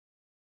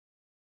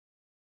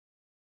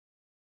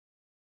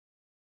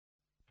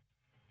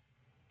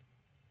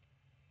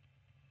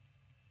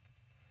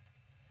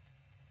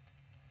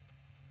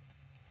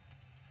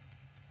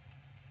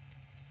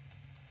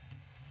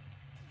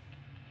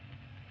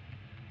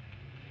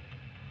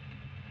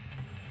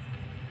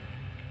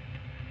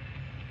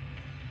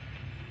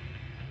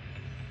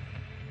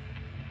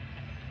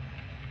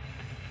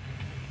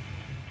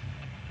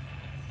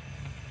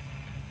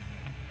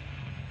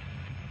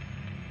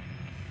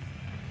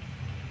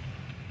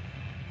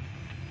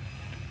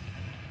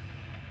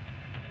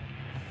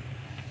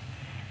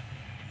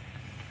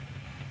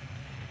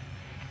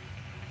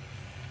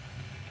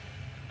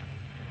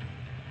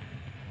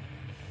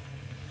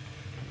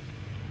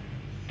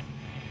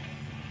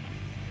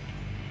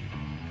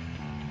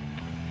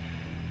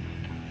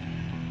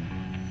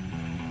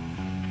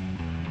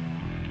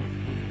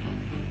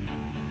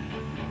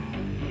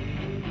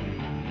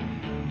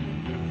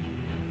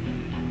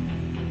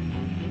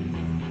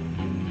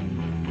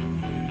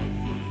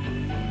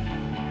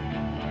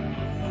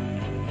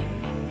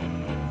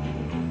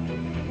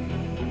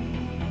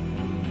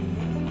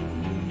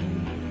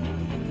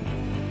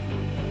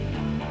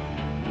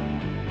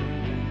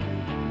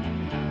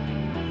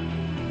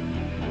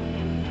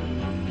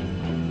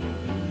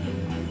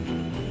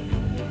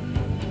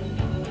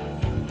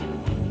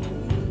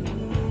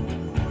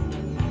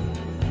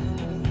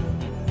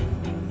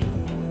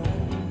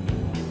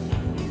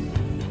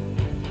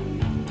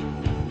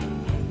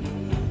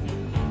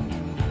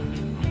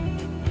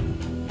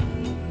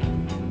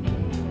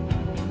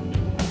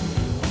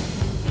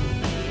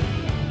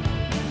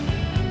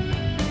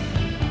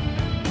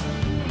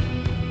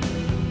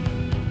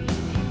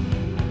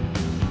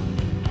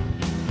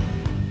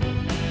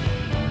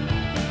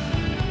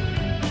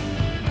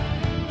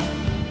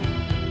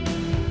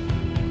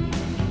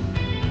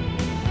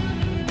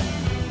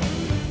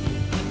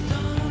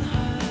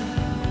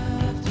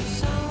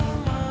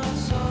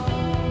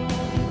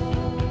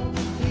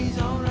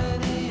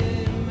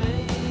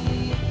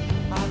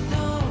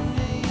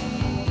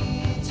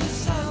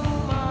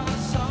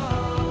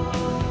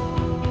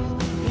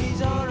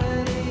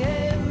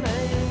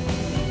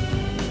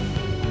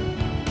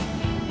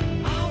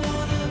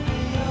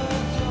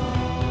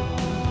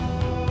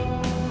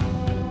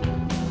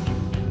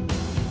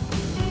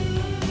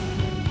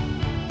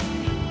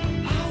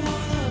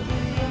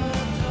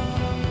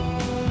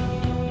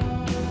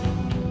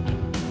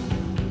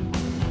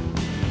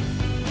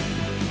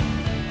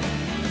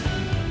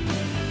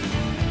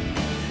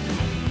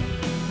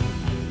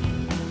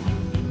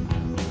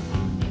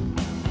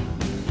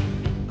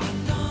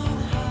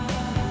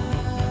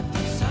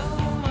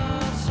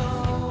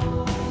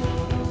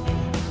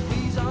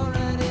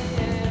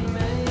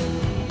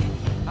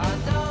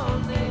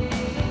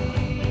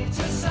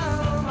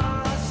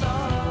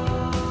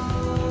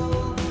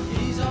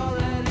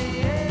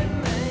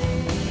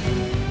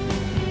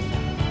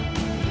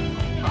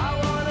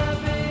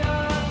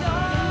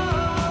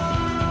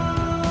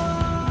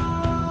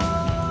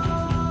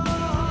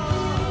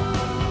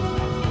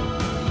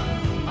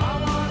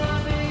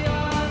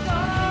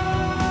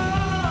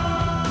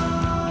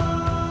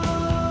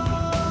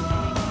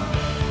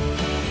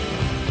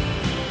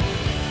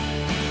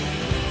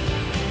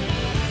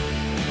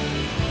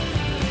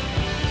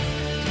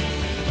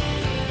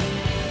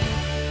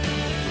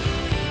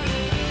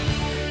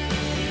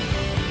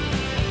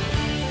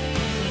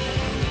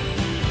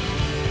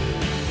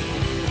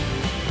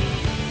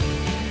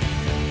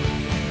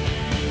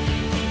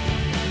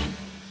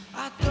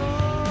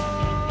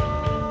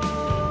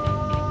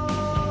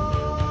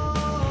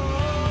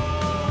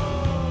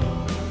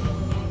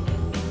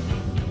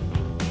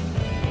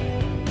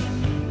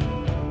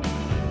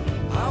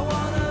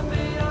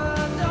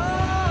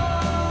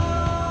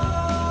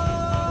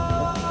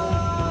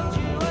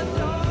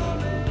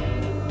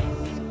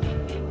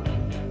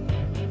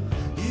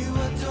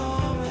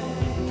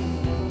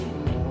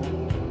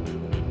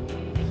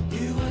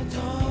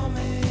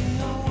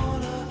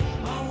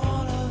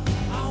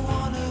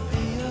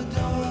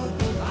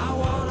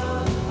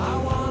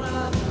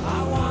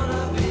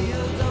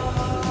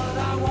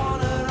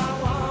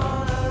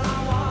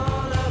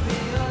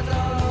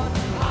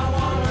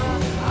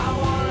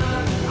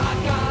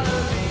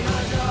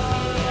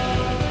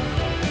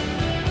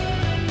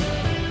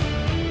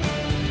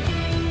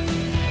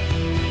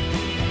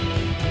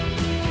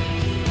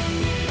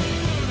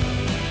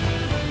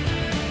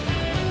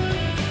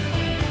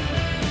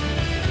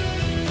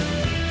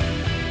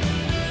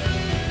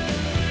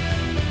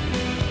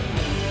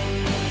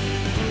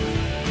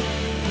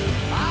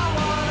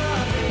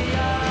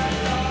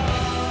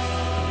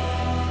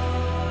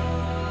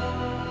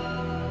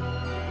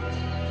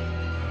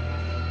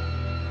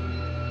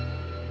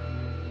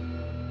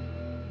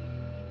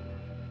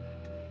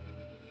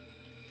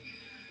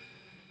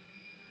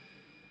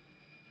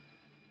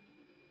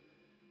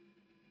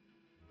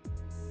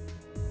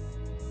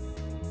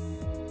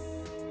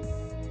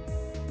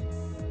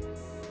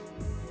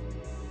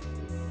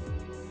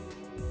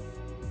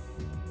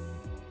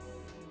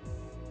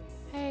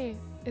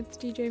it's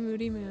DJ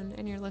Moody Moon,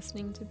 and you're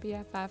listening to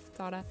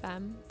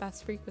BFF.FM,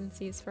 Best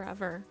Frequencies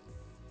Forever.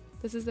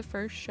 This is the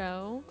first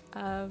show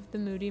of the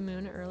Moody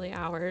Moon early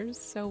hours,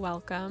 so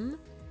welcome.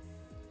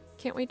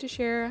 Can't wait to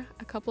share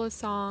a couple of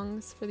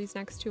songs for these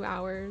next 2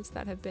 hours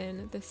that have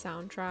been the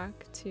soundtrack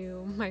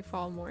to my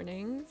fall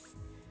mornings.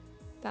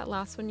 That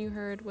last one you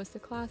heard was the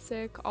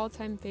classic,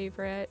 all-time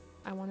favorite,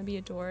 I Want to Be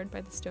Adored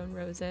by the Stone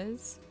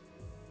Roses.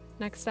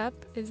 Next up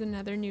is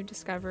another new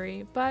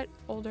discovery, but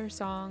older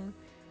song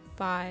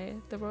by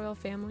the Royal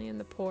Family and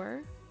the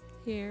Poor.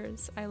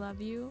 Here's I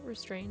Love You,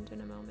 Restrained in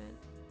a Moment.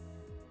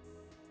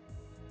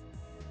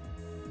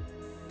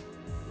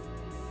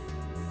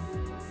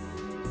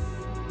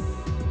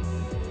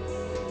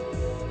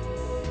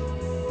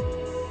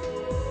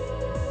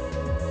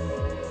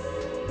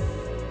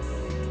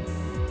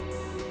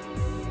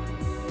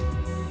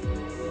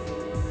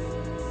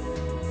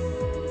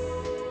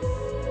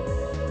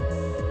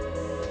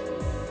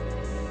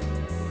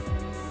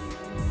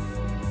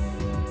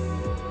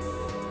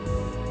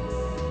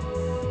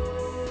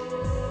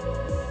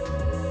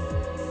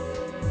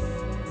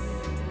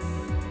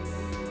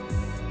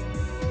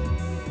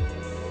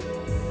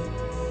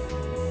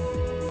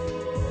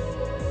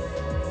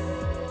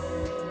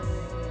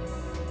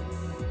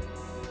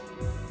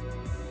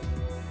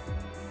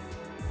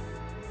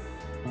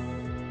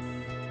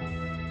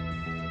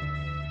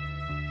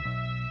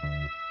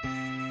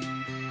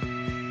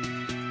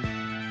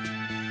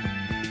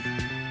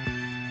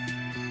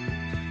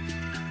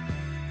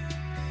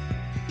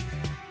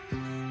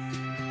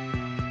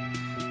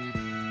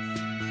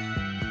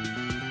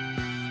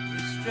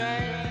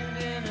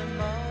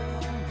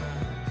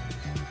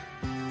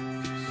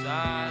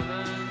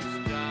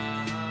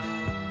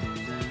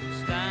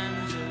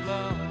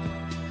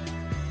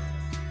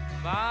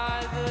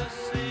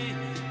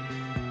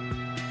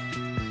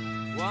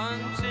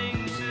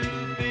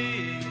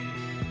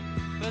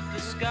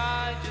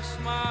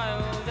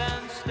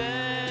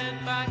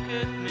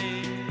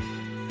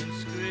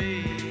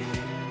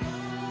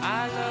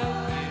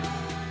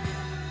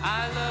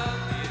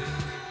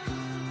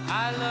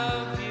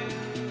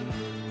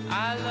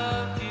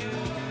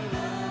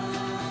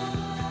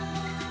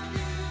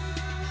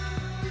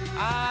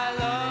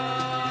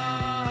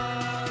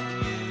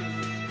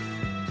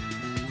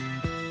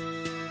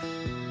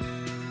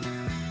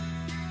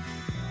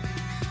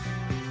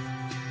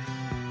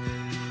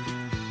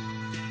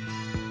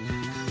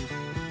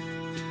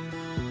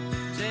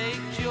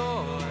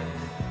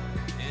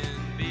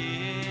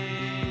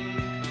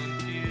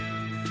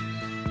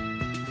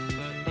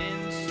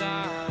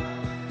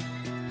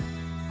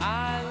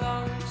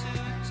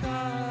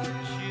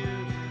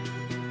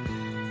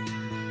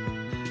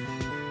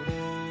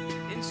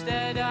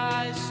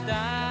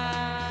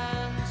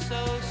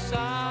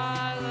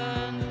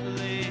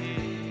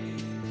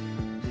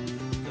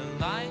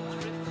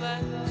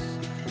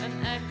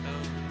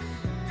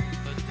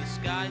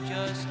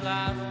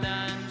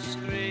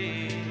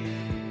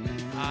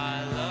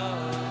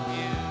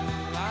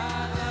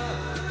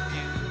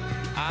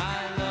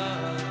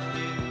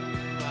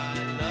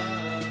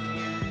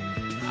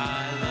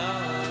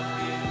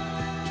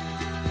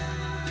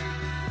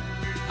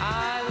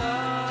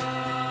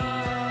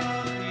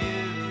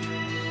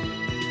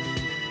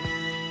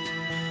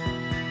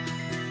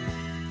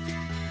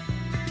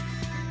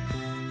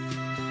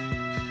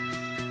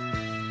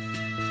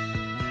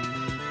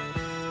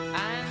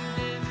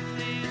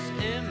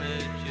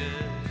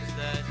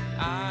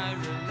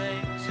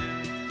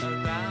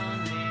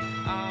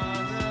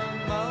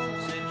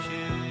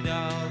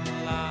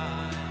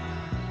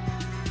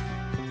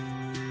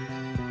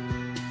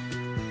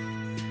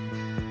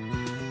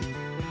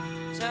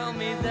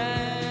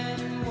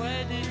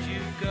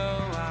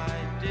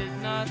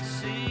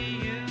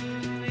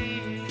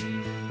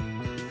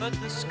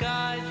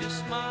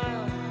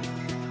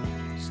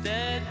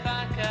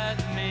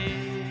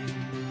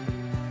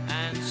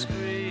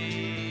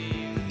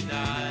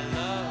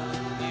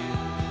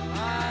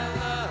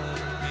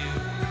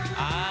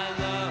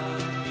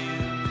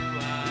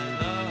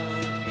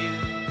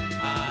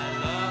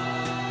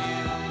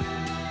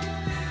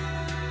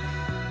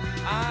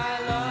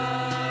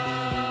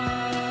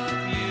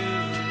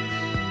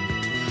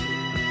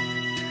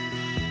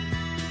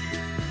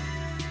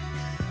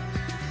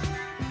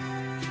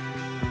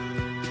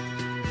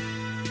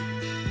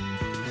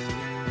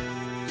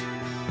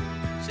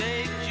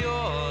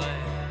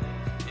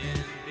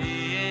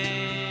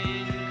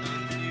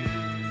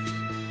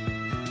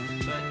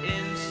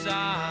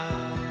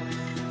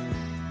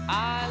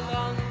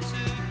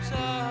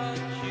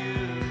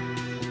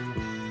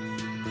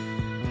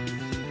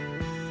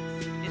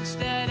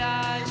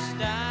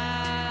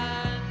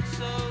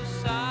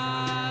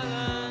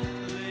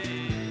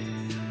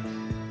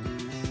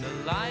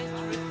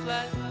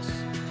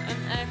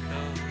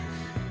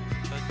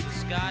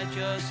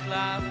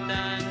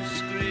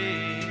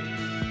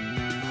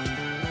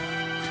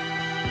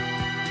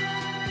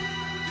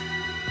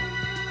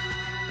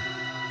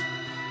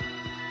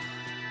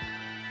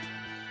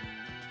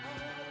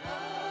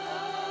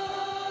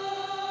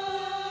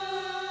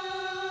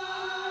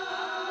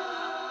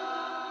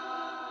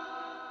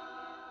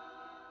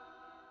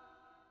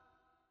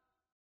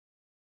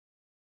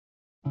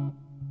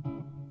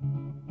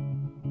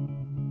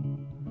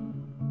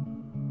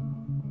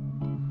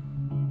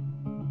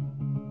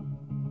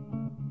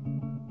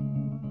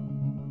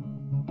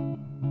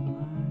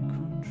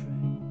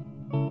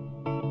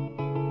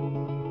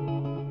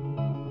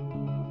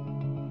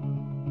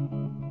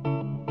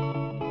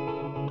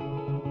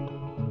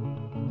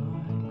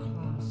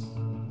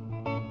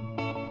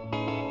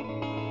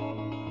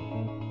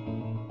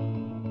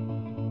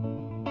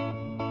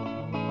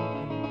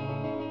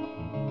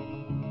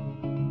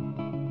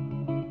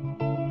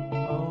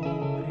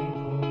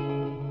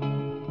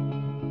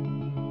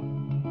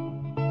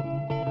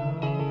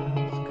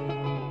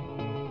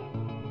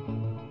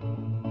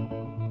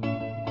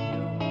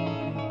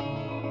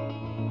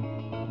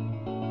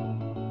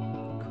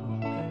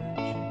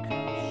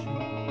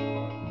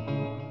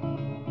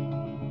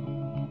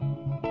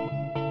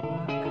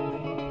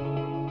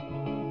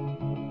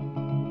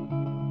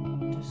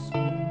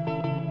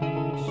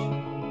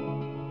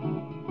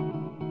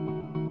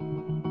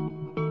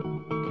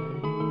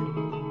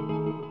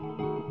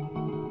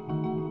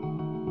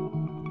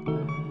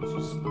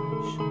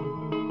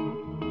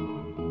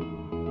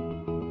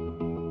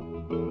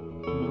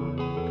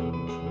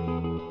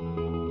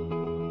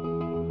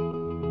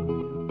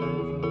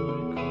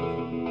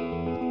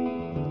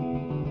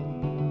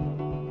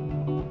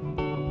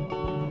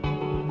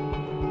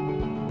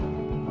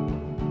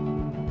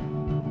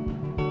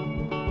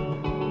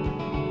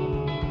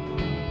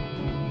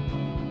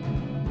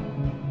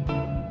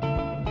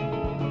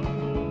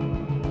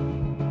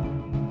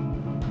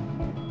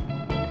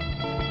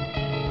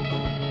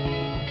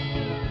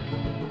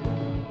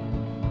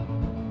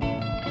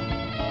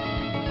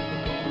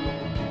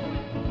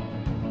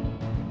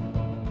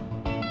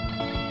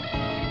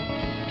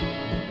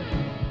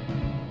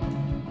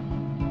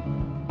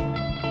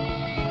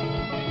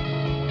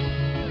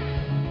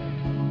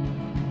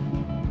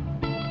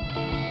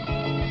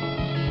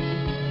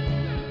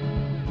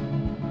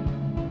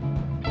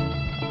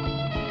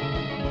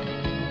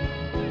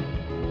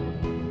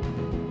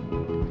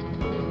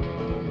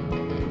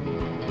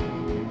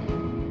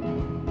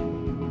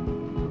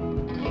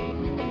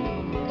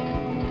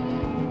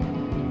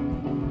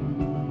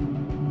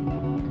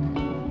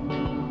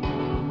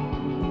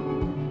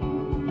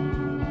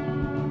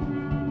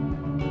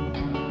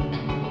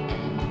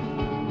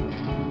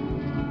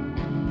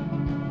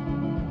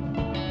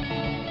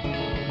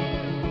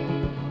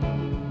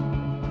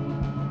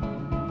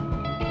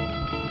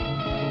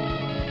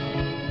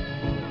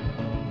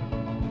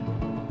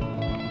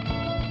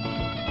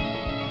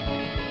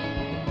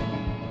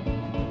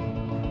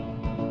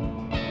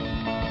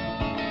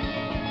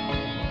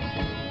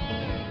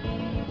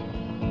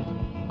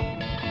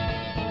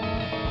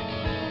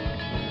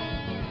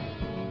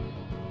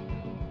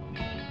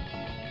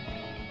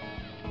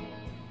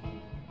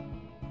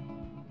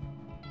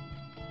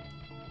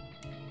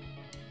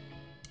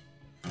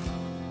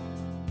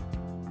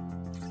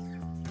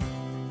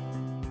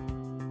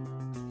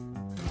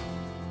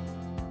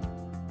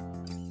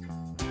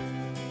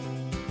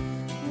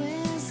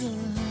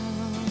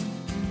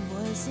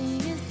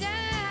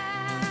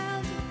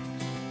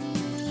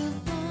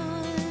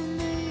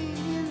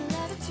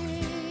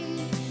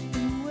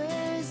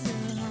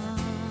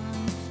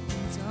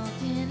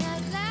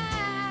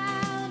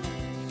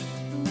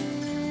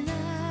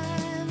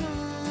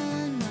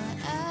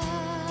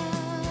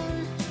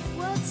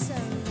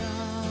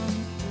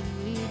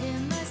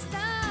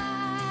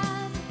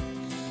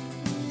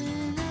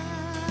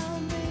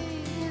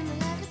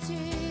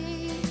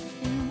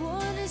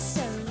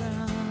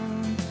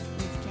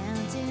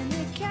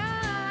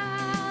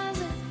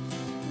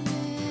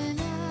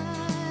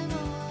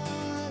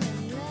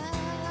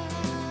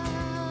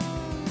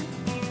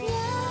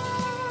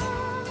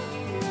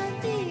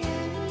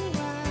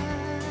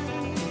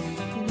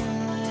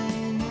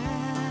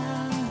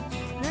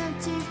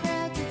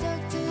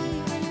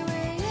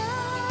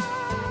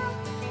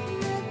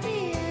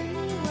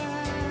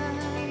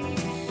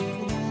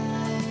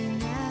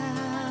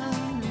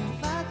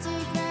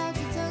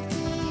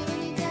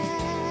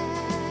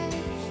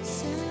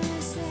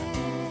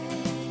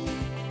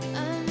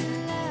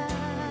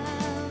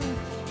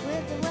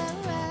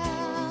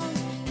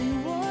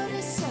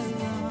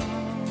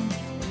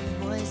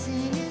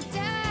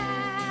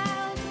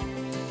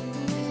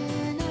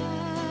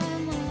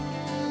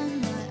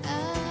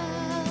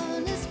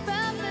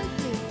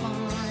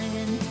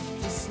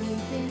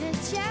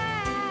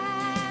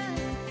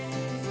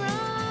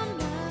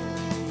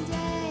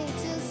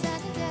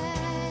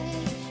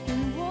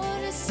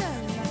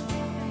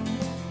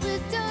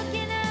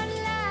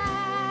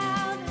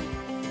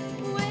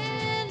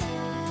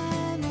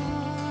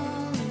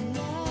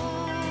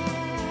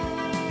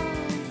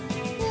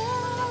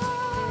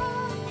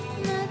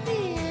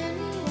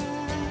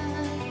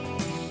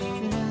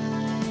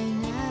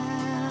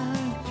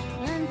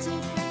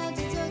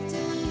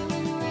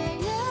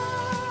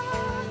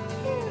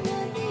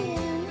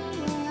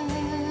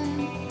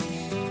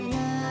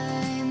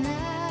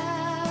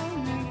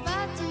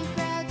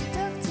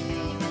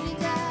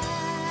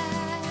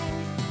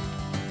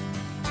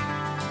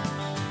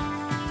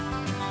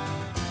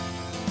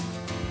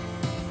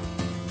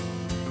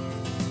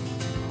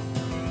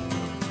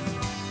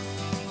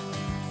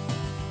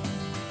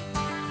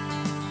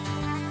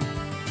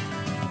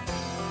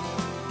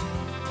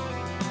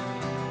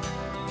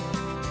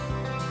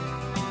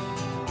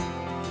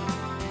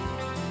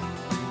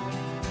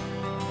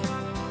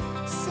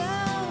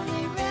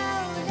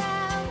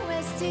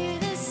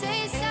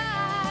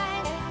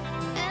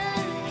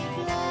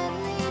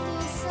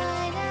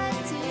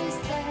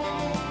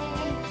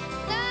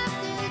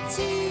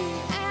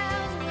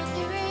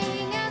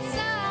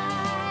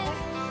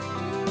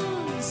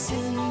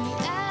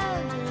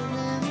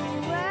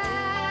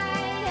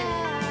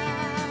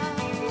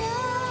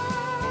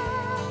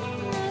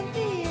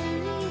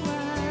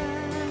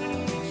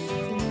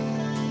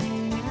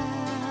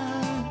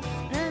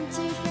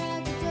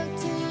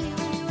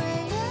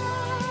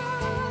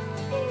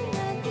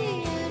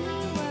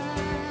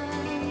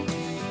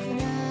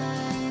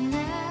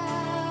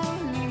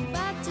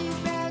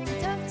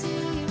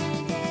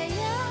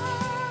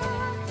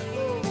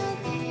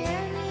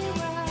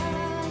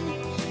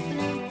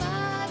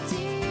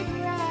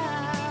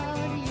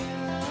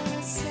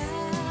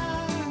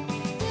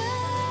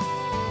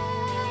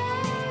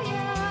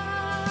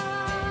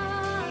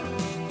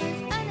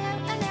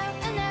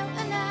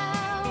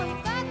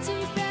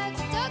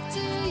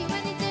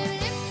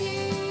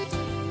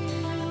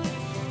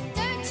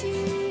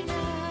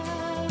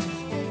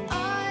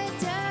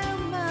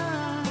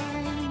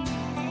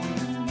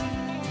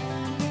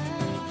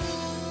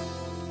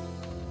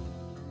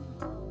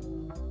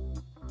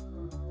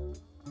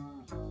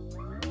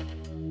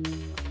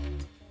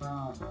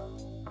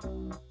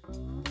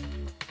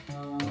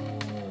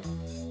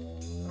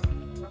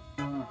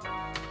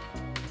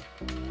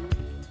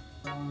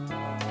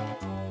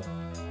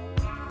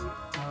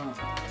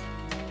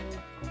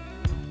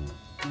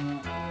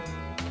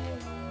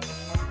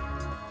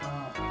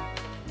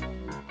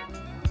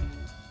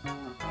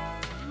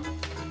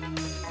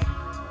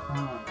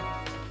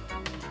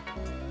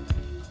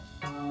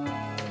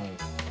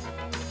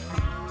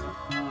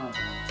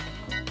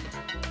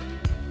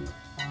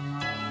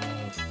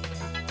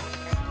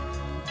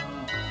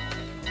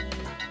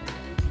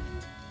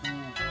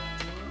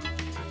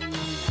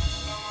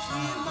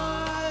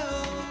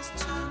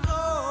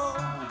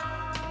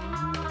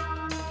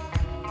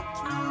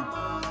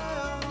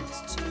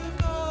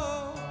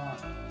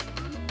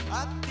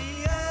 At the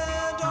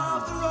end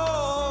of the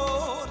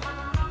road,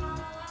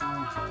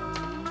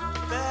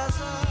 there's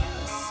a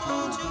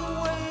soldier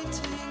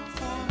waiting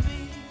for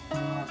me.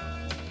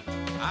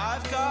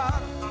 I've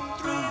got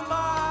 3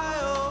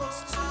 miles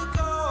to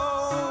go.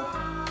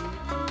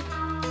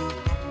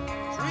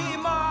 3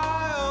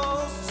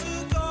 miles to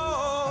go.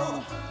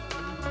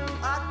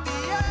 At the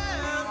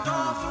end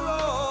of the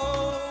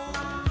road,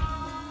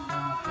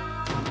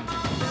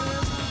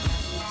 there's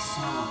a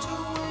soldier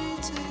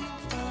waiting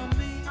for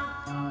me.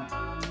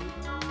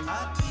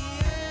 At the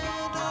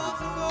end of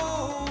the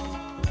road,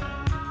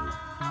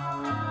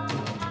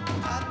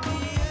 at the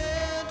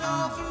end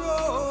of the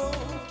road,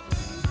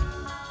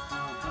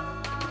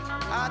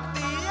 at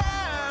the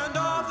end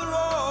of the road.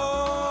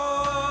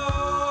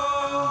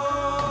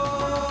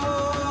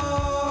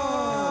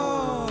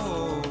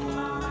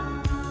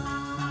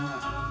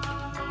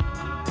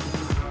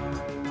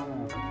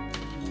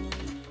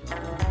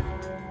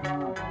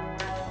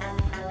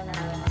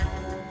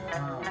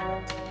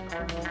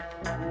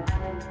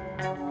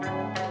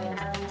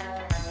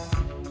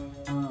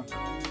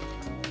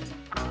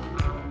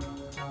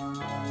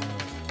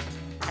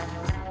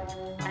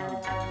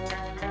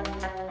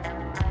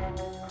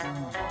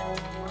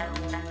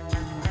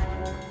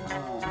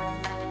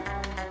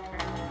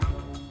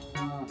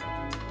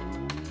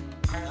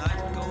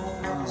 Night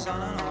goes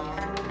on and on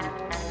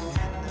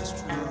in this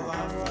real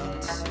life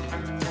fantasy,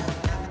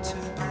 never to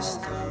be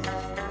still,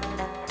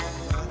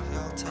 but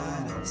held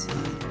tight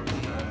inside me.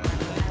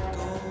 Night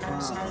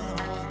goes on and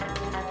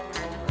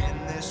on in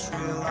this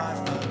real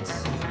life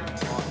fantasy,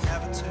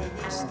 never to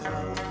be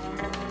still,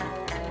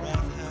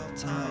 breath held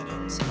tight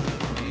inside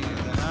me.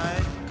 The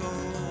night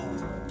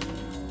goes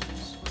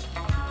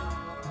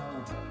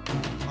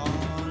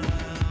on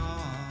and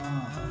on.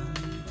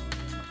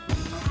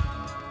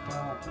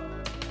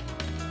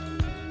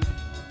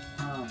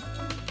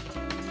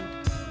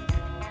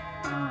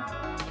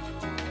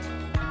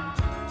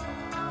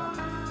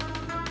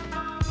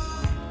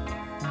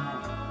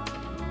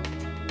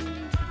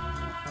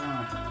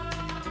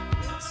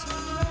 It's a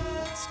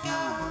red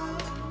sky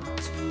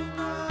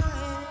tonight.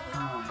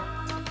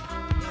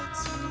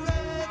 It's a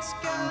red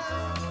sky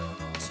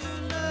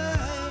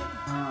tonight.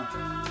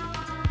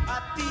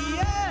 At the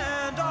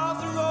end of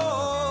the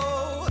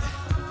road,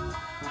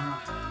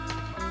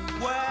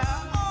 where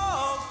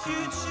all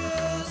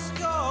futures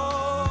go.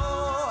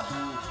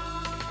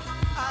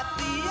 At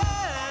the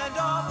end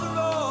of the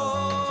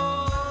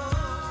road,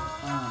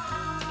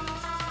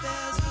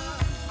 there's a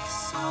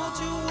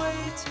soldier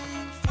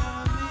waiting for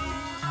me.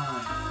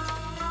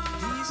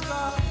 He's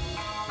got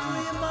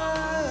 3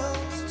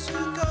 miles to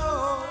go.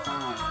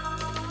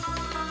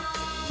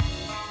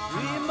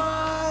 3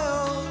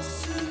 miles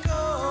to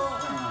go.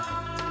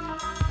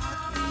 At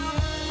the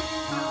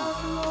end of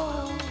the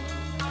road.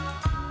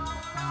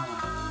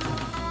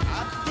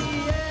 At the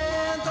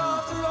end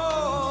of the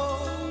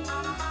road,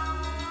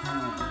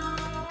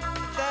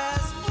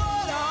 there's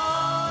blood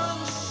on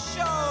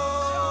show.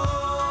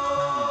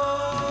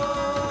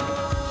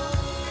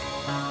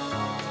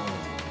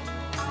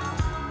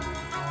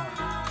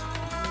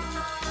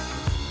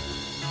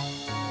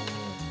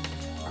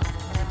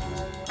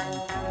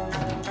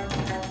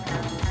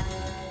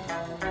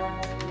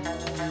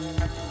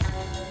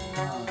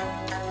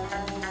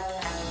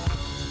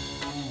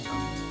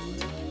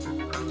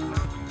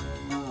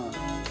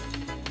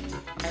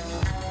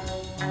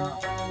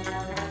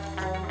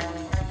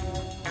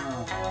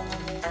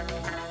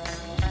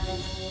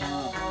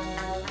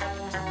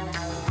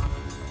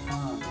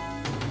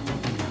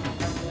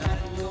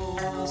 Night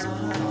goes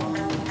on and on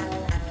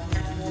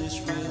in this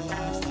real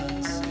life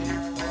fantasy,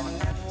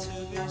 forever to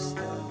be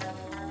still,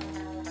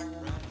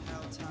 breath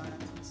held tight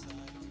inside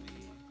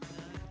me.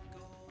 Night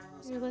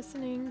goes. You're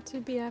listening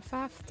to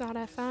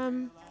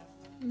BFF.FM,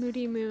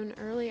 Moody Moon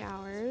Early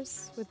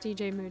Hours with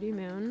DJ Moody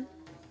Moon,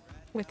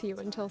 with you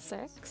until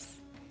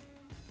 6.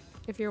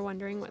 If you're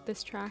wondering what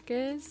this track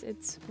is,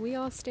 it's We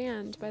All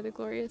Stand by the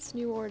Glorious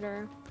New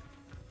Order.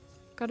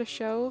 Got a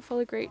show full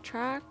of great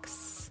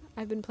tracks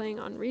I've been playing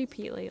on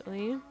repeat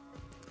lately,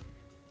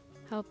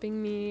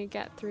 helping me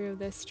get through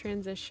this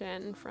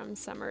transition from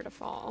summer to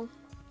fall.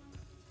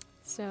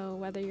 So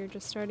whether you're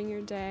just starting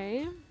your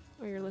day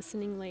or you're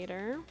listening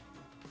later,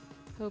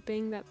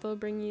 hoping that they'll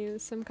bring you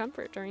some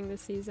comfort during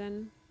this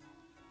season.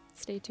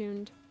 Stay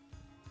tuned.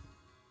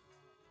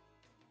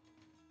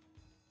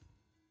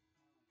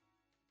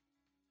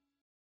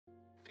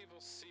 People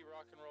see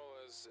rock and roll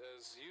as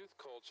youth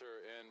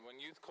culture, and when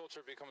youth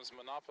culture becomes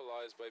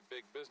monopolized by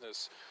big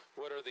business,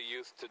 what are the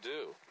youth to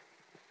do?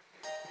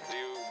 Do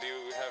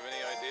you have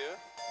any idea?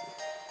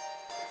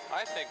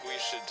 I think we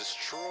should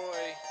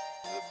destroy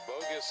the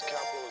bogus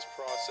capitalist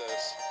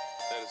process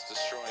that is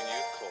destroying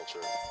youth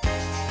culture.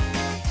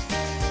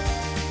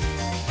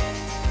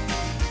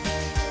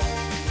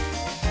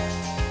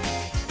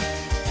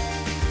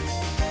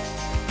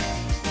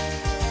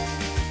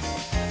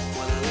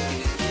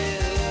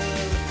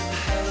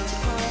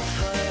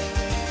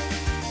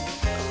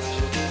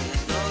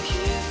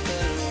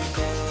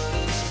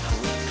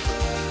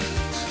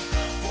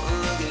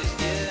 Look at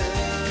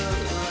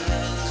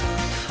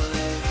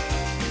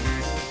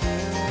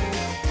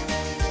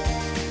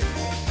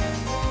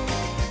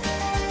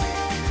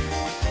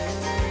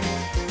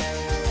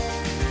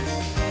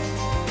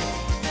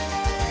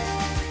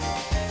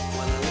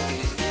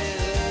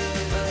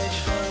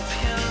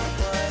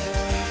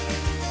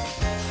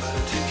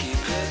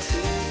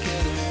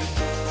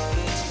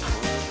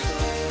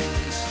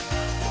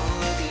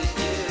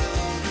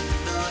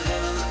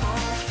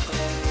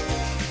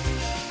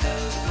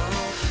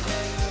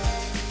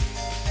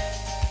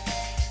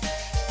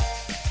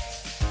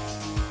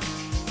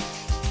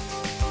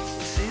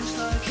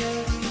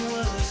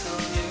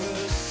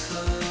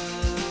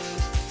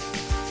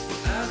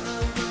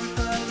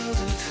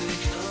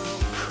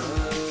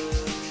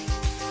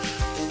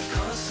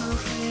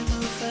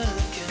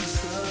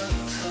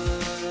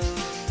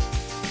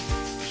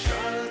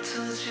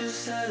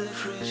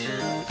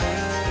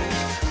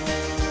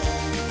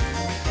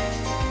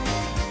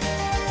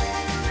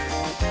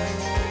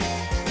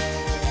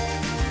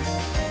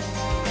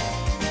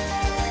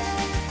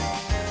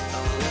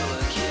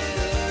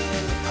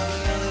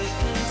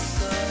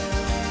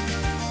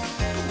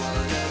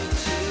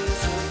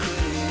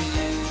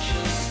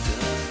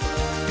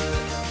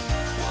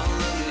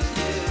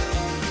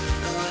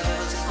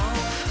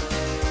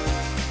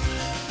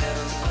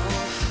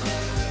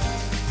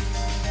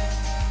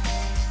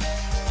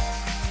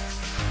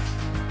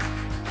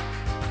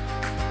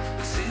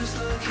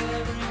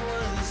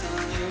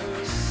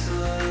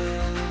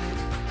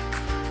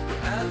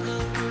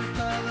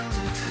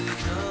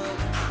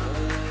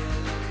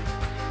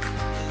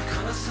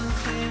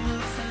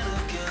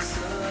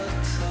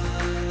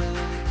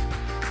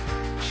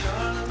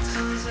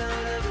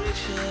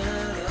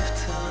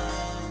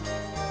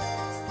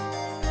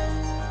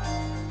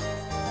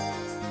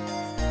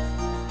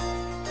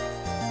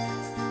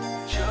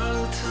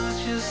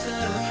us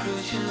that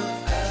approaching out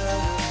of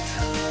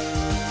time.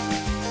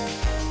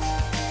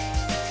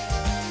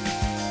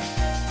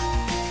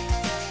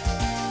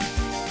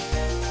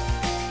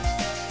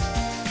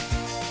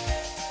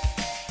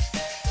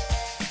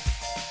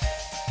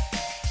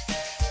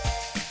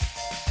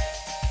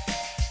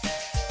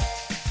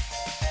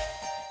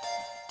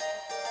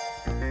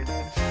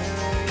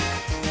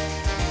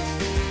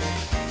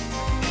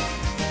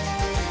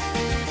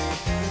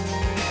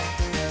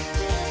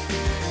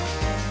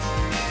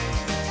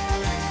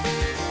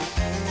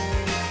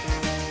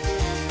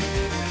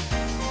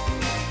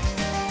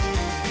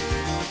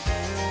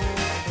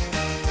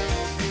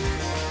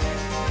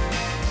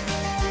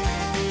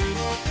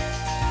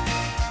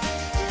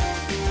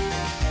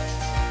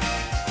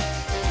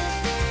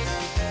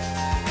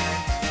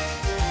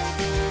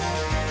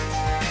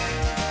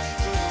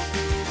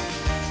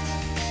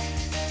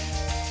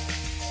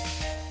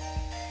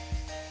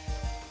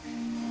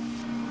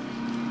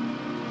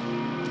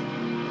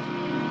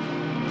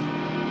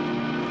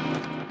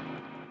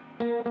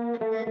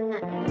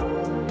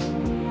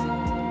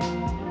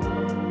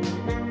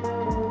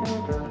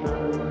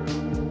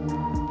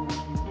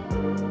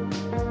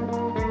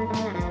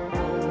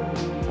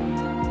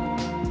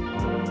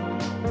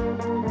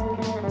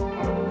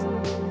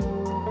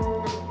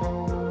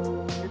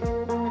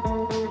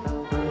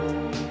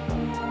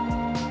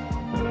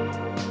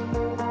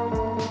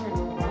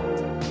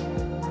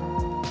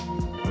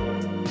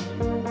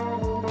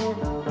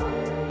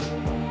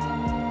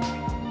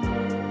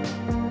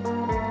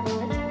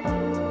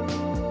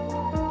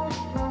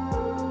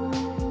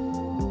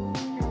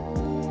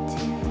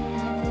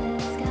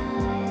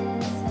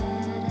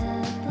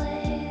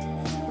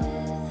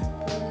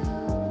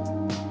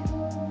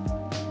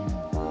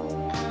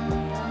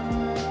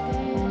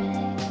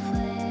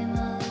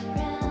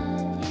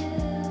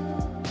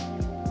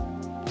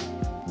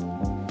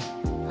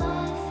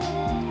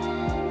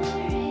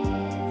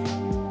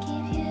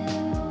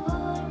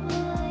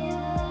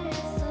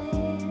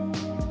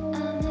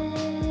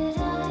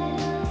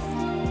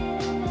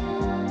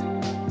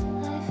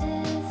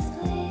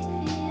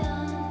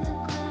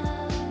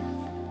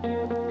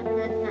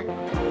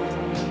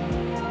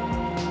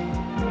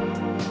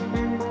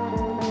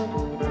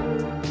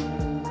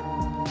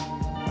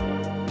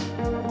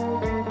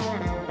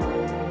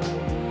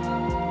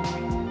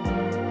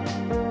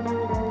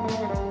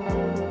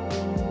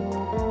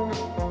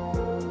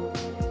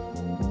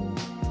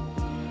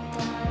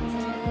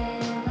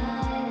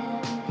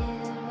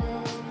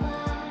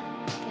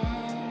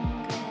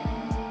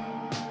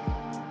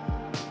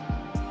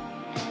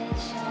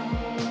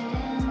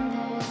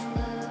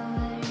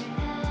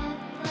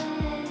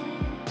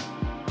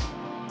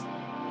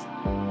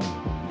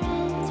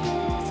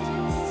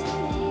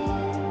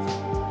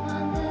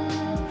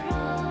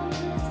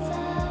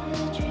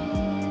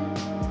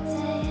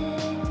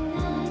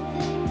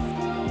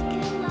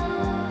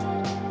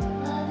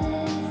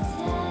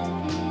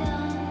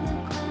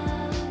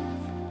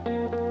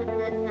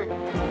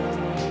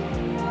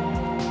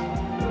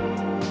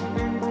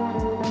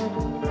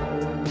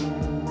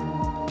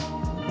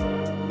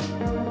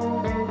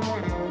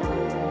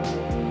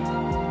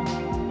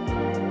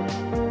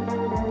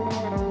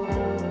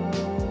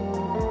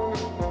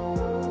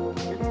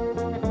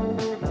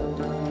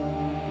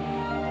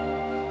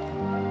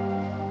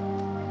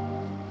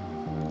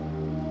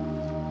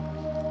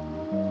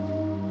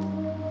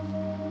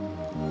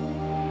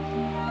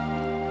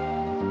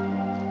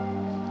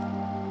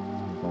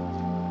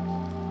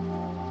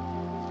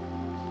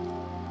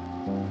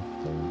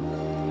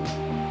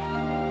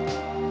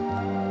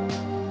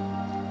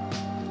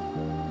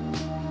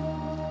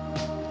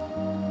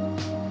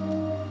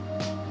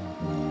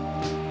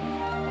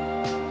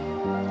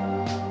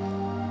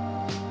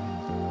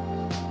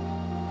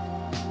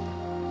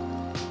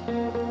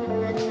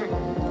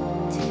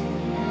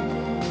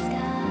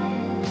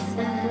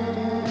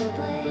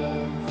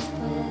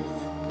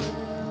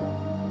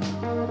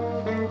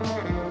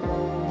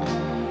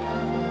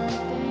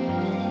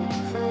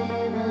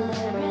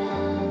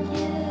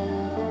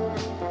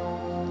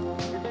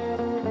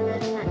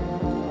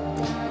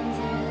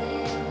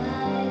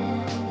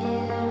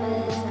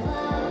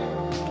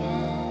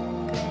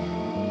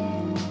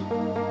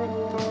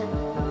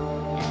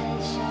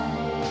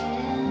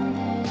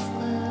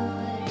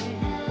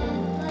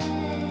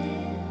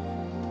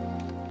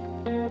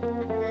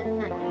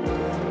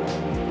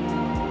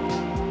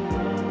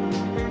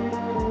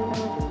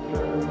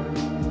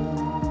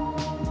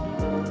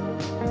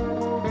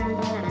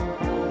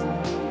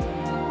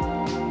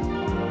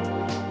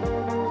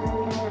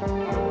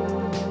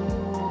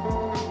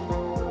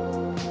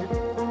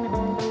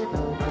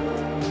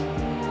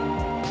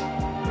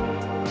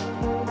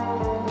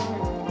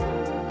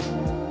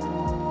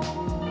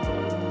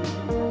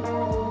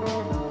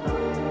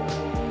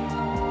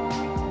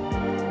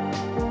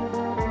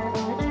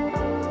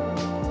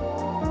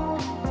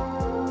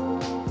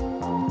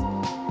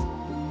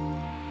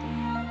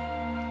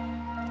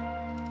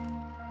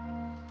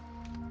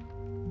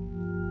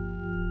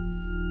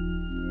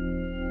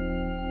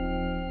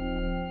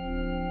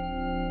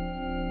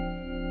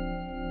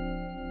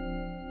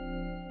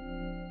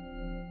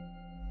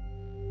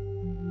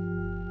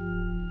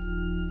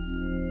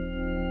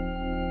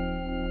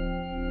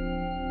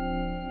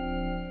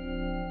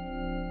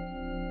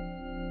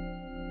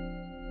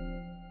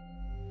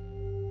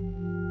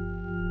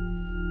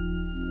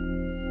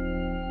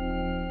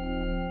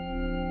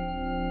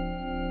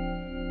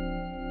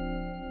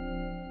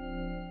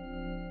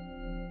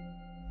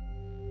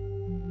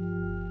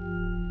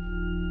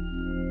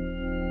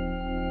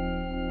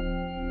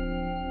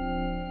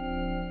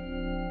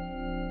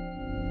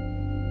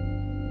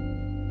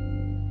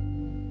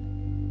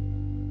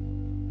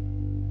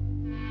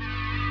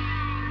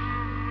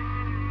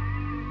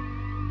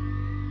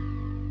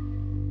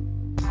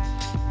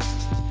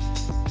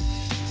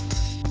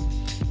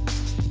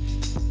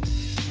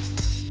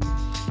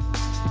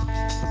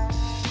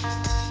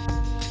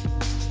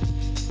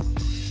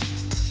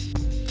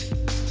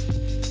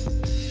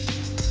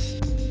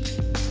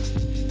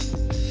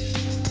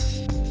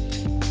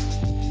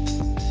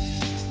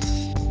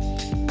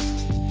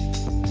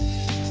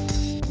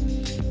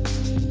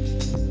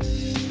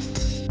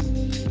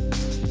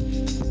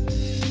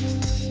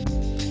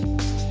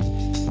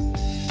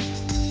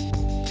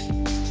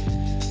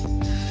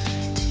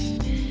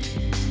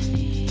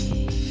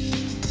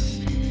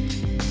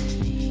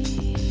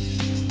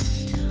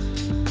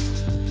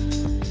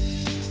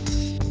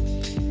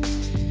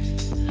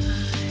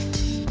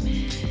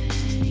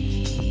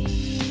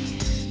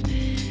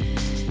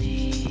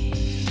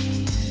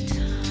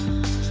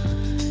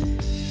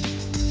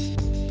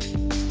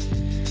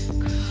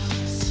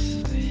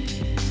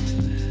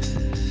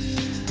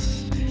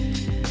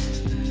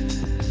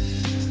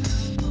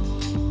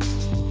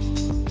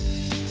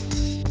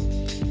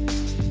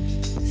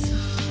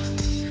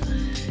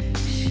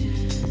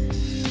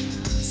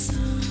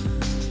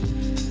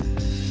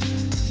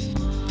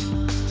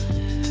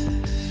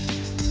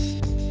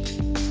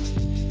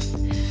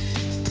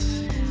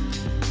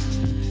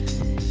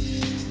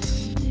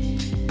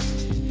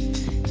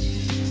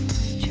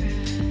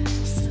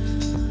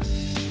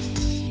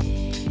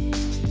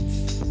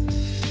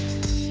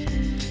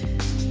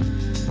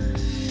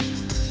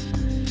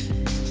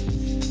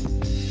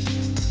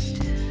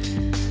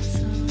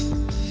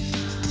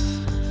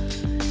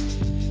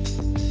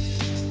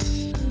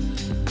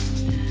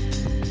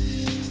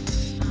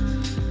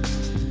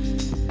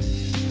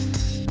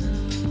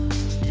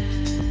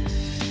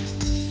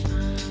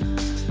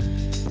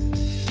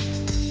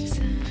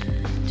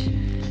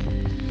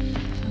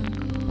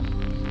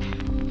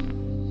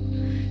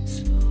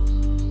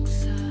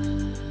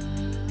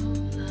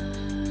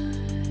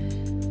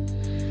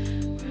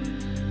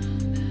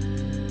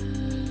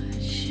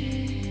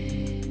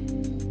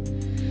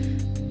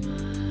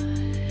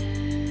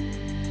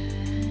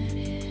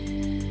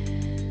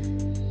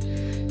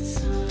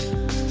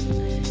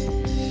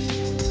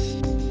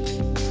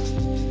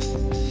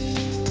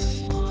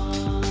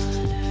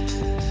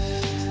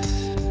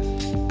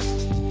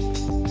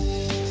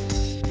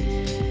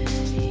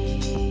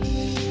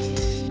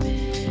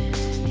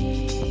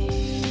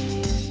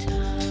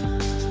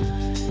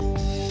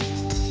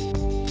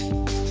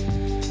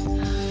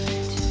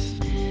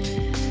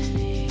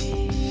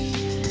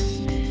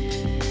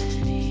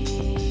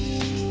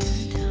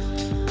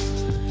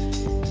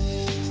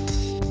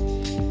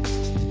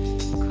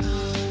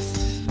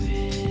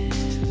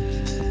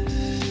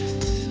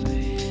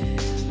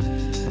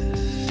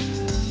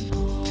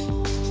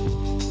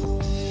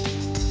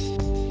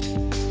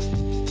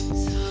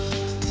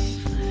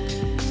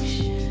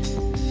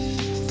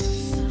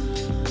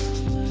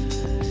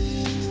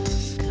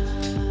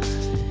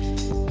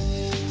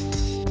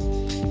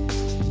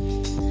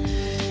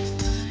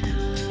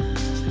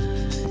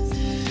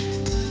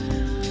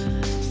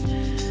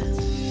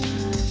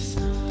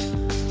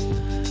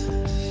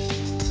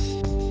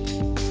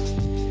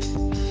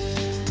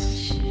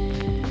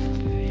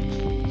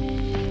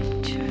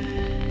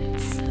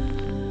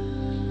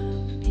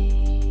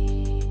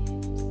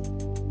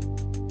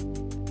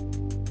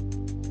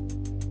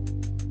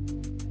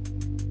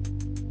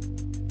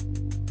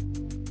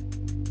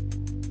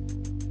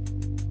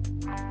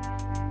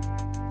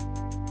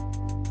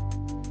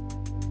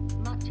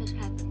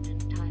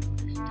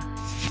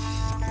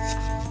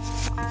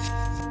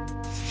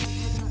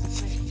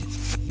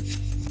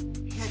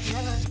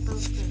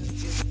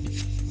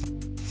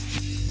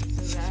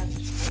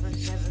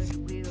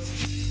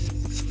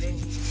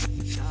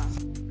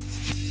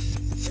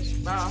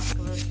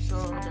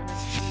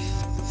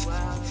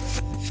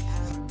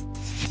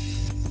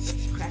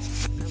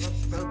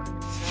 broken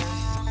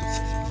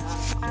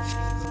glass,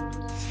 laughter mingled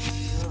with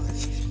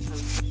glorious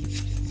hosts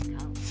and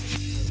countless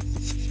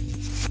hosts.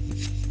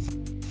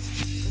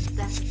 But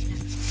that had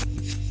never.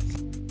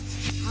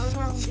 How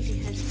long did he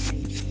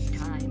hesitate in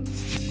time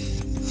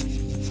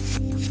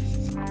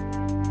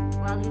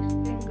while his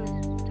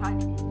fingers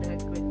tightened their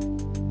grip?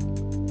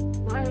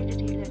 Why did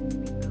he let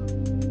me go?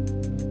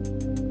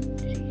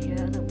 Did he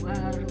hear the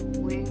whir of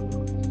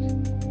wings?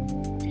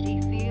 Did he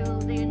feel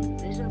the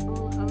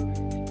invisible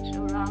host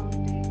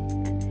surrounding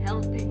and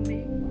helping me?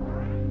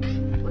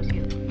 Was he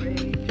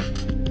afraid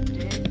of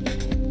death?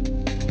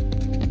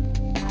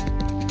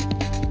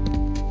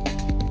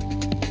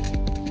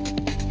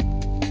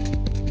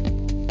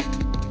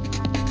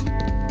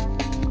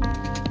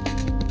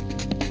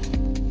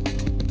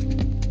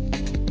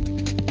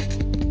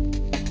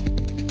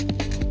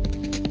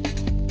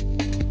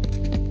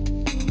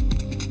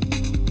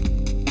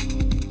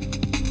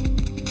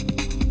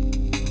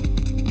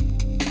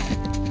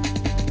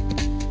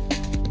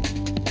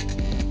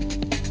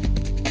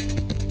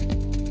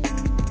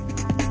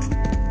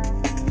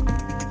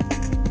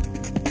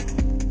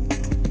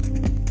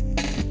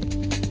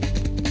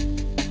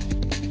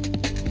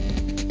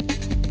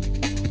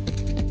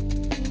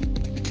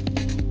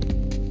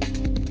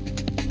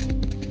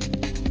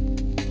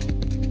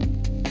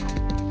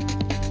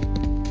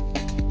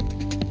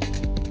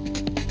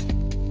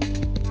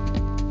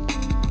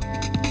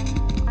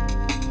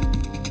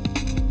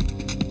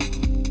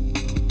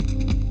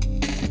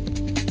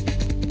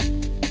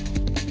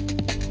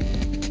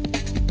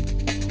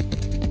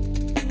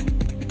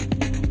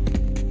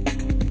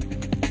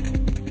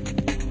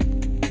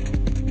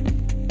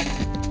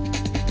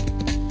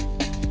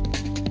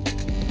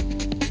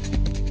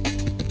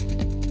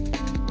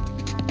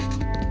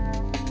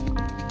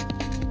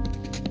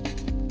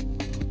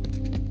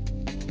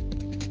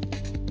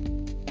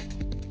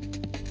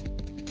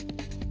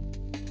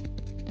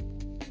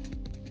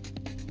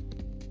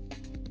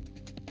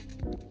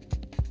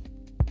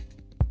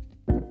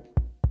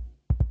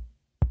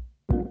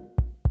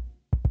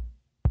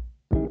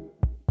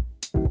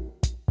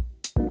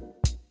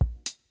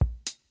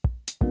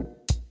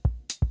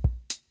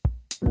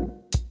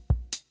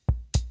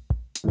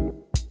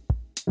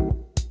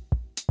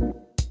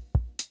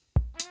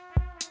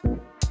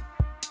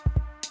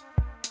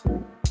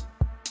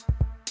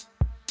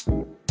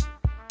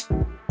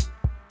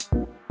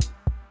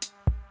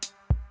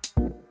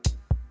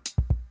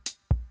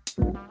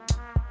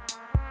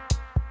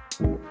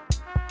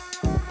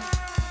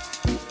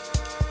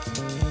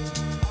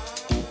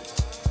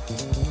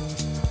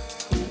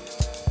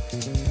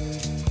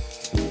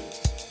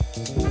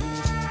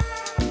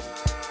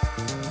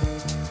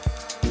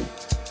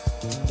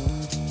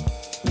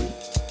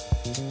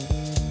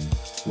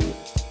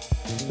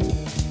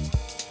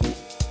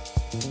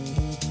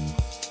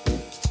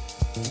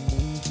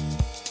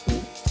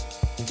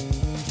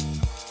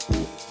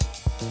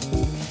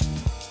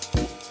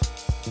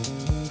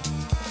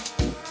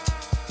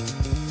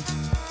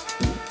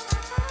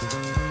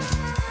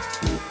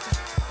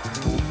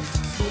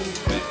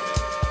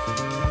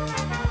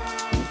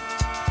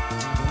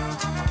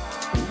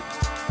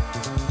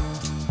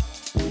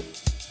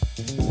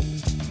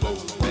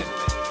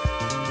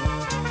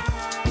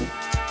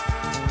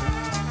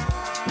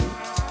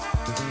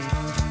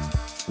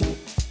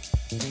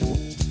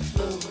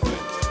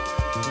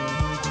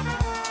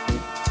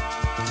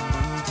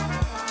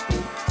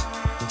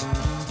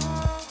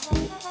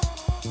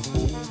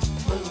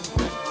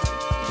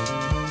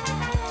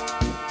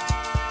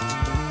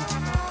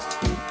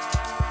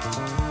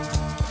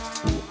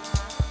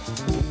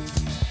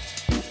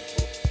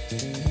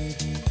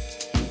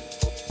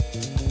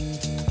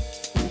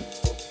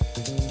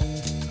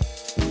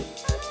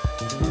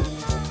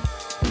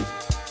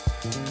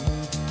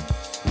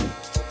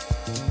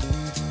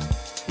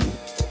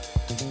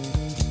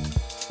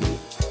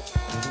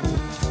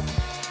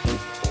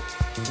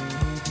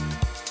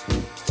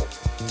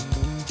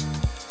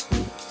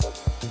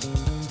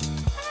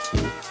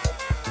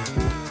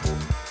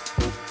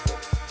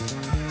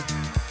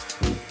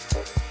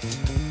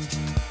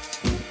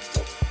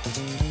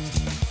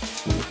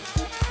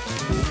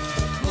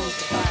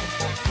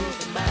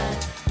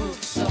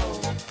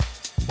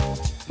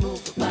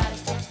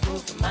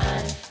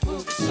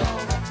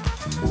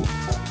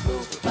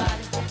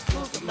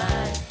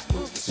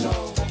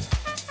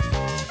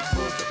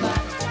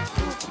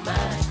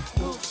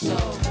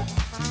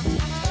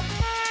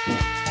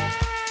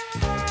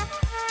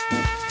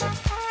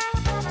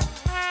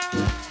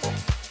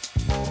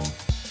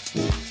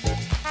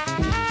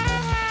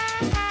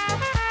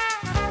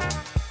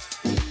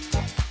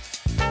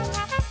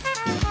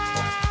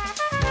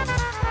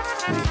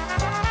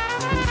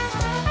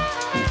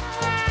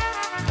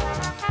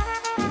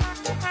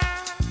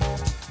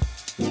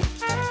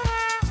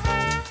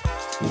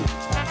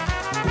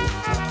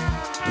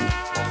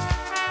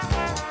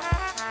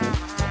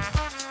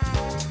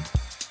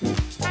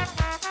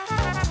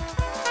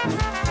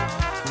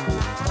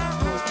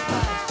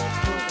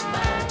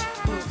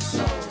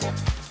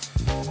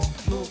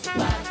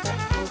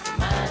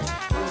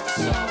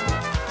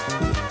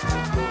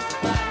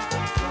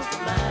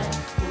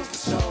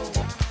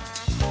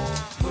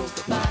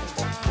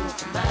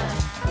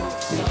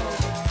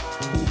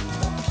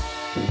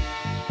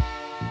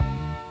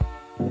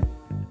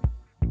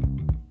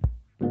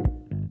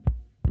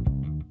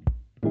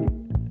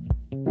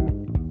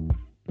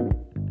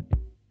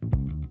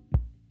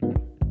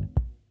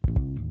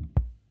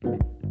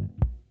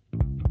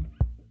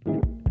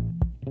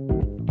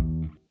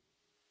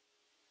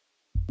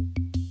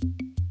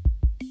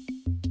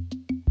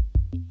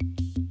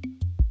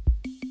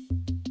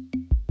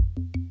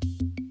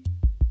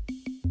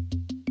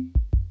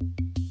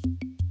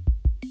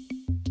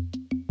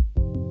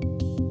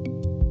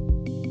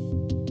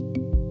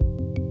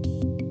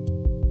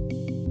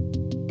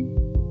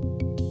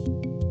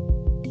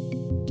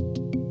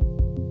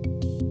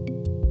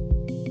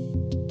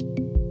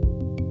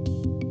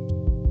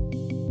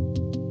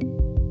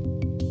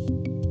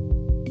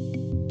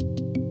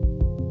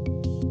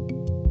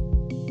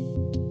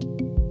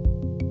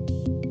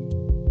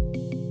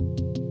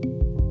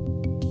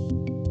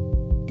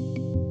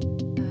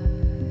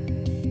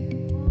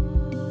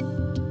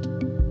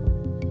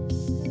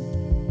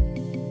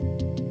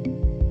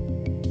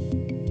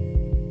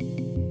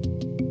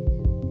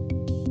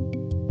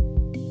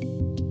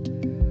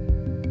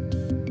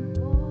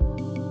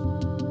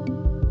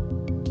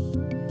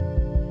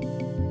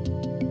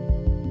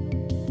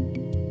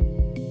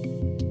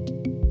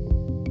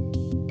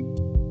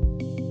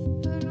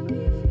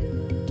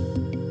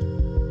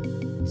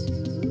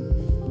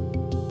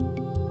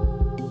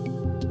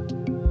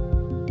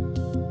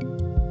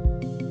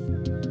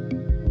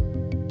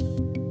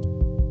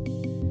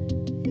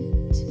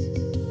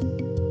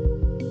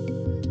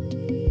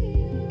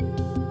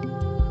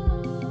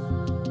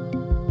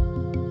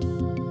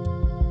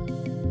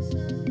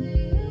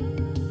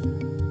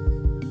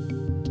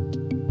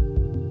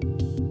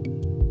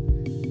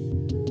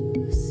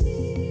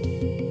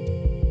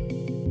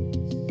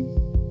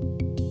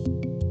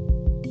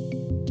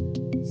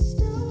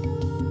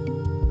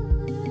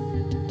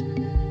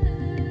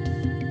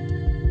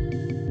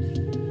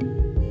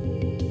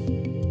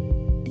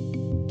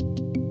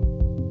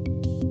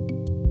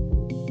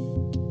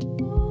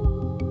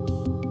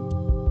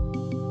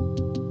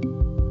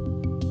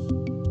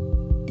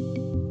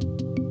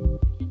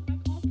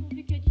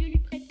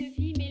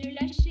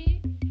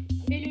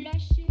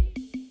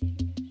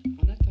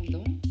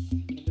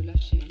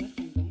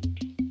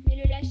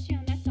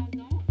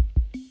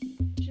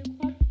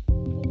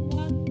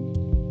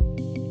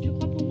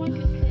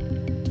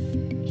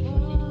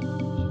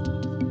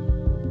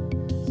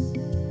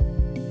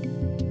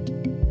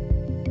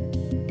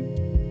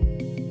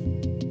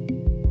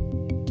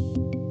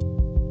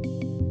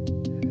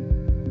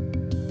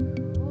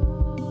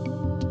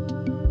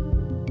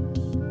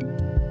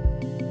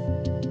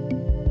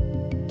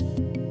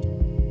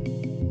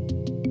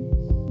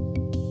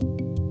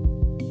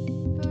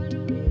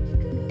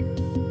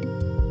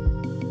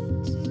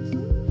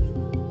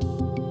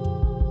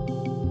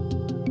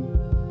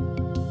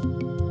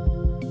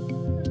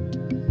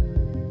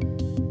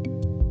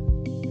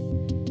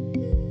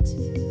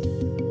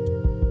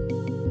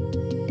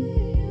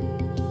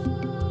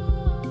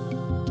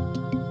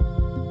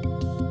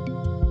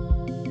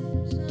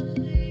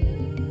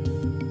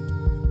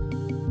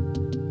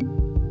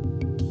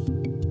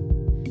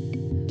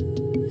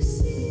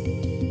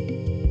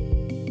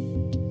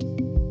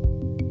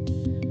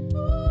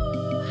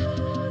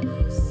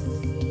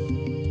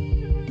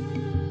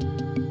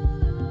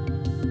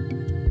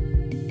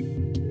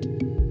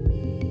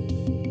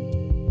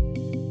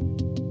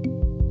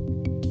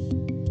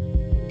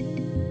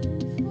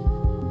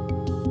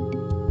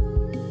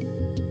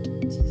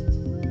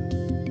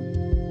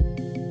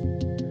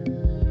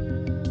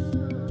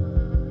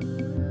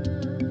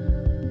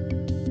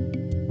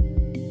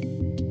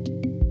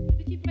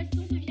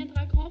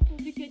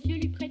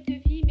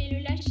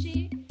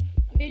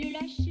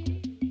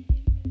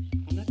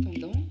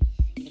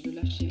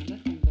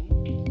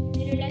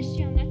 Et le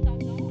lâcher en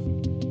attendant,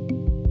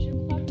 je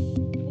crois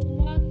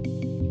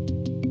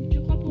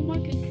pour moi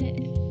que c'est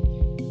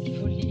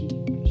Folie,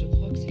 je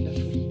crois que c'est la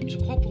folie. Je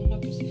crois pour moi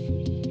que c'est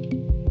folie.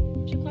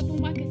 Je crois pour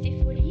moi que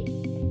c'est folie,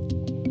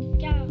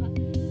 car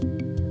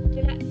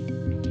de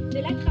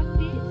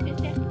l'attraper, c'est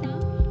certain.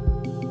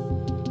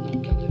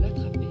 Non, car de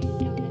l'attraper.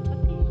 Car de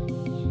l'attraper.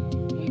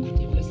 Bon,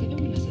 écoutez, vous la savez ou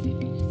vous ne la savez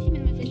pas? Si,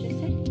 mademoiselle, je le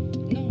sais.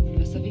 Non, vous ne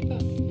la savez pas.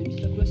 Même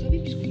si vous la savez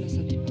puisque vous ne la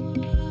savez pas.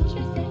 Si, je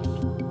le sais.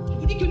 Je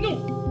vous dis que non.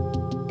 Vous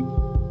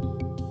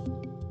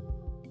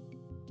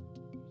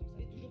en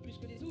savez toujours plus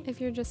que les autres. If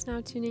you're just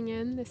now tuning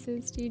in, this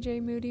is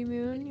DJ Moody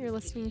Moon. You're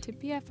listening to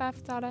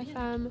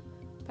BFF.FM,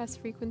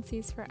 Best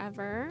Frequencies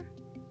Forever.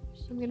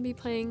 I'm going to be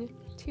playing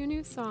 2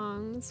 new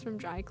songs from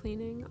Dry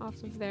Cleaning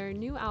off of their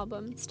new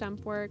album,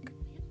 Stump Work,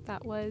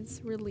 that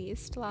was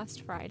released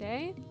last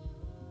Friday.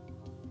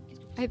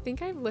 I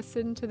think I've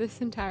listened to this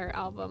entire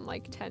album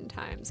like 10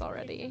 times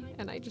already,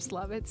 and I just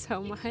love it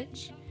so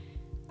much.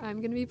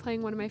 I'm going to be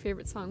playing one of my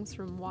favorite songs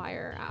from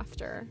Wire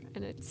after,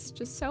 and it's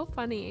just so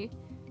funny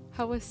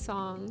how a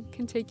song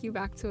can take you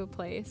back to a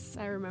place.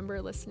 I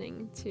remember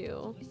listening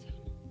to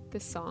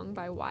this song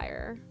by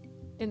Wire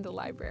in the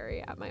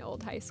library at my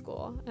old high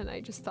school, and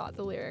I just thought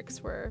the lyrics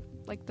were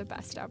like the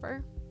best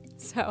ever.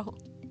 So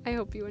I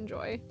hope you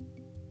enjoy.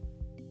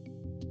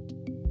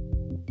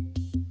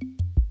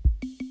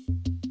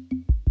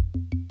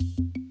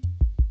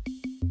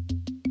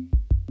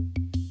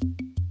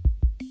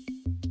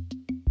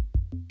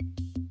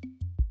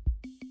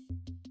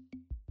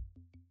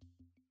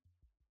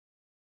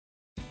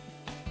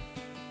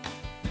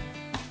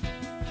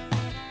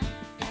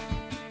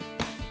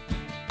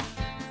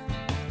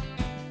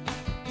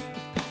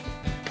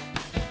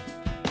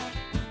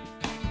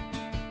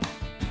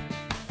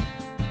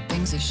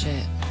 Things are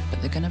shit, but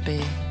they're gonna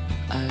be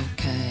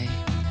okay.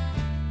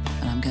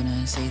 And I'm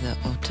gonna see the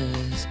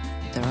otters.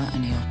 There aren't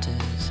any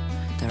otters.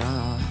 There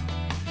are.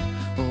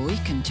 Well, we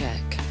can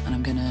check. And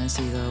I'm gonna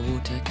see the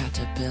water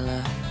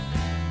caterpillar.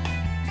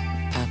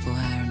 Purple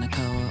hair in the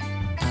co-op,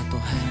 purple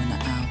hair in the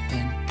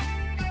Alpine.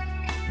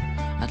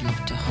 I'd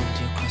love to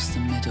hold you across the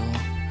middle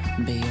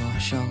and be your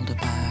shoulder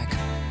bag.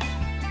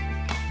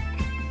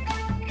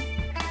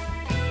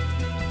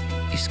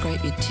 You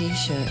scrape your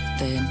t-shirt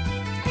thin.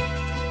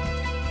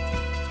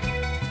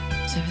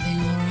 Is everything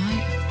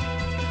alright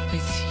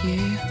with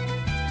you?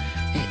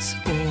 It's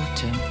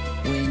autumn,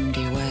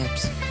 windy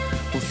webs.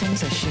 Well,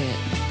 things are shit,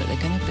 but they're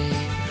gonna be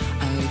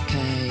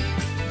okay.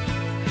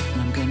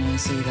 And I'm gonna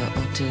see the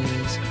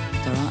otters.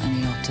 There aren't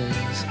any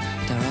otters.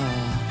 There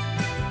are.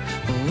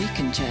 Well, we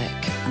can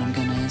check. And I'm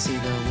gonna see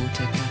the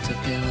water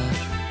caterpillar.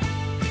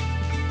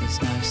 There's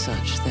no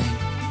such thing.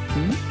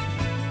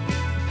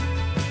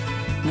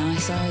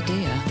 Nice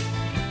idea.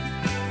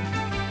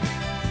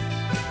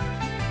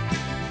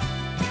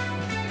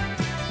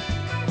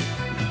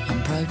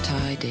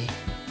 Tidy,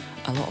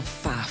 a lot of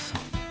faff,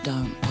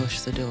 don't push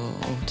the door,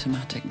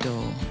 automatic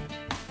door.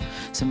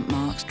 St.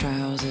 Mark's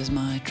trousers,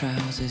 my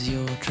trousers,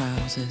 your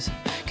trousers,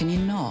 can you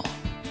not?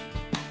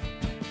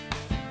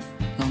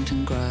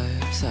 Longton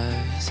Grove, so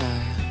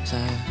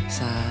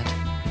sad.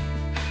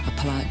 A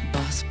polite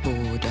bus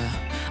boarder,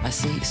 a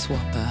seat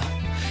swapper,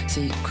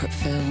 secret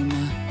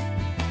filmer.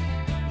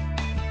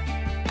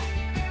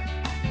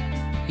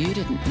 You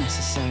didn't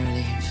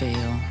necessarily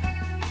feel,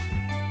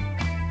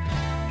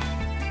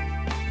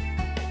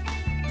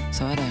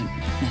 so I don't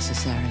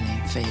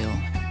necessarily feel.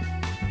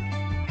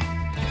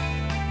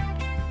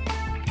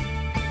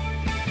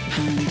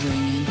 Hand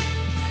wringing,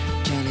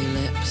 jelly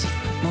lips,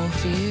 more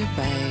for you,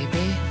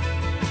 baby.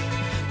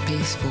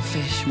 Peaceful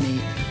fish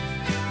meat,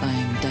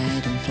 lying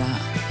dead and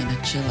flat in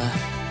a chiller.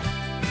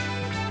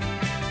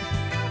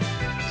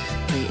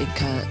 Pleated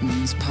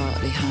curtains,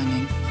 partly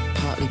hanging,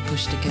 partly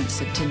pushed against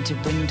the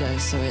tinted window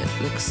so it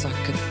looks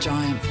like a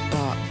giant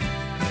butt.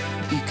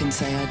 You can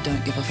say I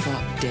don't give a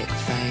fuck, dick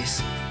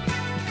face.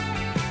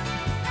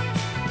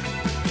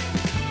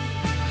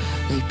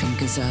 Leaping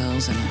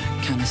gazelles and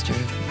a canister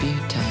of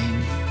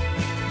butane.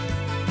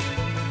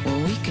 Well,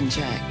 we can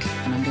check,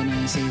 and I'm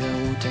gonna see the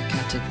water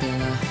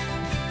caterpillar.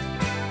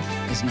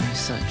 There's no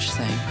such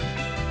thing.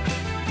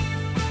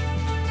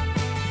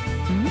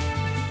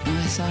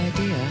 Nice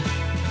idea.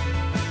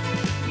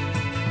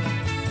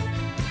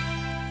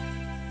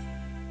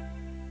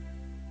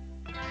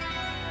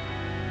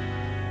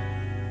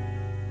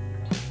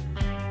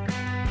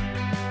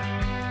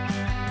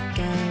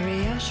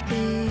 Gary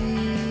Ashby.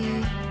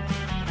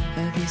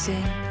 Have you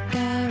seen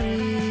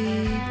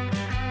Gary?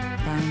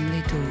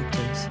 Family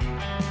daughters,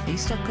 are you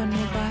stuck on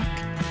your back?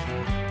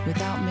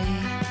 Without me,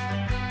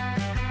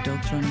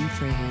 dogs running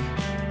free.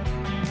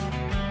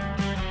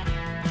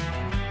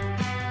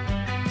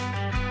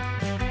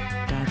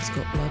 Dad's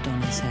got blood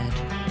on his head.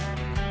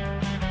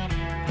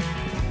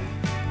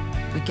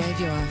 We gave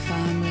you our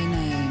family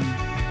name.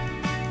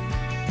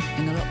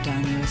 In the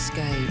lockdown you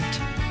escaped.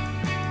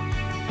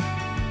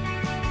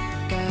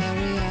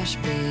 Gary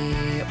Ashby,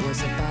 it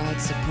was a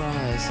bad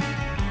surprise.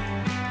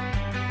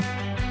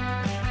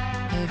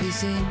 Have you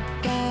seen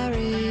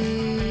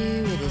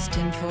Gary with his his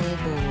tinfoil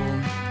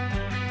ball.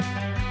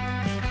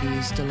 He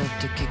used to love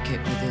to kick it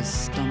with his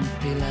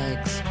stumpy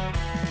legs.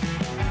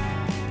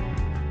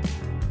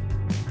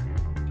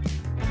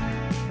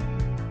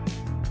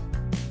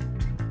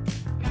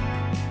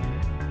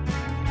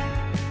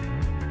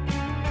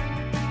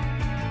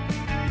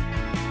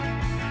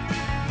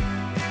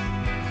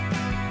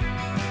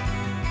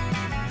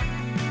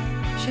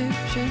 Shoot,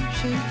 shoot,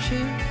 shoot,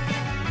 shoot.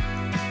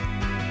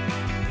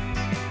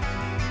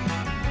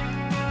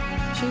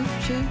 Shoot,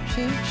 shoot,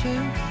 shoot,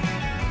 shoot.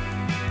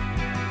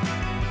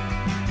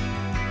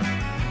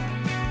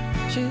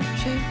 Shoot,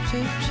 shoot,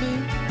 shoot,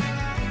 shoot.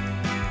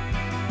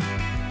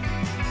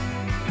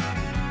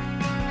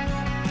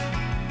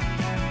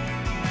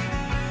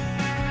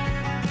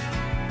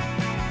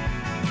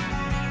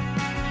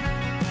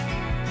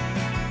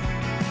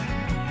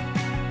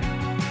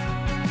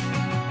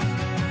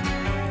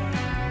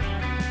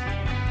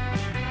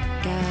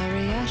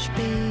 Gary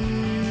Ashby,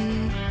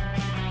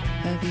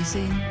 have you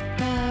seen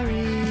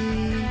Gary?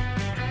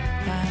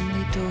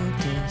 Family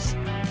Daughters,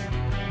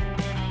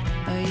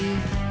 are you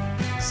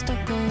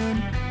stuck on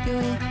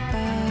your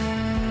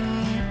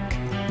back?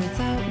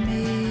 Without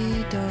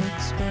me,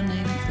 dogs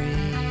running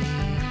free.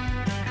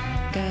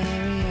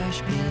 Gary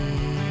Ashby.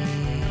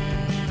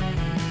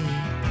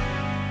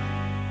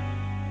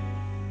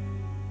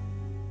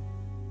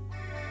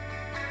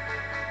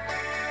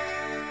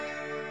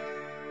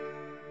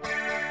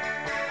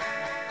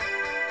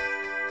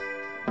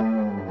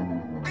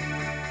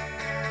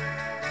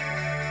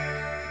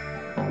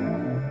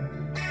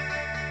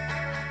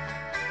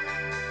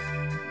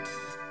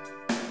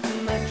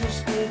 Mattress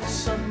beds,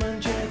 sunburn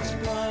jets,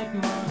 bright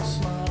marks,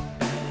 smart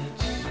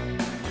beds.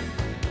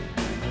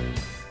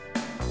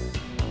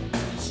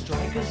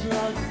 Strikers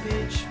lug,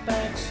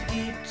 pitchbacks,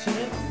 deep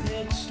tip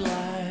pit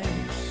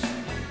slides.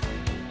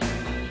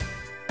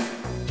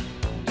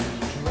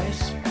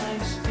 Dress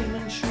pints,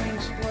 demon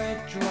shrinks, bread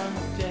drunk,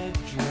 dead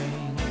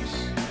drinks.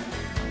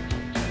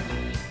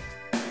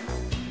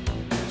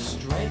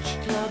 Stretch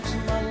clubs,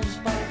 models,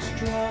 bikes,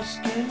 draw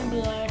skin,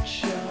 black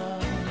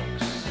sharks.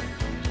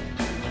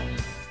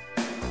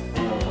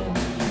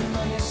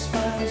 Money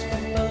smiles,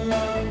 but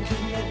belong to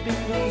let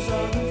bingos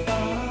on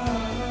fire.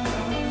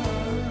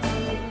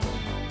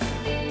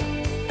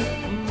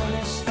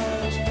 Money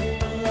smiles, but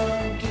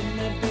belong to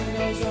let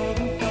bingos on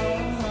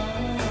fire.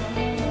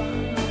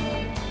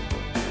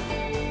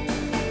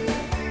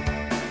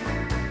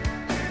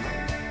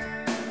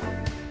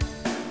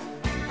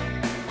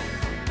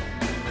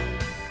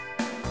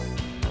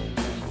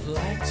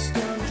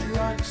 Flagstones,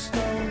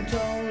 rockstone,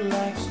 don't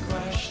like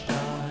crash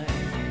dive.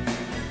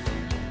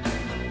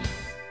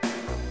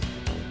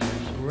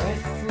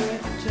 Breath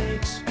riff,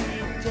 take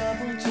speed,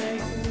 double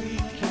take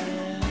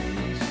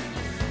weekends.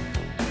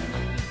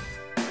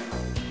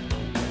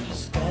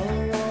 Skull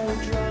roll,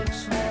 drug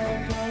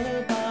smoke, all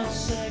about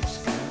sex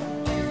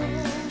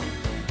calls.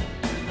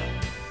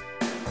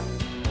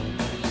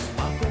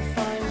 Sparkle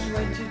finds,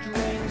 rented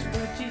rings,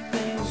 pretty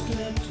things,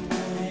 clipped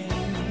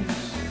wings.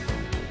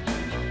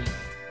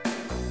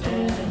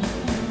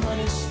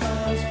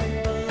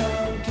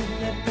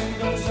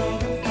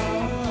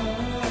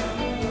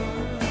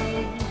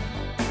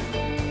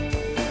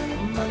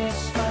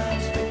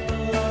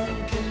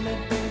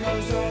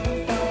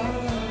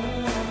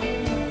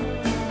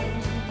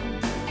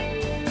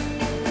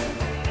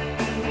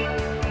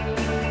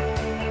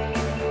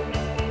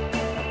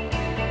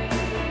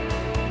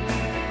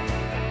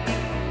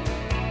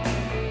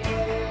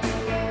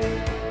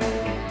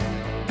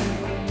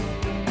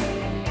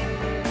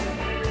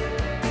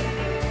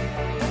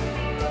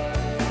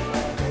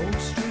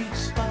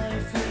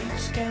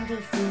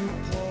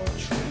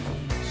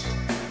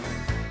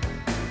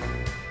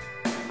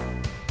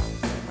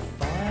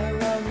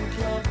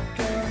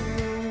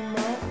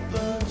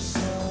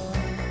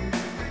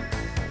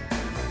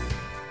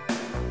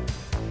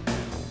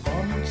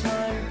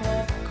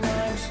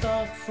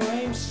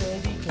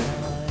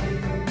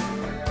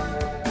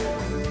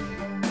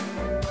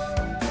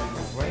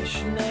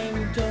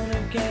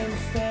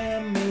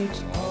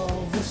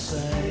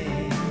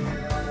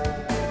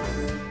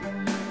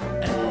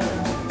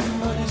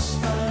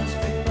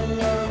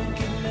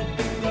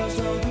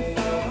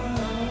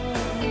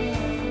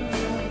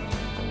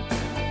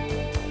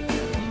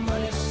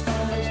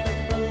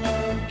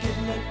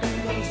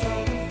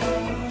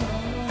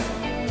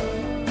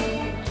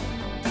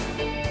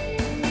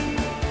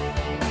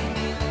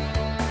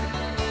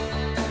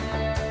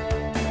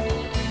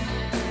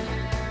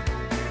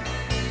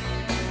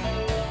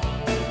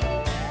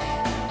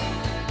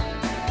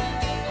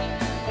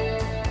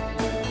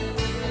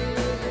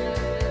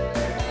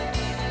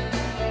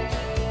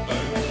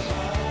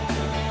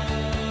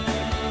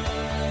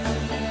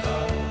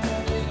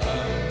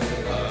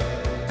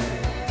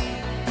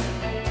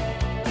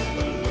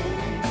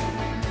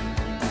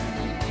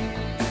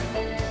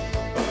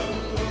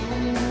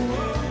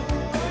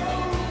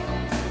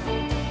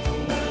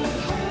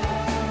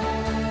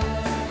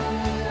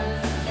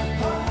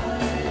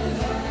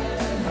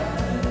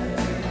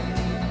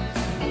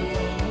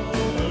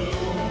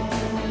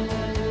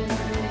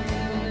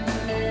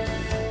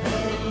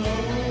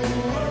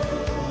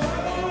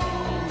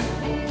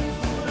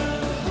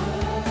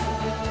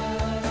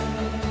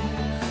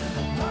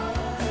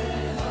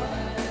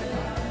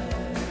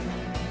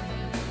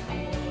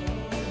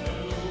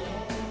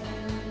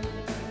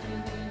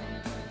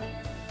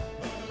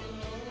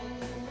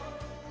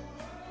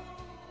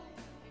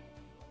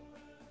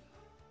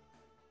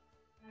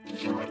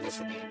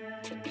 listening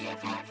to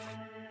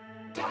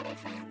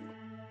BFF.FM,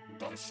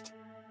 best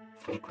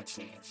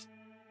frequencies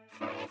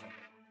forever.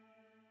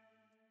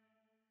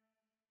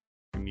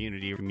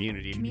 Community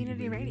radio.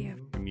 Community radio.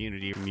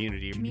 Community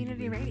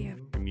radio.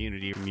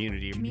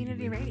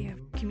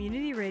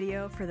 Community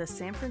radio for the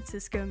San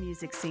Francisco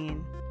music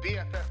scene.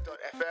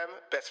 BFF.FM,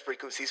 best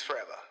frequencies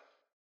forever.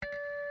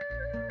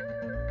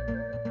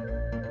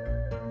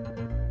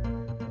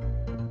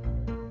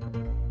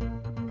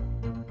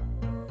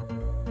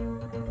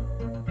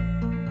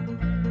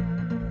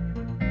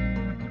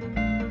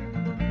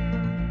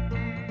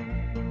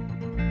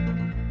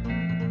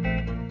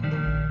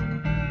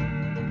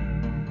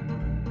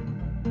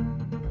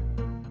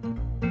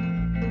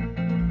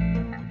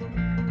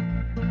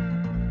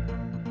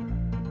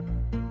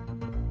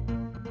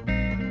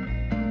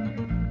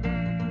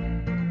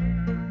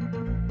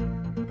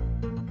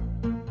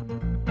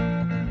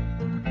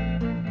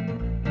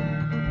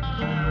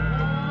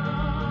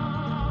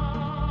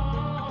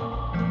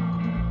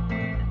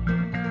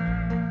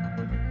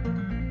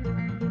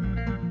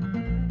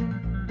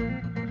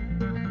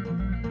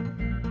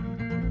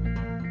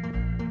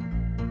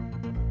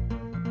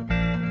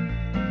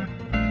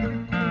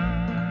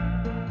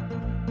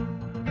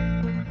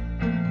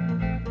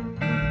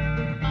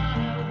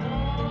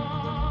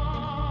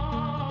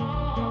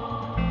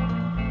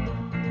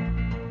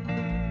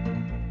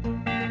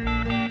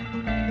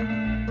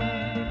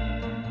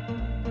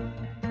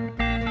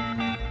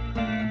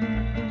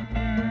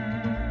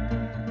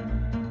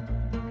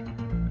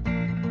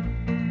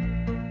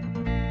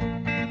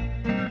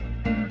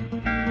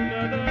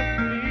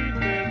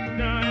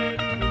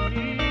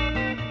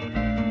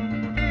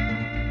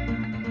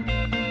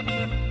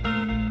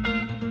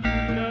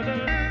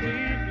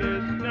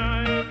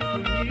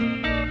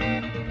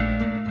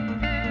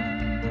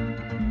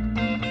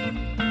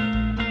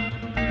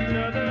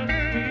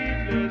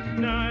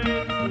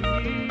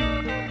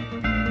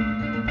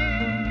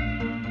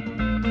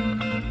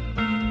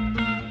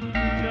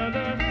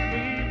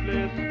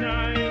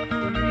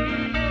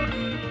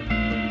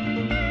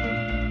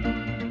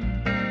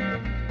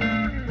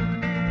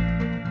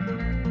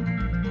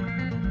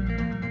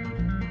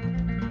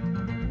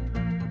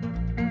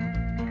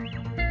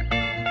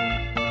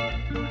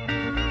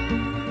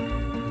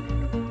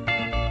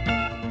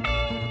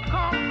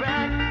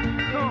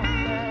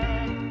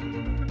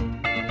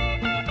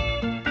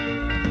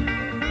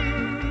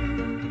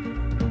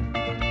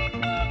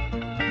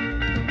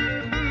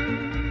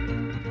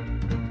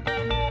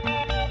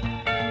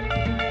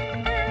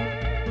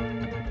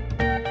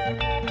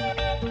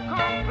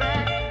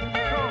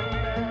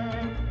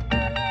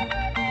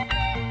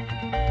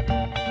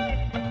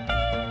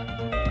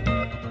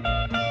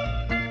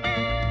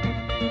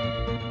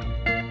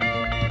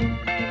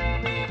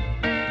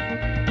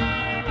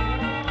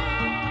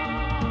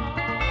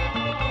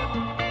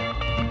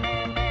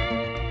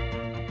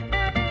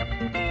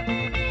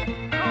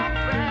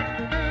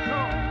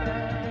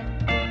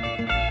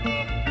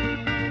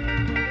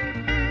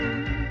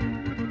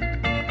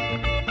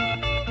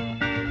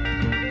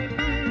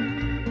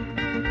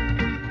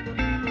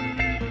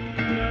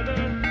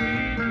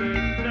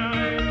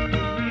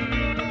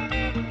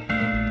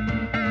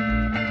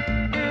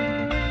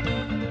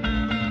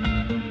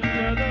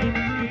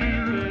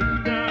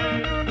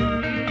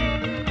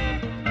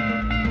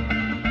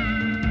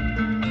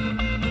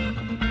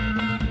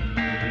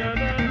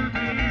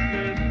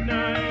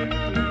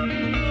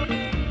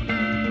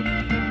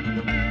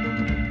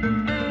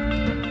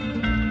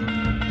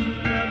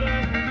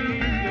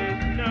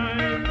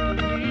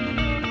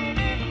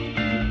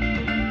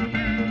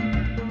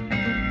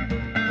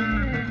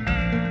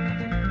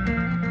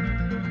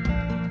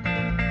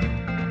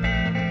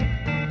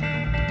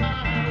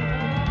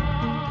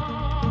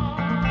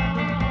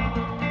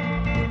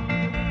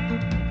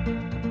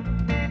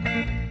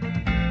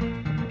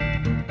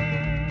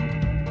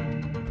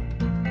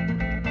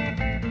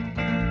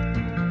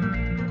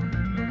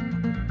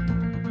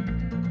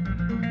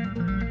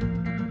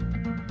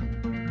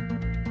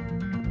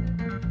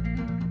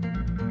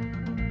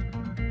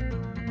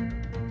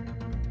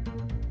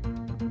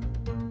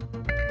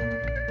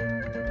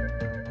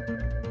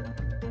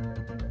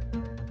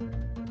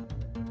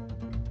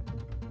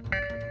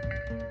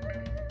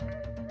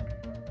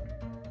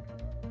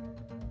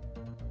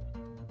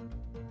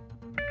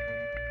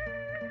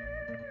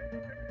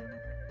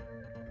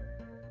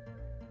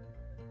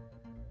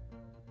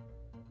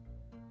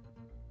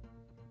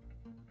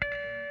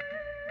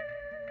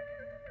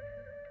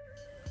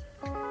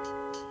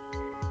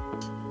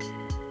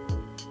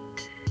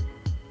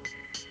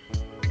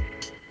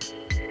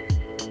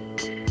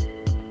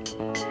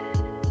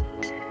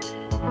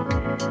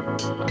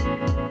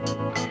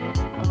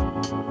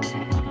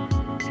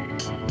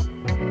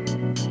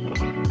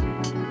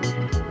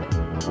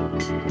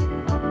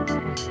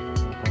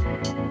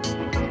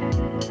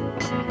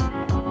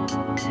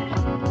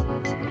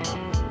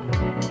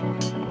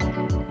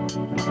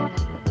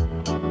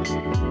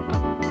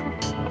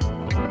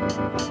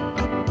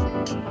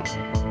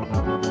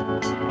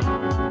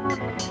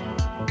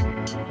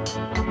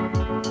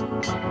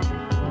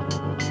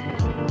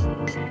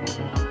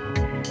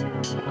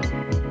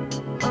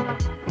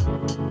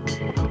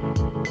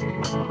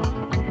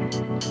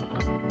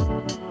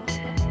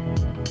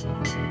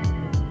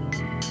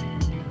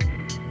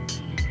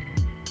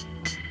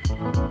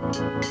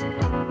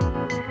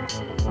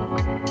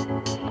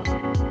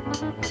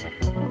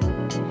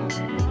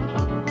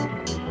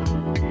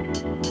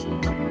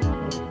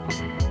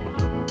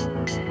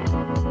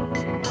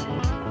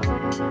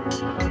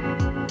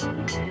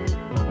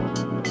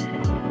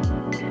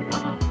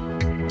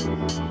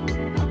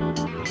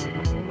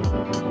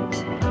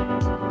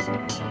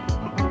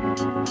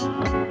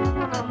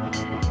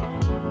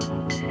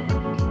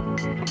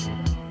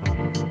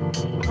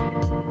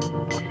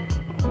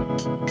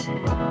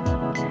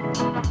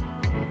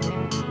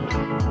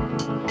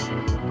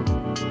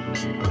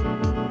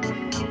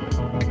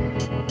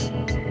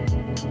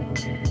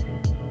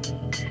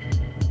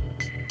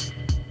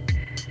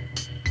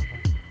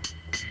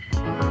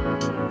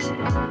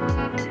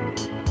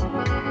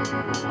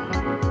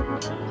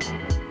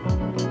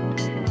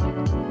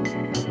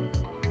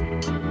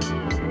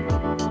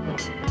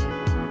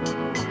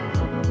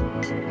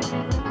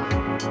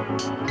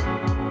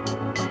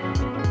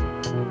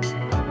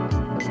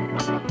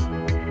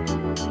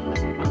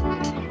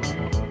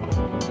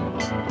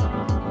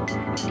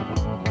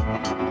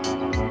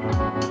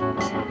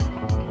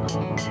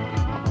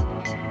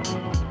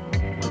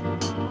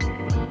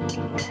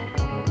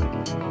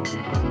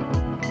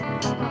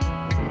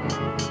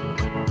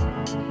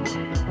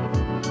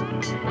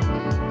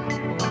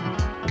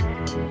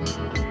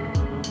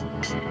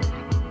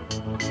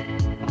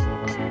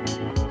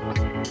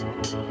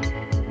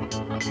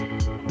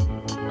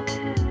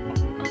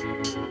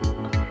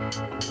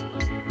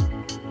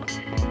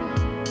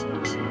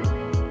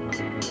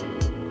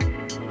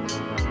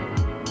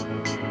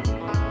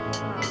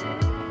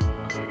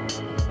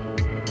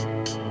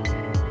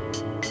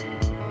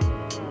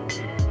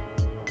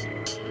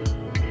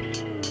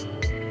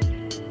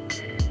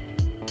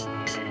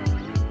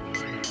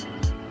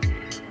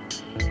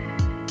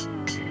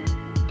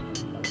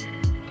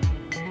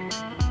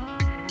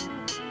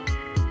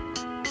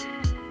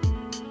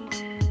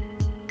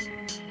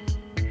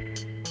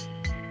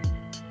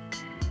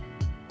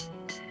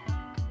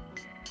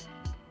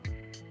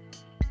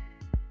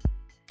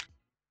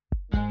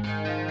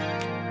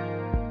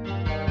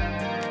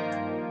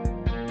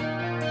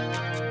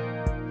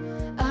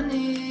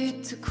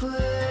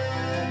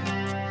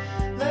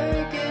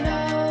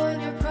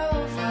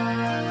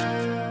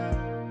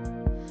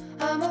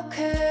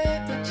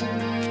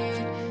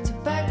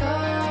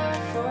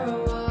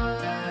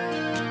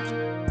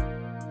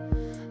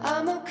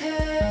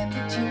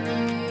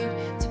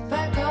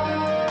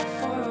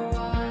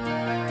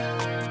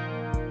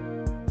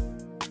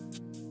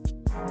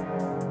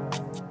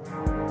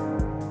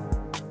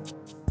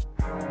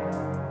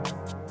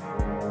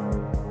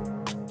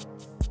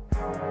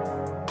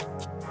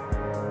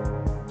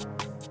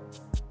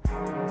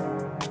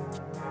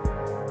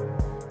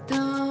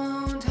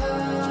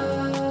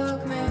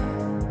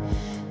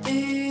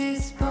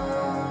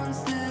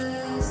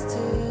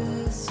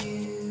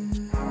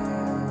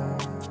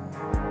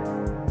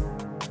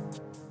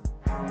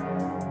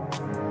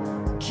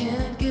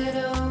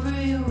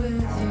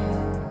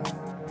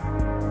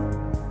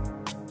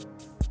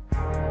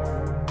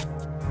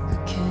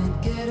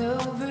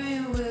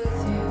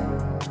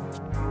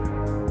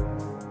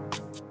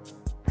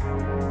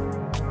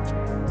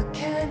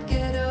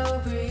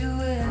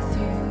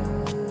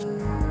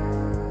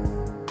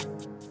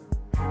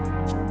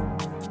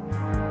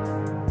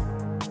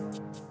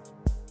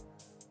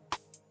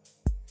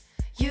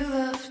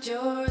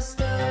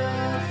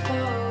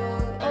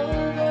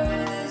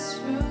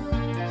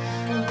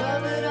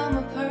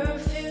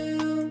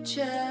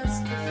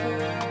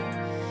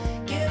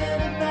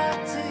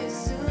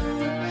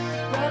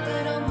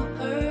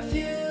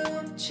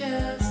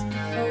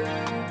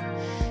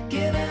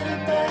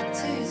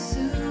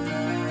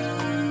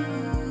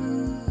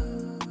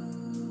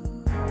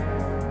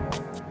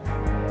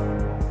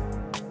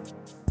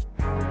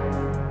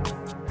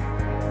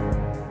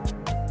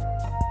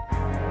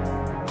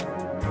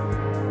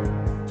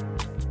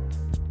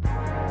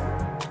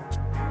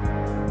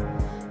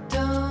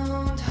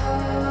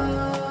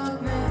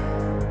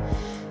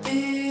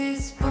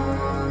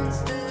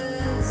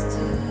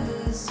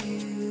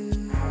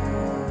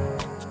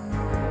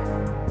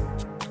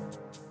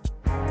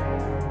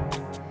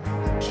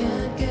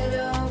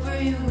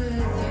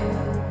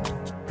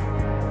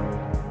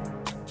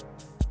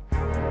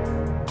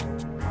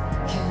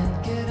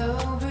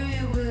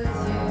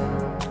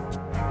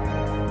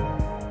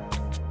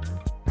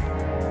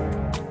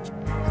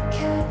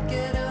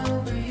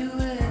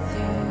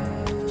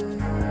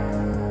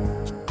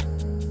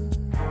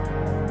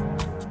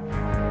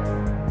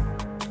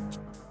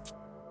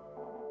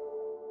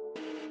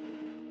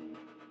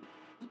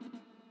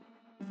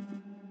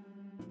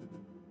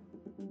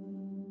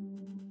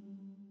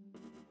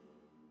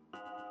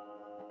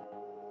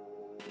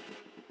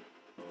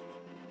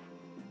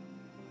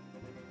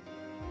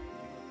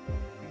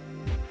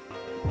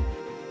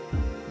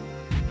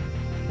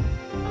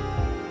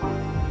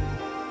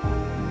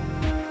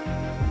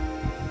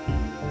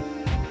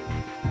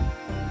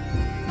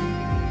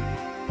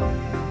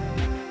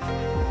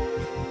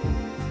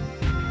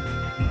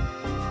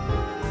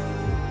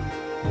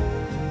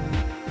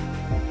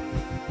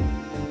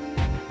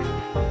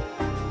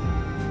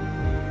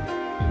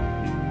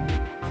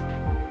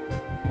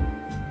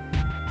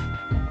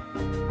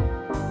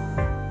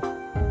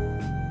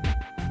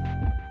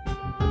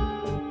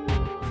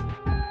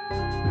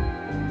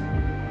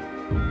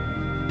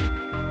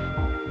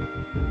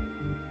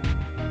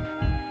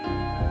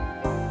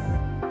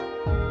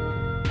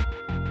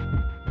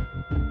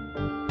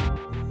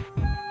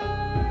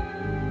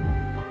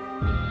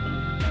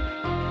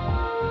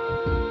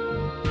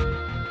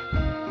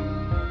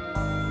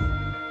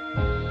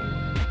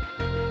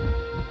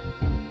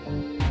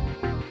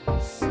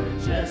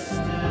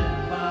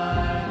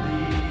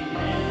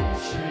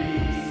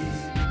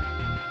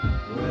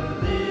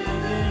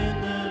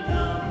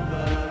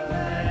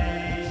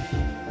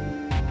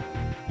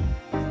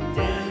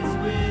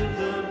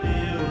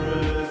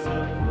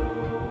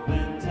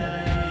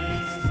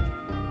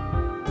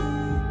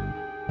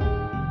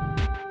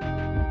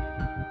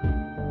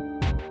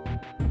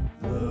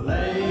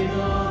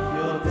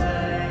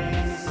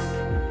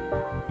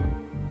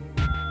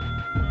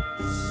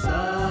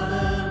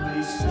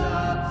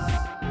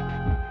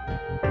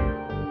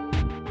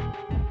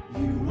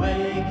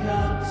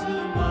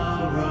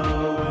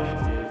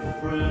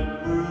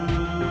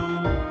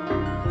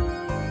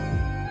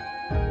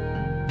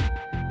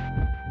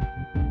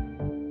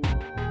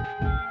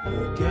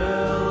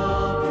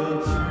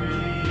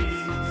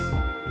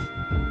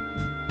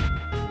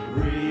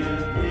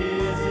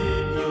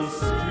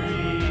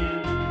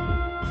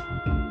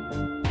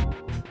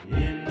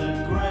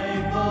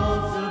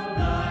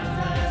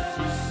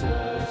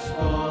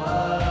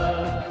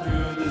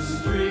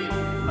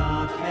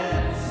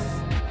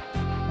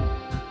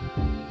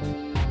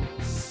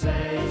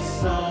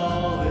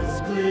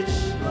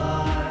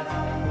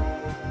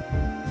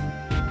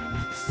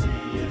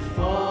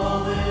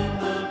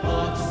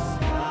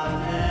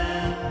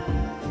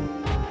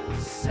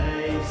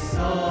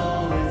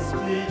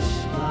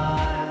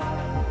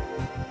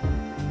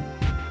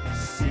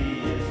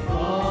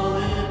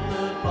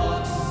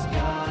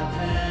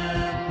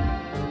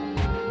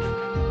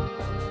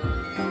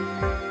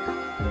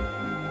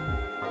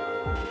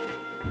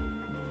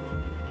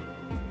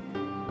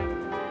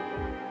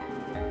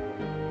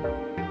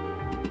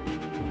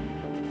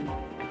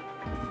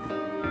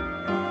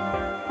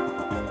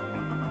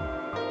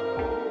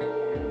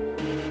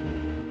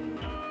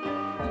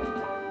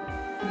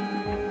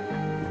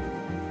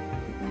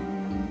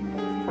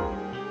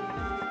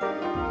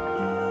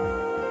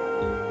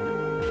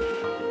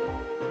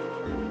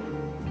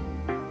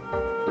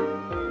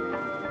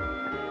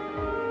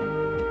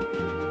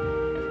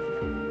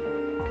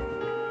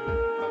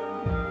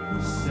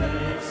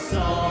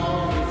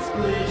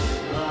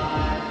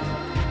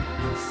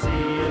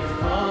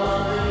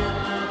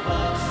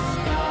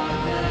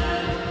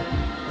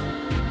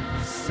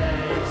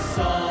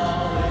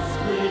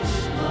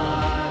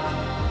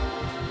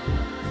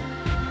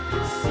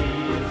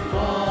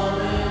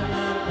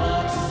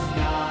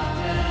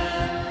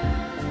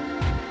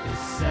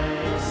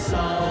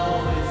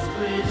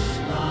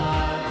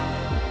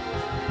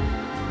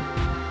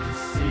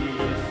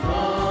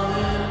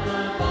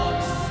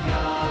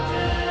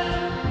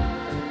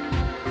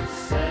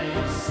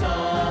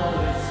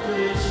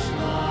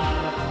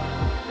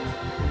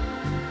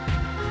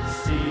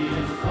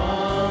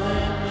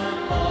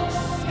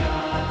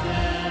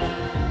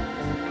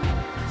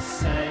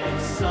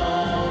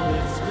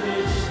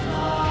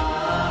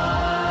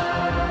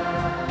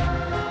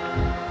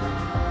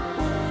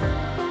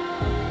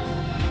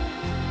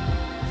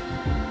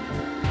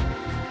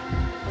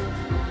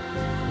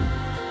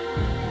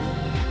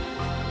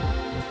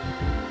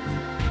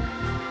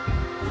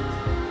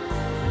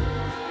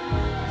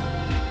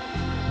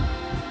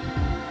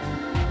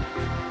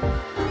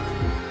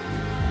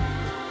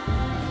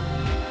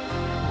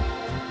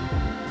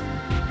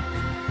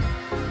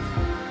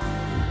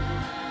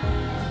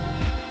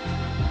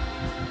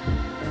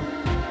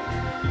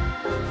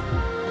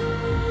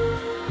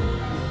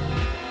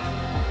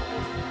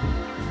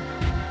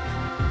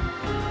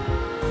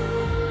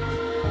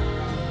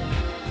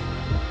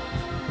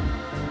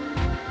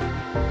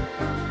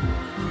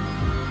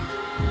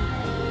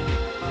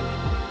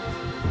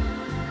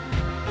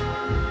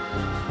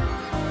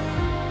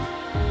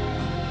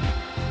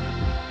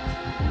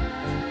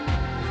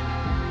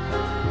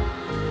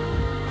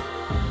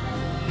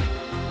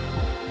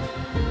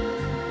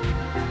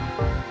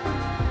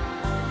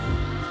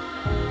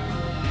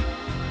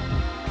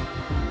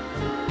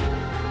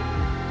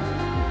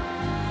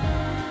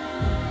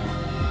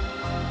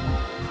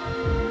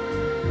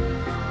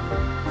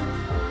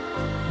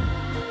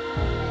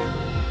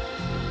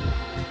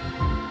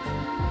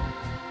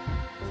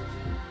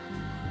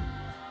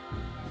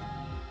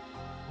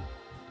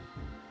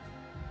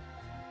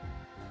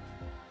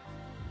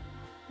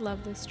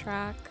 Love this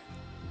track.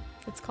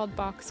 It's called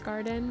Box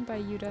Garden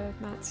by Yuta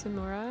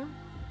Matsumura,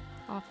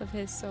 off of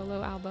his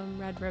solo album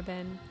Red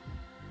Ribbon.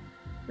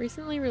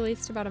 Recently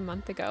released about a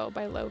month ago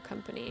by Low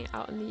Company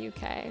out in the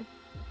UK.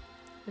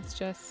 It's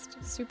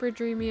just super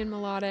dreamy and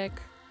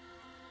melodic,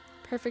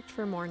 perfect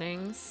for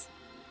mornings.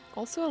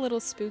 Also a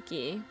little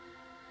spooky,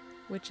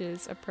 which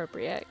is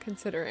appropriate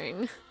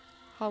considering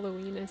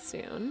Halloween is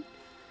soon.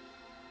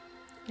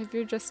 If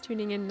you're just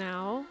tuning in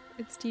now,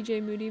 it's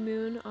DJ Moody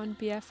Moon on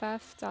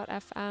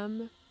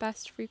BFF.FM,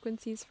 best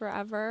frequencies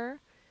forever,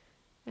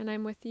 and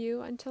I'm with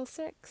you until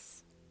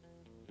 6.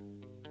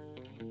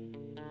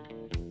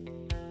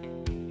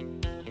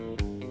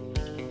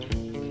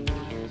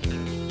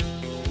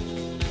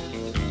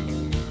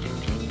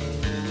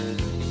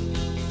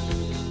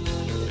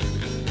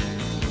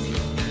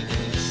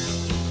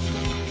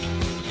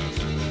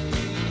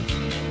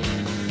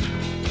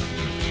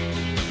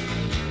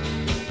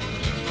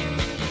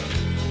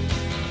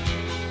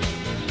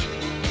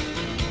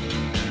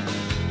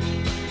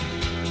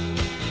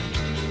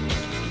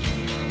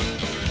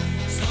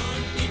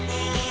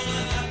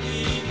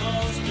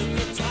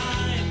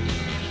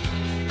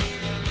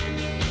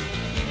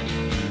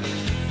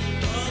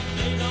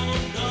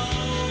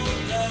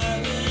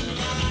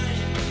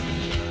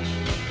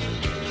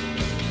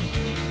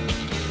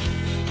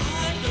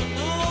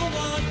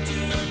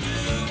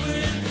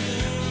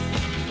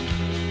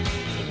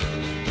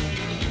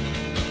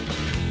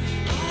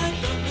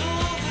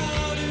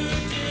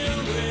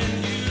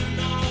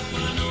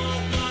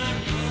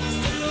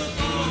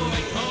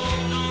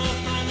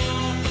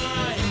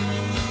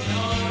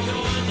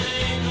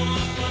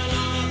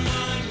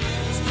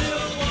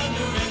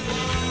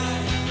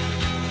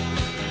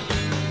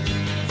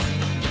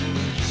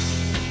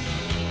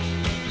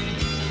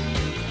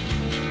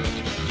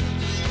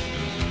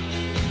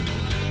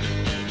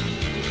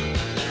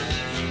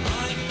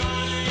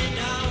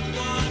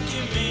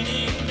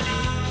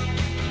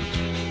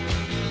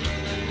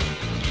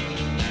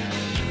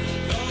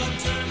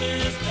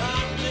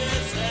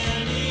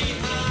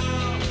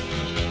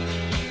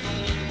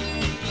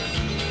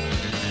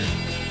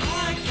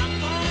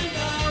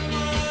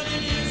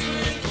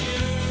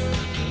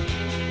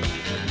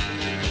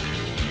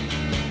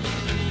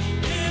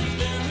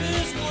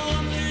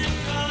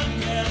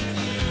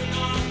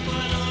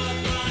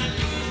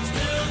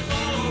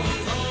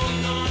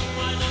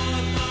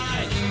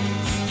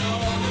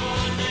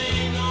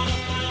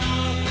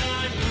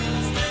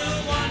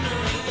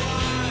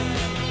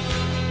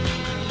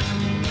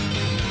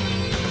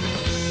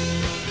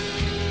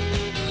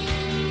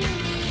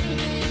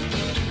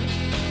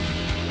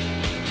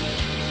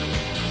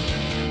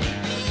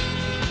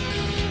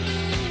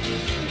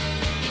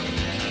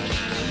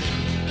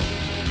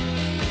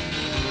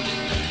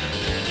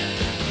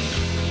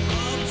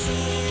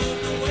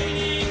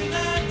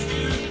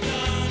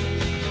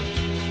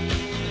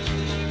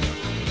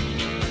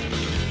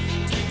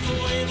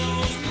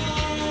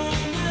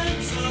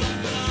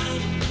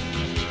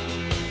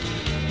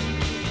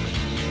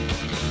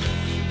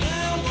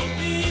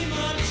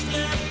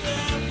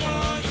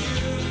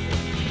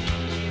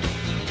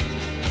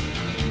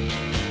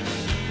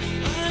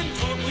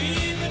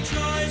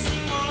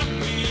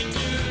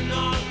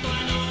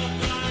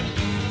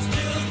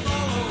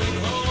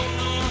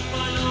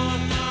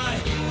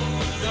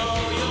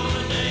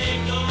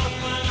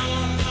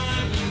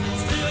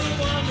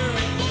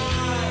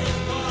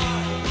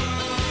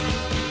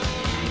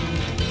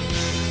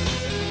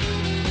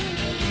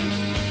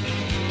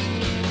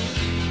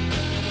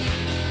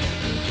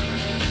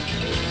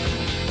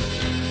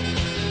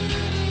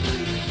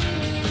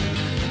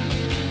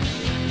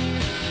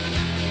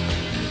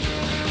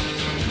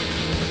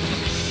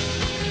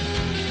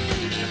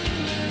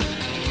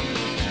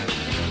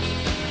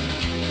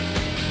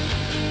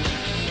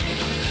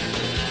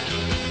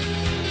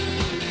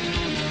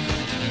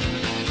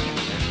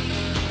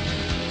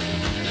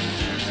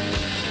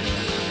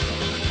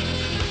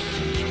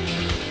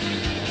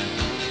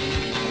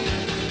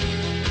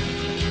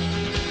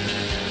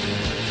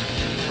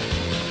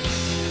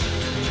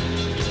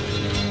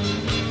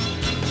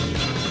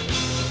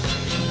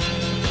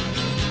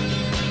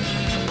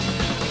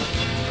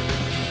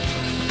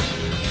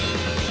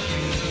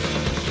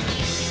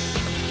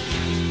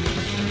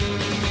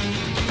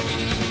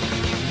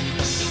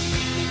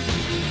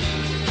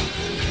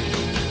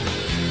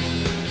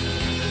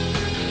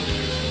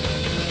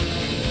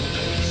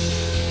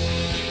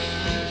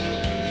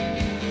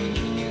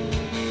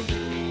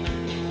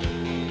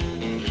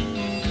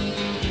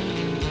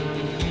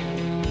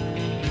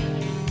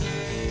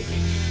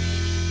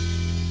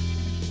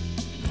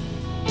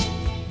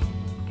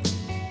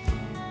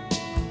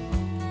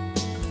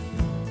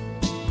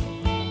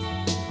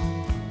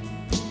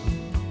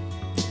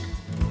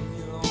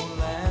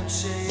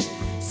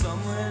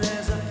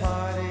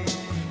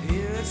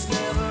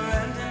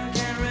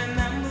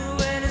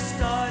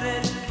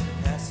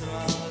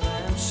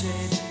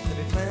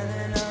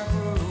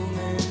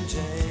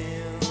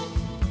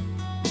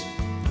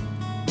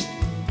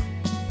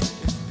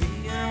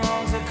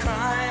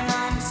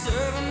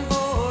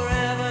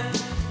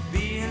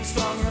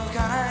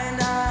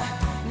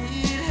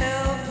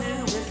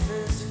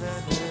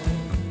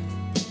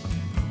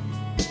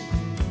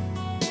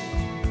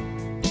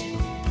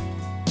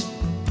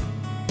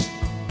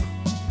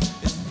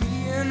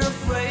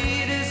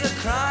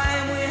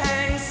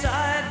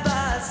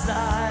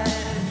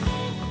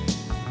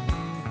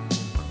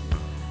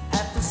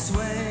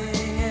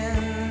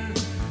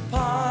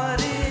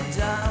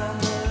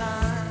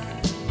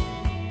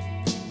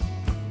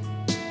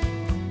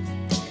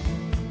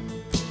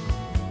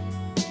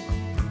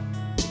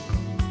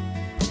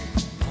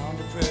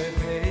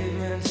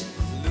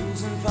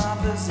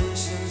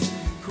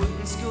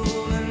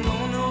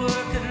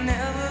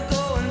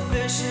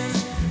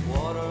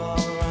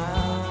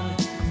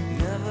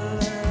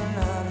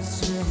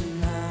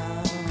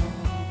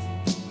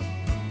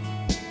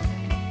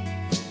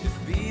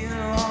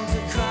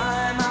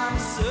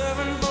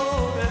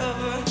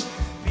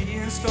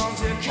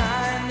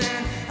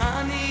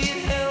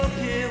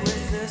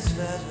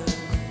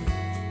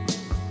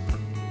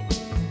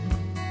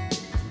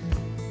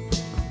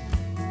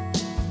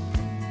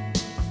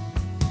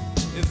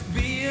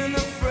 Being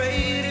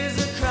afraid is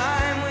a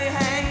crime, we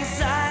hang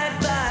side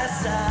by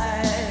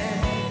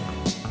side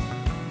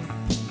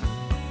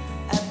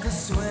at the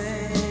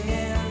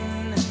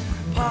swinging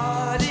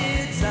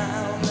party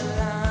down the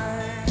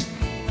line.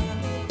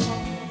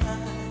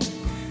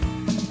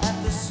 At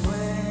the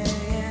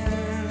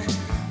swinging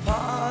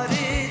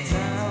party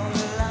down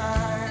the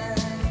line.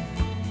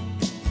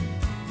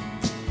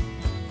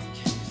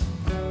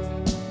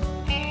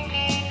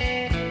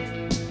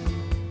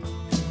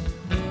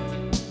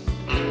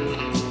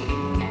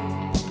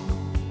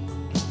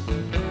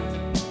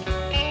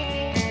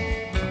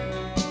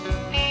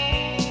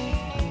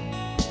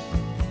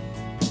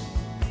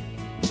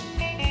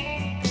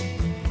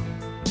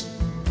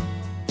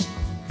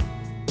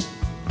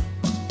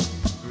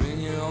 Bring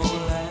your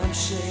own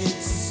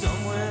lampshades,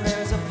 somewhere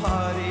there's a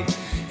party.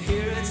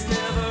 Here it's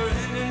never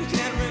ending,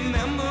 can't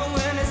remember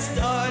when it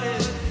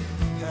started.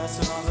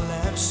 Passing all the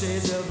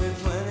lampshades, there'll be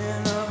plenty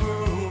of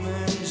room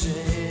in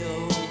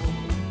jail.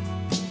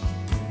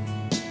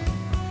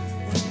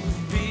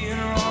 Being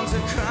wrong's a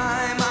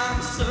crime,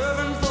 I'm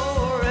serving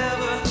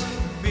forever.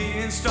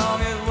 Being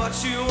strong is what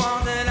you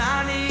want, and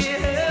I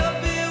need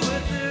help here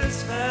with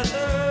this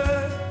feather.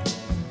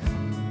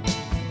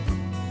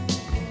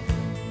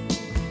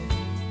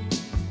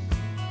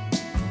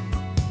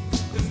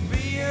 If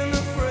being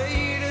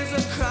afraid is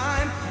a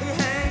crime, we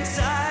hang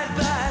side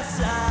by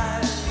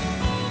side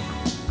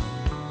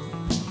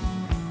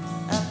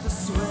at the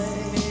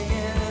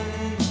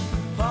swinging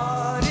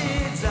party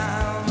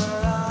down the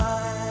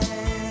line.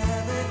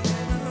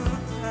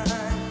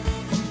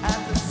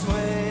 At the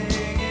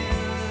swinging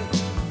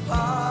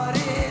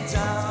party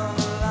down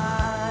the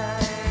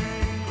line.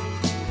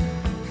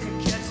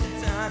 Catch it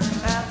down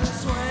at the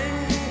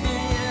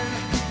swinging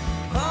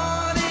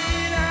party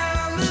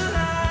down the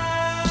line.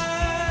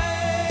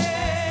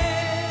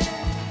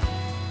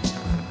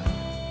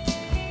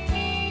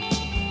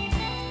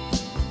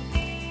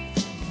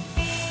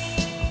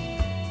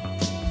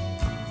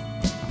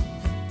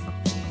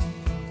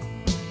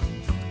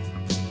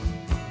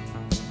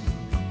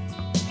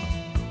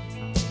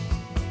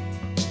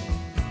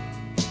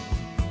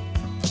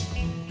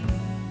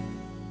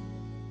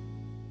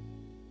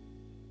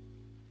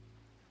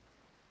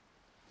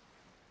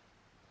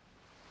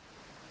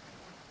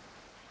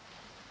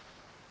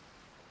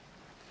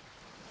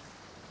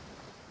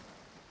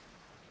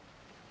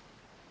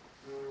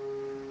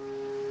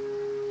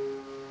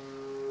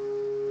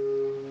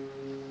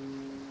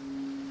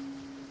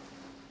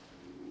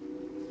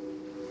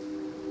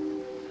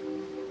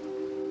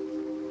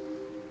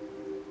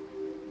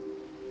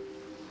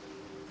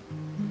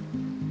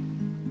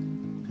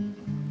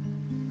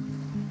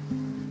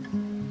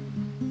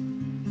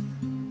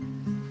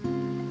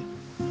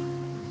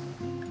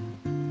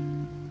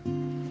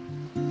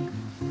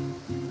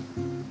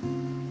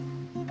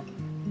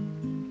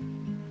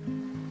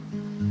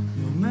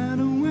 No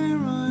matter where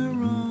I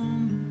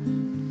roam,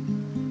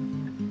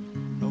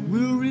 I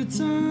will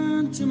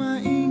return to my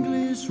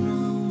English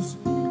rose.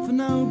 For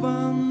no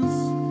bonds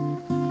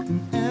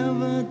can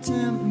ever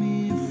tempt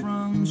me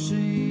from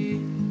she.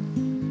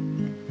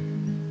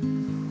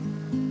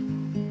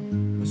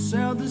 I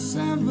sailed the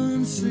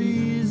 7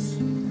 seas,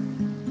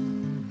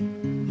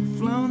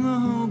 flown the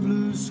whole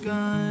blue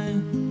sky,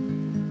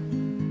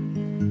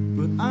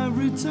 but I've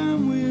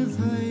returned with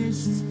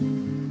haste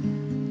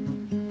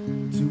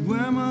to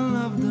where my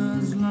love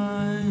does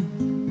lie.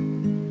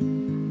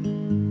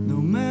 No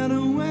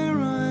matter where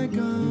I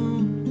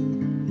go,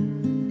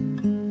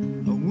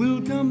 I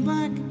will come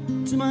back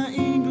to my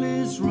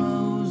English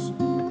rose.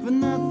 For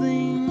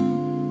nothing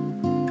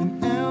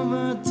can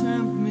ever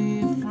tempt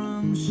me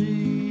from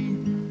she.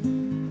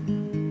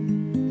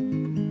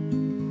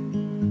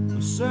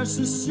 I've searched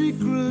the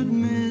secret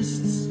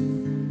mists,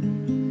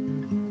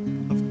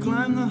 I've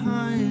climbed the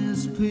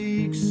highest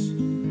peaks,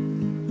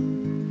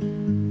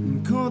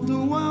 caught the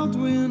wild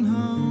wind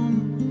home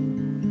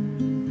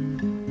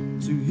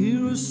to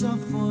hear a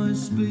soft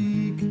voice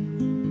speak.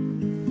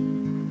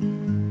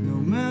 No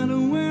matter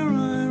where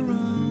I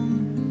roam,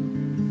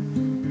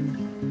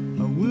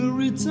 I will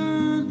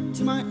return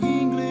to my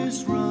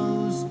English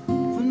rose.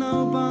 For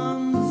no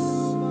bonds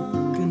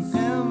can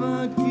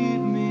ever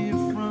keep me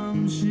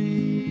from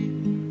she.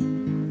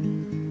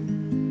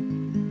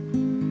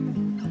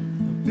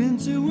 I've been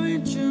to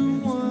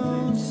ancient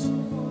worlds,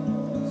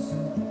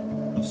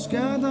 I've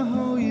scoured the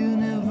whole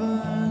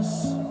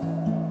universe,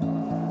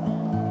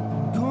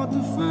 caught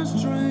the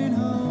first train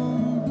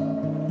home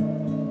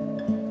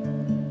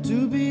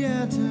to be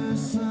at her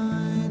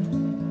side.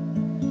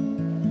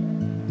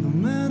 No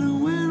matter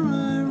where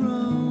I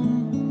roam,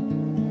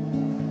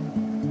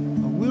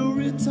 I will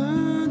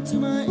return to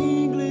my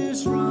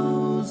English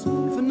rose.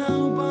 For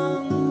no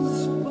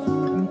bonds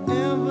can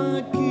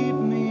ever keep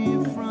me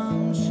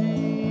from she.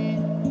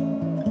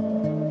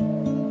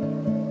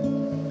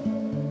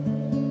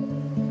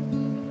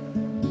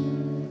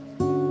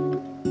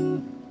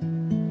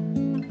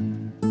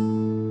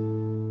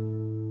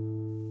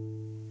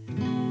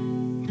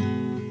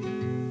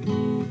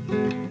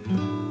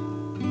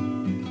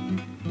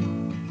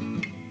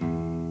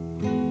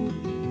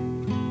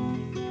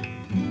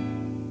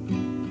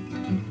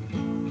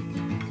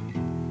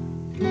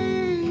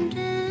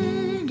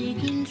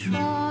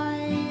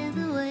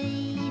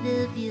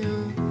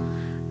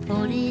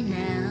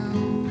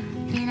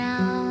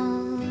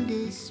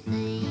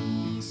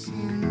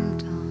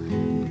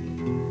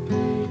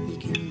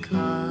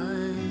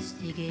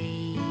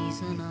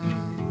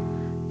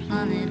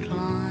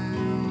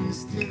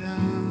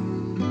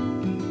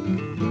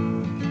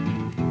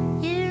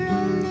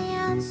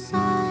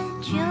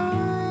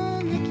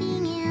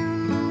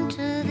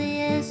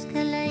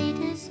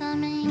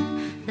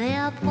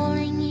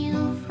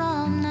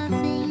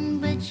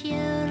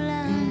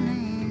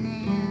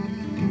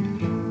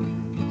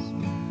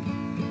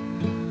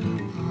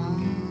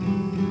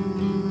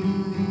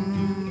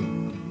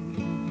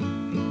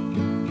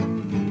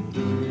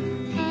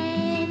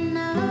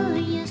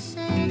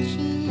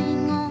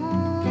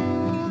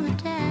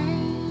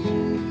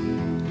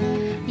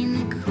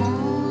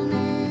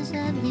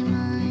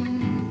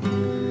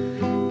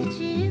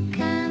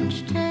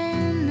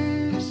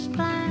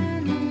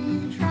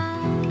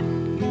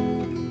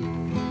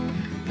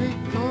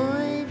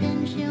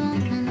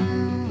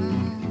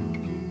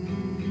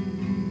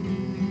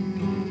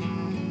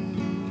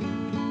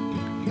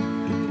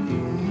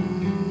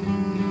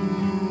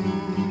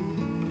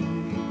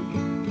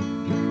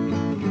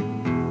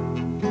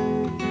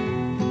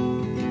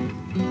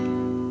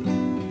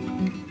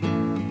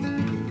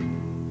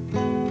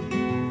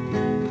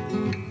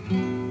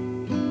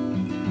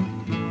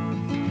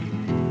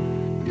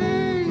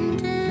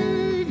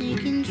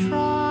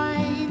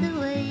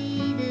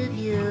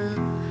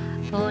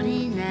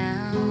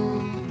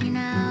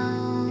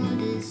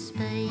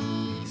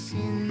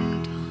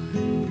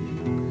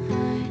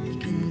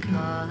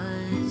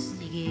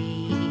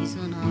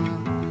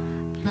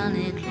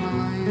 funny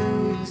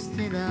climbs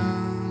to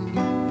them.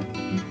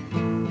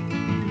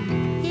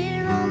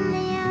 Here on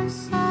the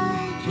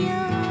outside,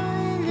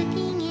 you're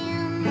looking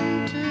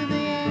into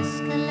the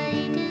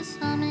escalators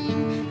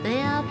humming.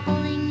 They are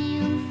pulling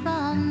you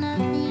from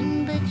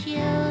nothing but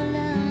your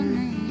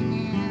learning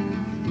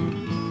now.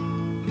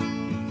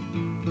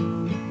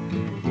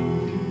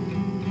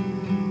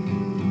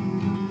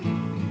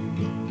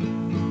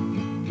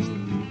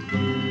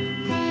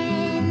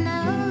 Hey,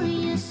 now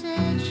you're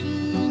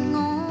searching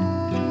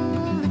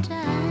all the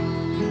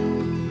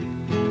time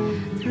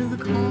through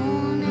the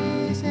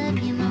corners of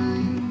your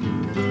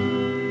mind,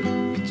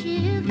 but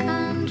you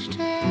can't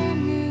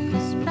turn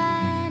this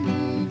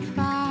planet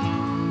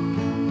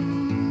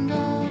round.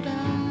 Oh,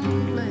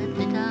 don't let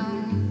me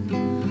down,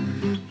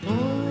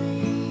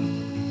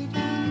 boy,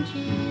 don't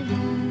you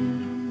want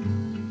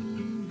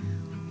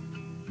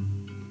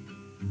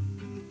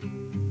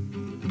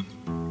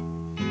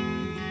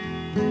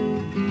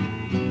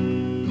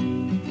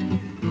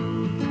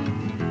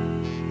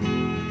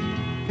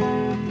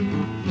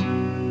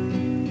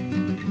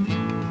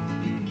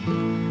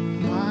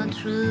What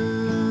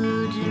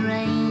through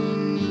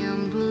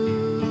geranium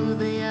blue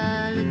they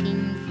are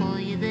looking for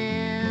you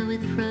there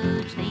with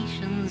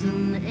rotations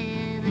in the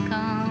air they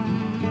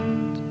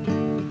can't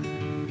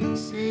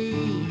see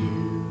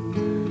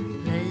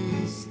you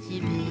lest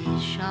you be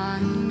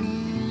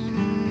shining,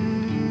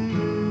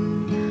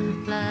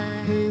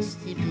 lest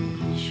you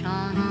be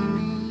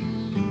shining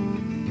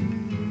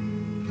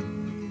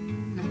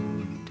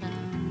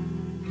down.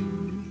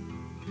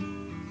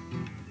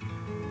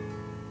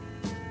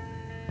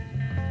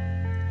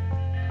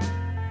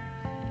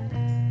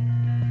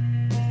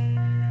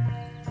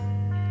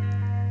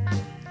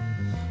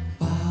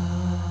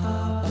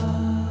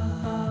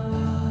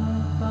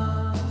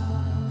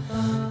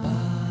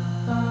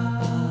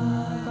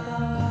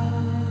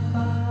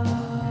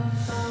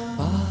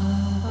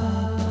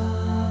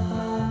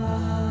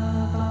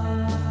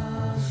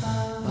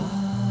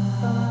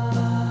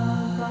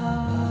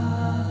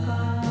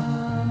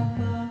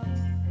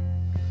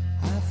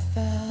 I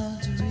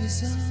found a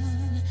reason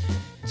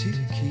to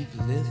keep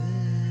living.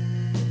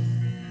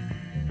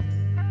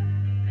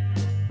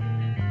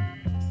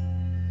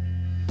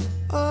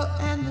 Oh,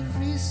 and the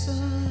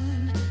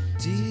reason,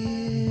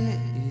 dear,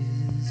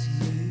 is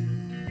you.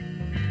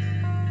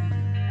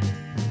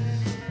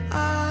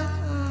 I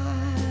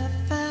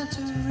found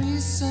a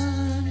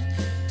reason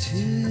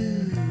to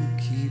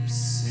keep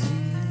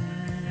singing.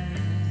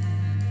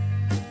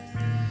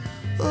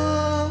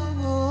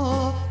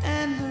 Oh,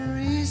 and the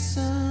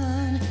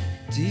reason,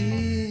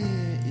 dear,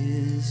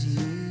 is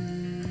you.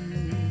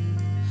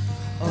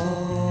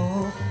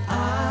 Oh,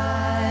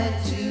 I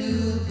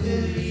do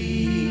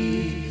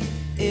believe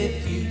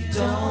if you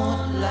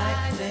don't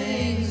like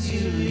things,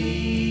 you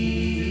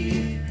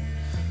leave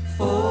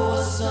for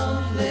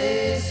some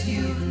place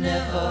you've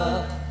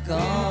never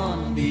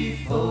gone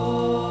before.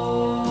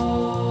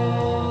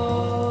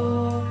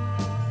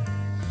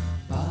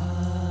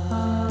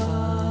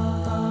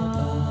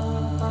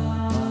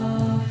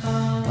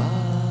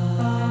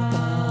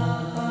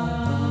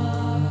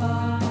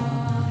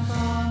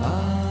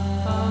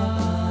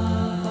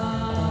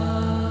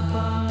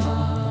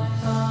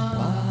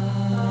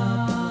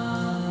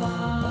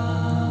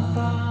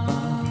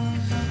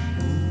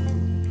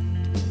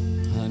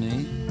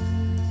 Honey,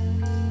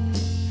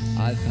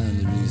 I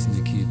found a reason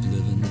to keep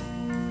living.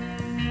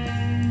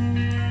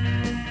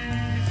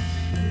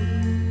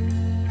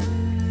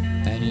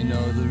 And you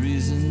know the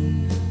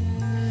reason?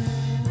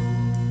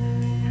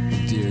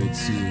 Dear,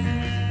 it's you.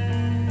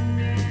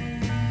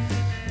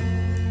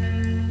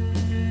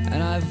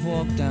 And I've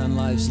walked down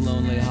life's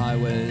lonely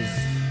highways,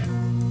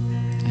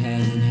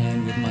 hand in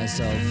hand with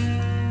myself.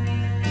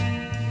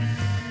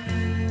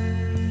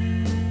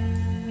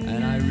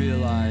 And I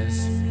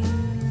realize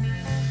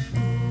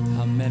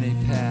how many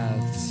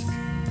paths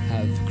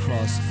have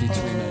crossed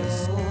between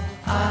us.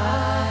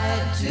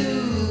 I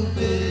do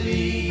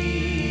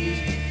believe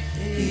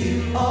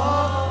you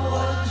are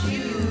what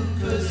you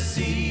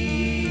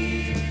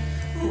perceive.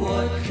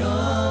 What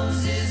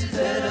comes is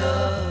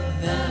better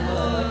than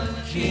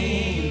what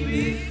came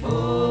before.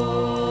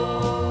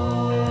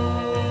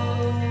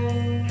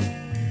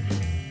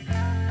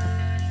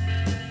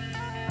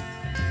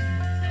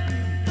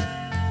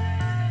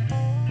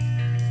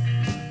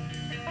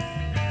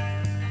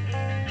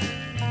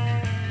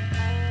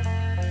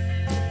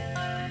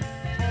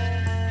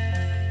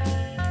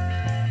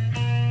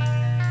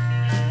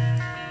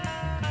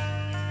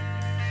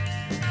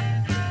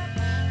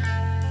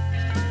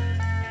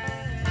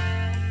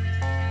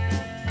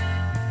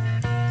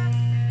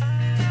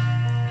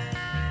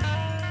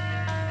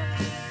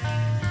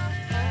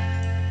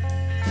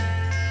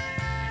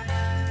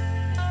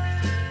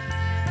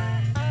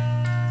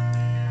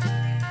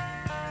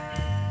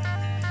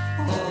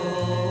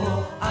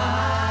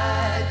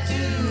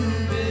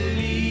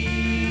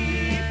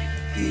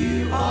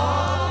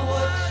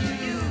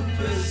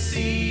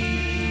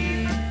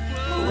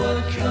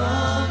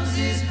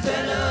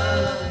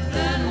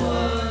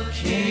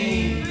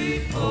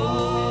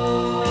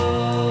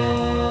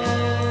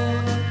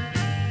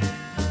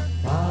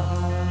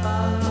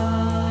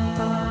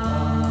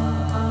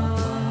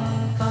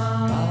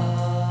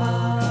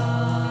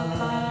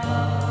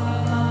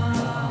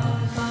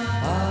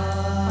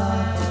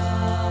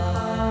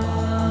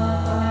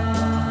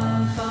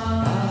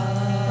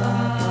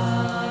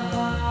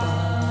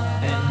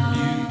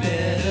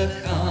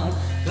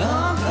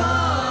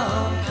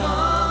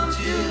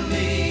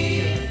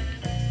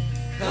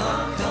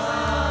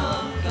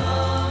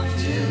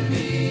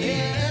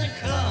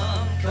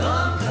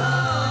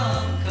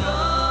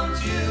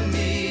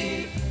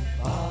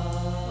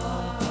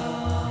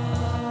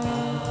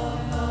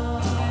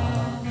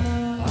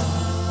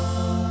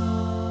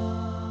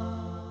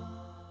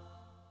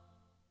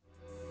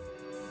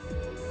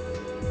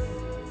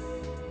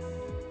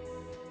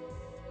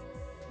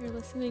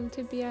 listening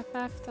to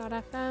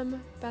BFF.FM,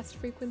 Best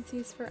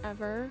Frequencies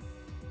Forever,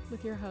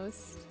 with your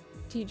host,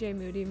 DJ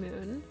Moody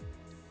Moon.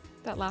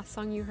 That last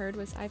song you heard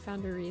was I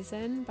Found a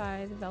Reason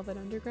by the Velvet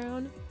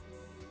Underground.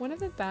 One of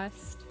the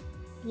best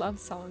love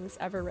songs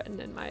ever written,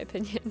 in my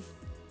opinion.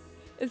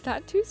 Is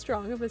that too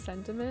strong of a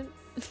sentiment?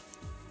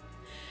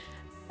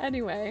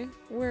 Anyway,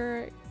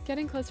 we're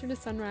getting closer to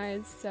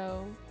sunrise,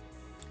 so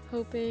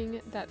hoping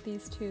that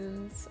these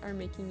tunes are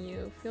making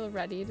you feel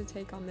ready to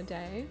take on the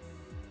day.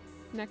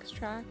 Next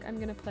track I'm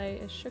gonna play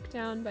is Shook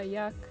Down by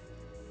Yuck.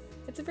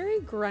 It's a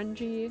very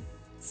grungy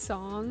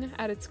song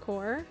at its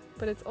core,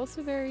 but it's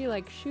also very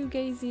like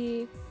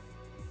shoegazy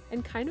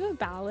and kind of a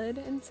ballad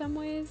in some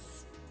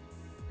ways.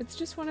 It's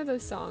just one of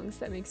those songs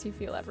that makes you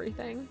feel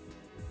everything.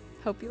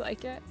 Hope you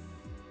like it.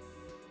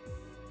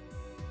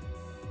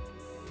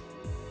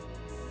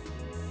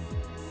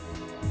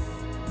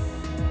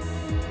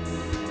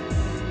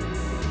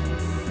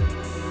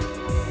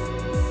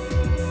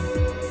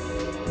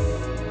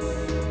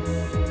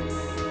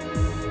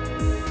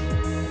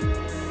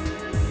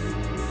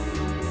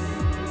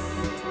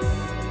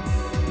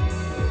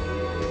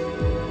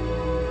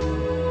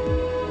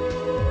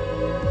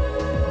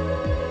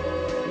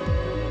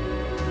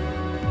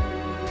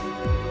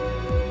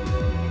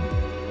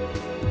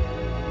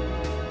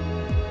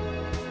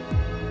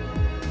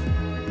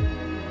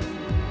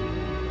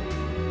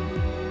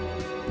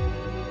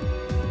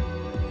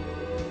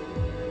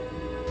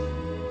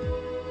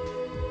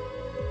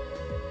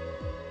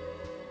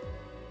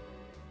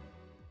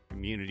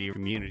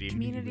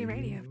 Community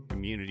radio.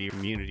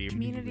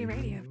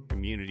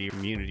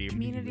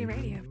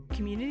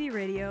 Community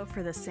radio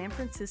for the San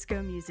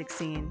Francisco music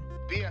scene.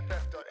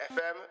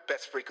 BFF.FM,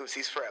 best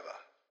frequencies forever.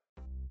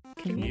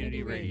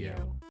 Community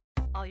radio.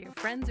 All your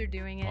friends are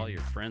doing it. All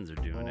your friends are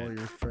doing it. All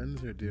your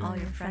friends are doing it. All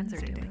your friends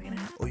are doing it.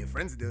 All your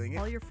friends are doing it.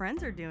 All your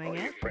friends are doing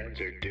it. Friends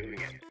are doing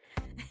it.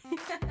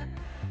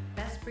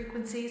 Best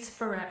frequencies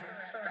forever.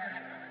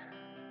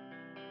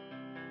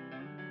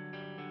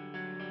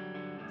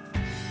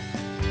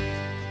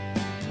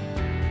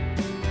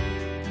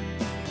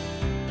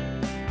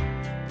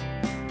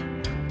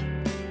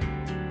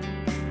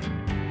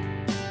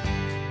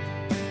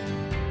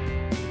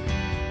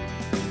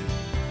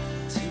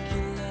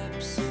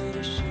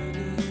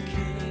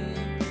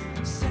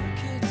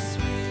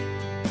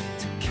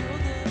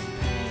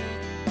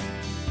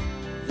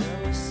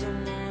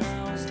 Someone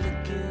I was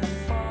looking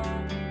for,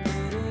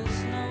 it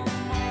is no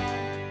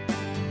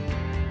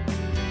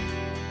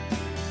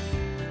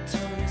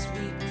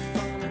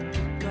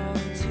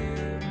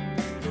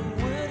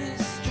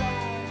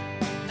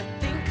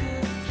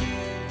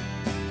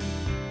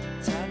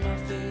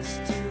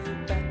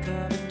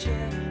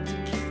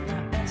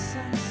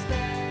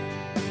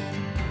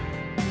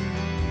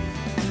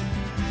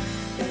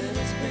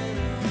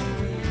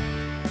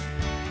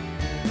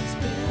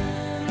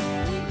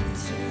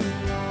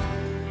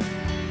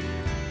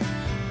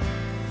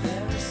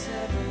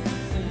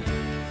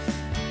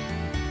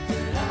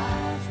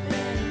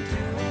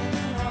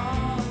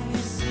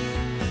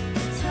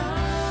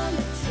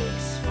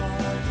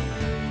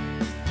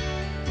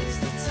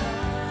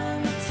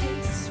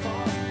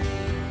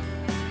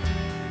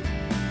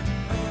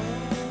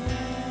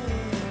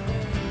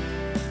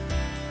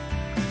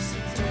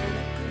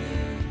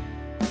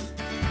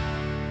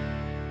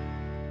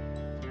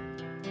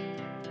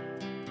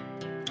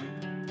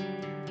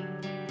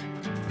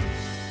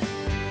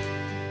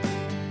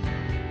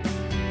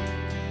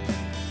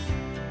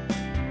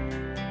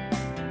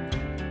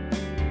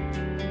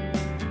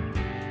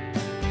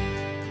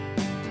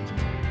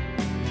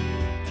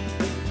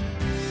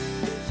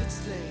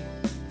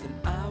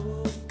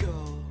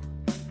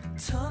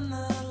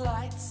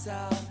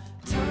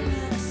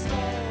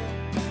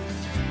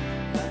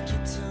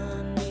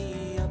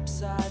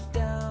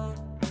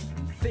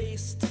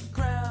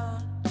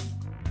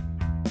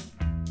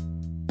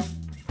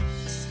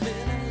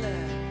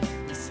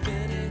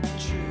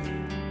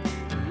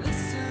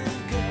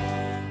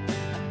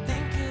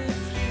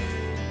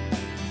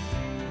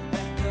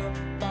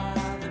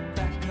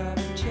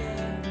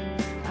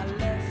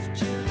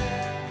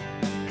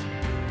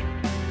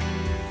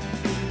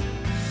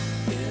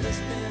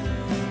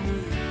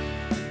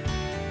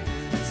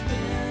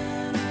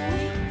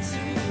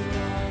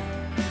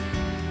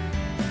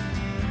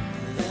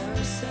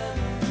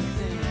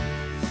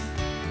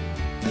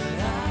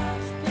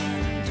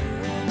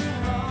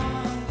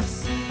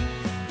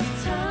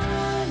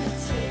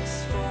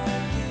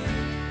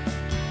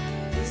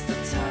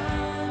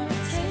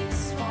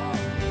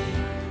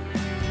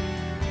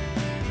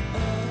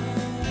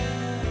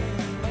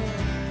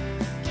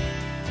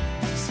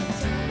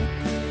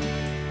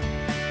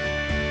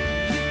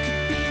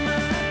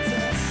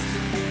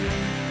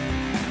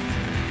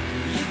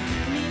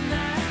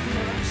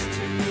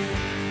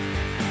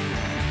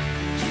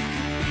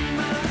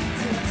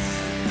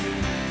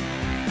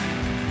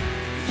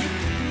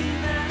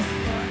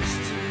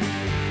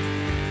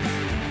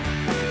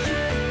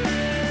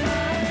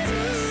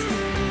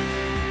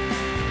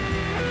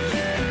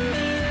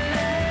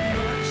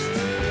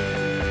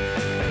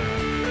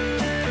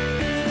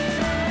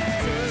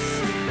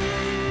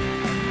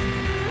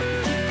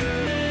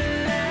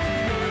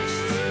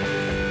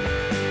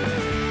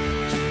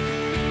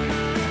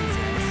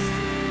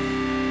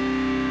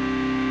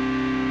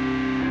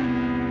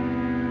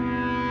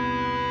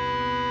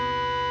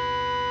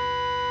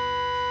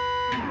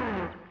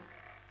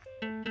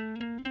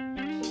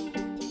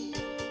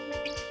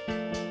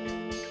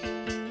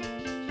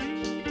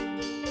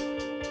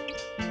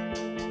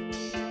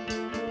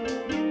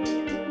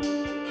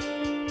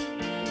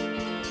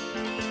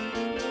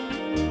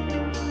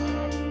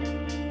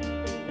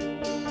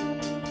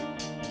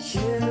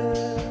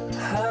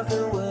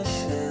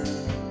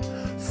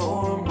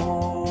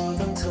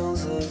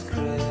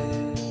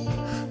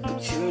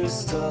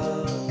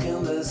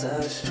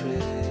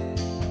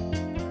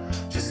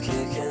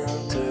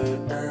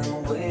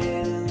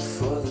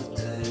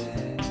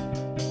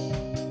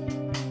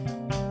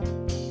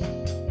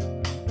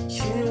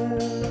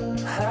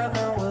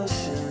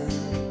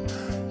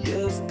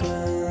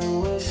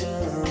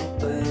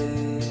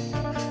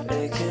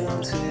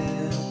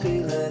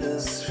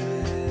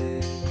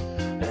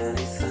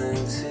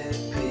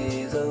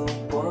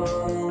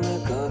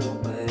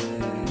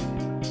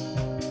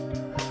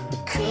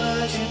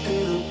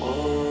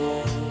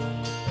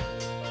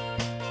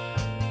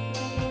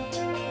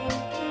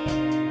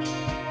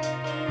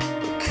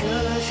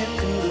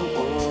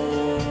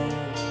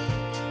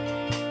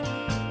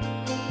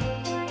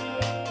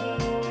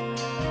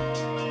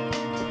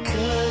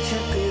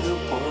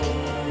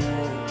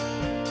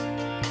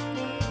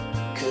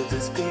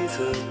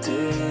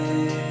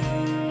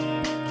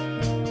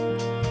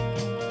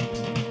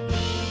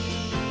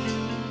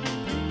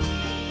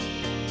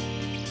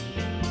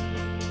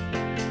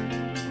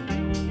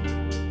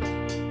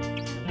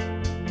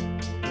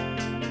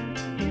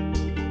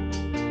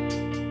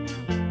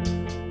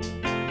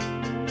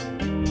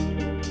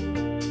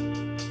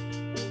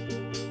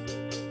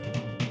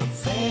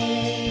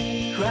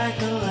vague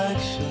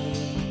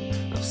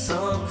recollection of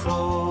some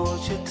road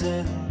you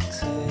didn't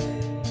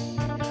take.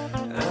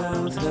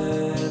 And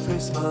every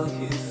smile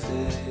you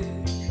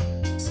fake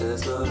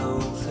says not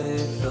only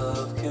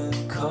love can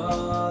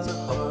cause a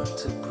heart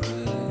to break.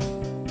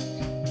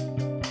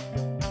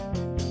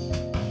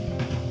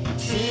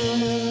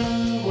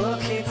 You will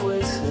keep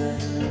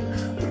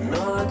waiting,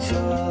 not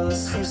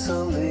just for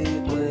some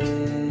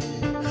leeway,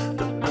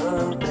 but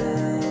on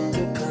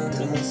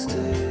Independence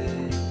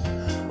Day,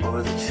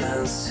 or the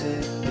chance to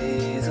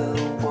be the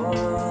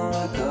one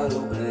that got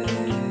away.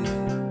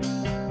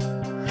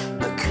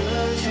 Now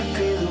could you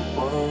be the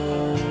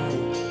one?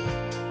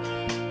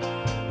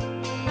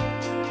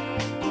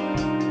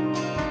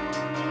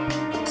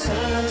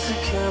 Turn to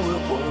carry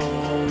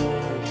one.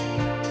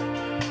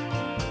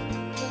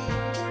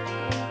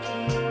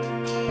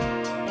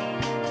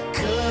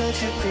 Could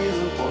you be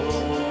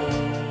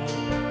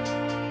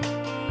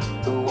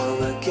the one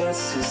that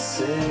gets to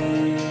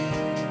say,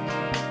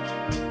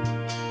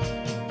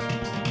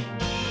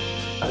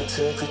 I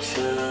took the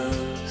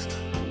chance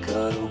and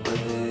got away.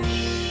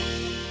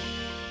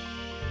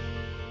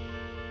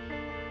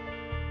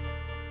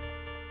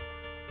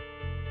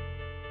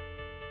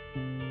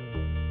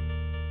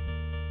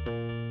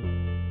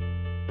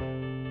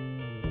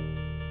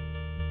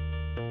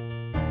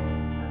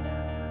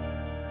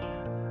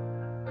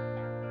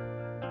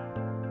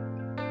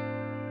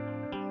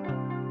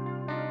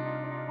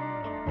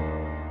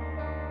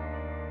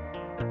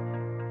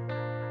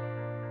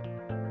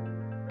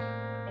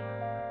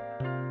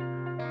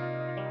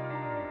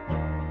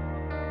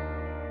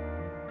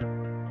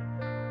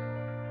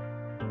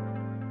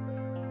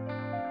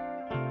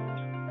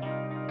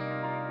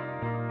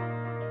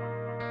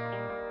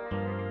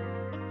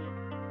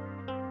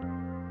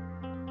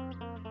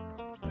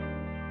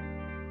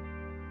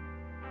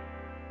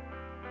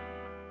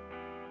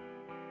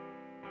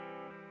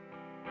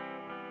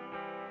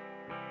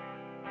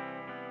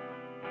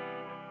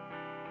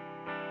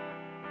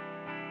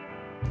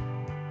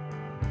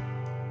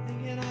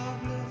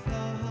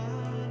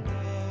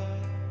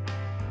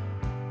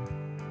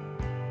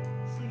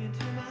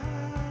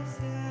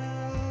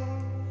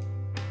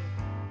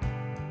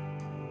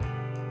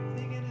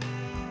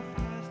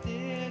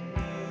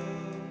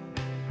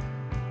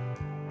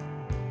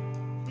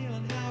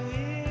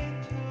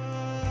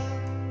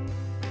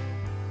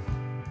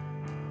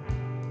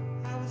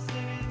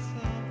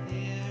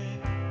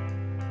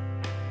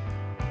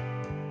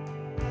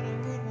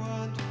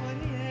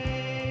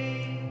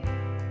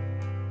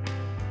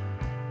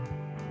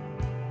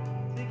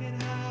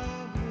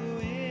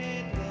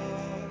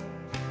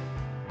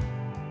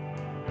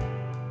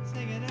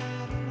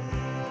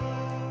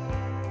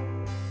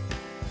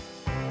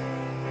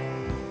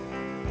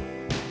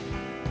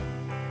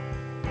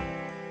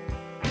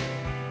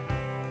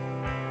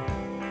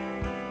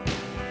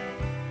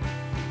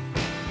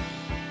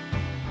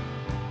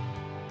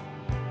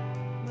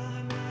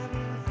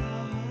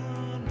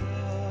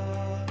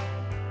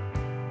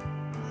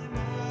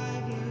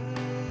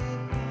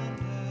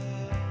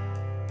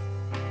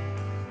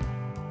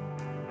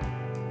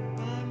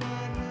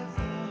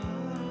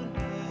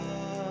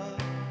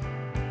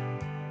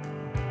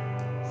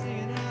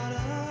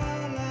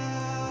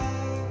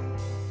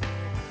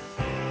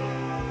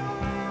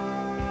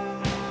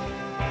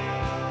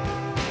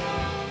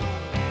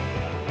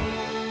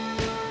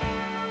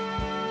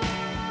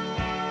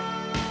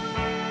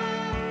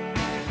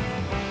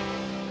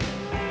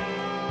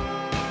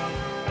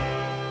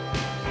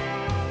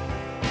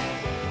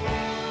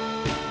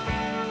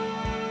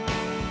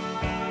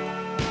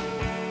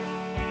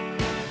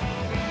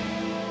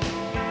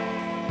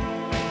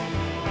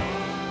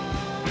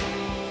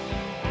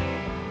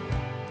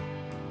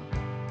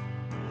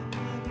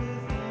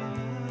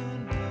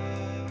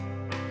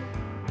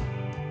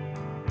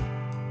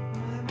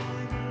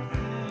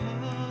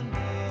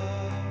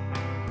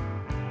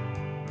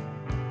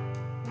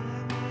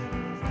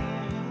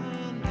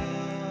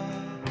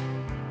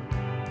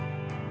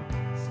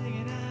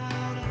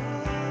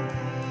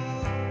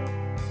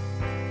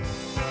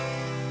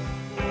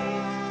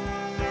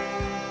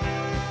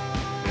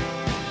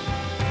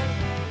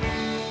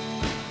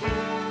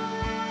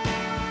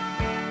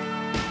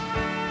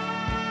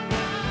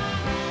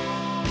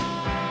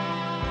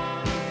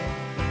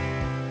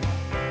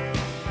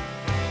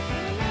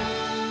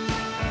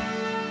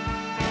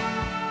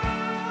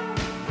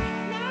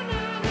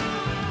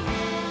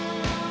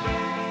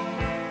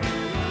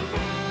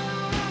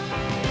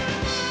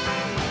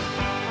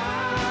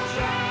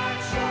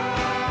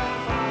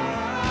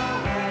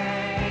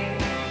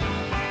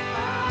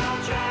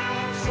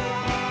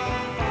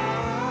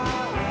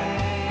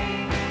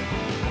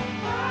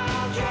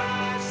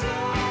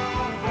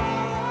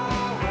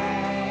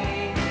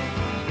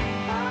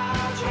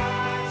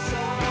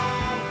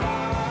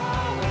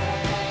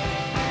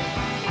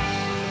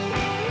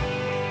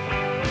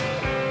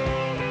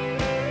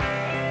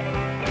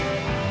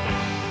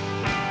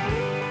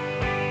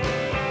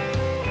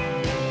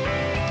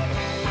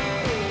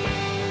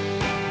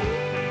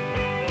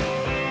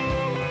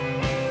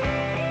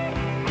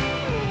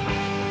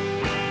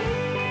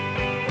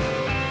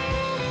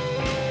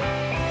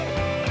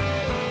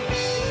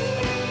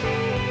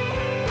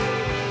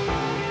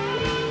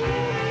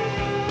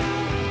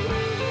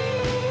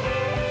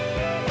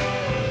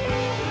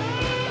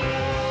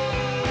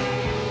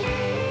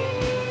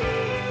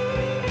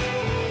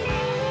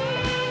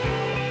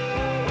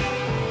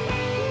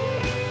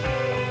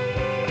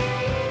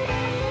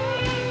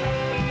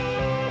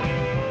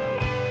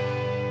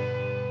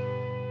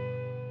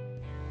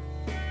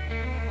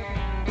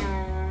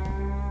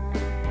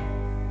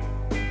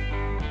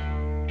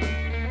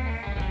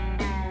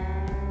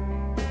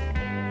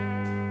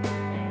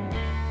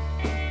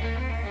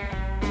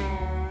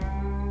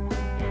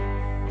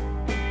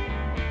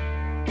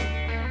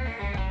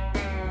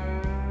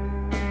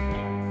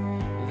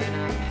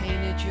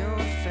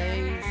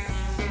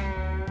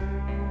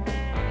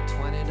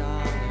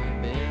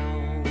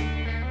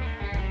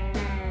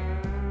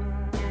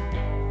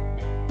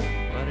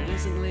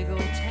 isn't legal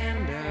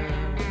tender,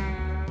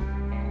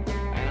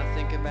 and I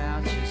think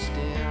about you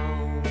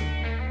still,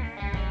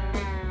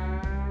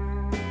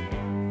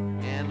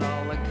 and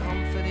all the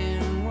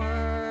comforting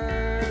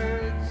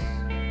words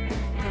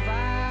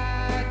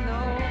provide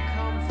no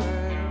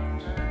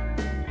comfort.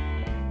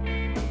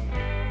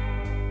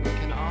 We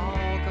can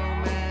all go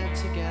mad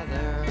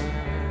together,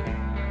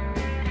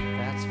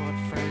 that's what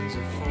friends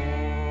are for.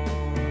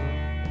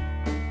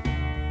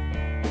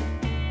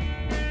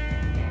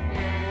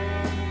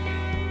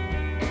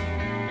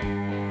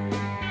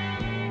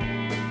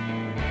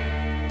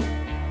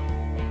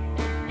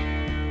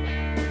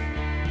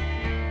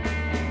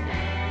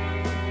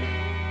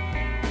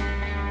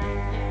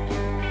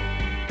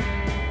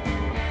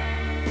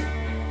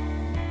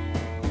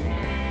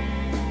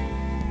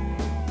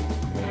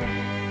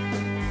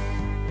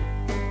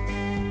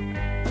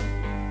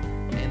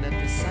 And at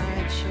the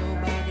sideshow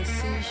by the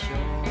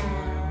seashore,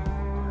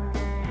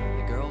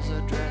 the girls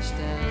are dressed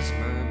as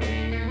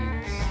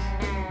mermaids.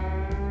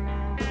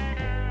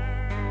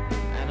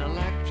 An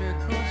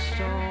electrical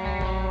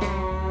storm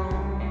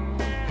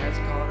has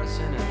caught us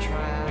in a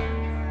trap.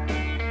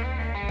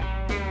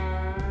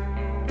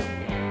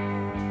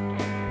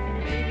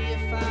 Maybe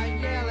if I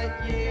yell at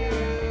you,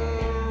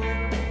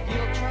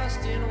 you'll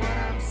trust in what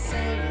I'm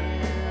saying.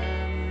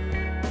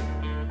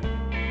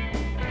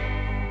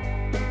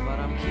 But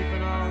I'm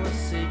keeping all the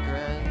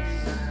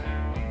secrets,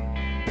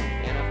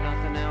 and I've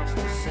nothing else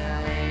to say.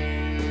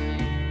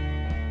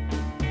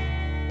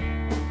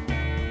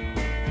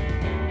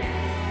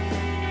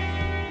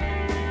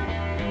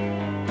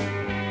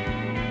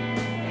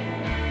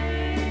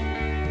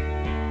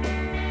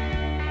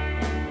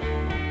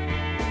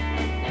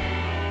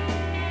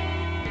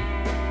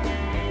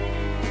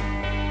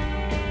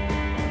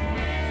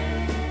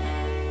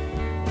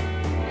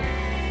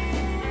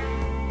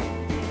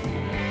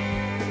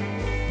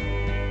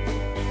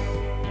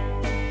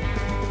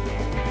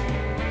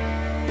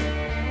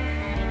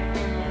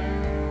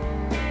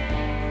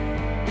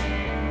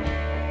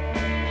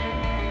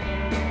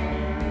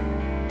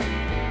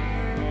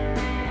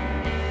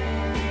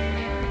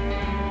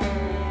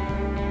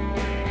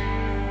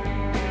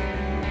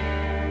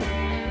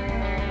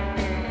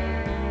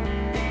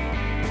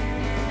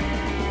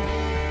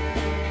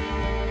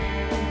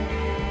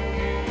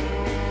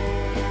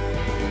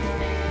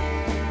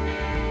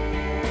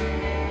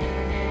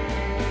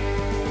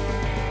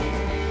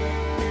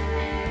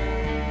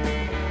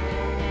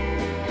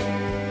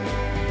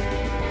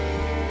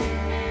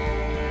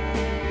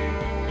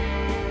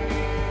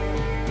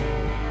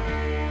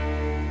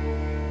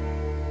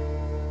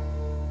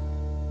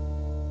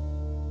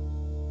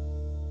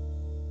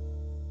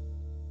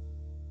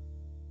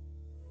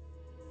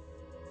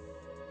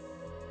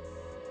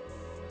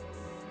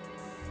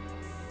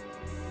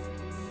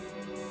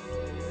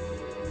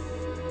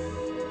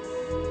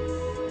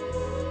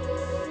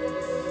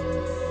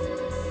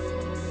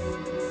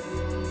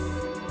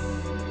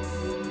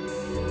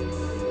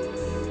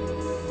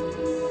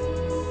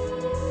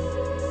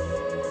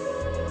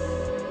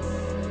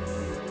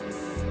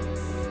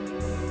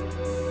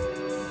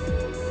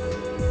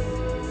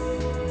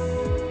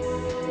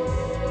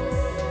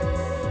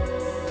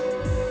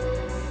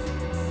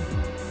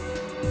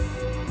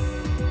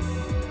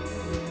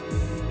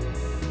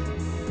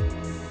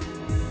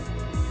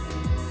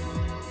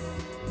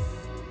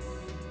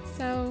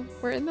 So,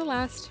 we're in the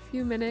last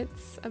few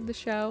minutes of the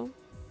show.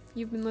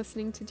 You've been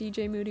listening to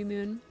DJ Moody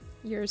Moon,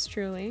 yours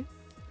truly,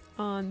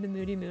 on the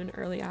Moody Moon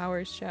Early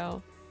Hours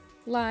show,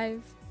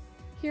 live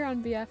here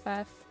on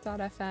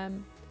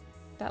BFF.FM.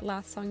 That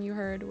last song you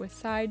heard was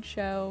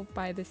Sideshow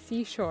by The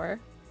Seashore,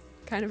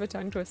 kind of a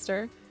tongue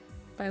twister,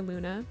 by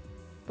Luna.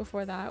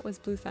 Before that was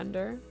Blue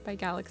Thunder by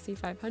Galaxy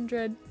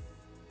 500.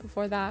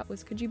 Before that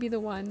was Could You Be the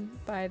One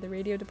by The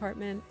Radio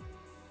Department.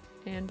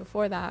 And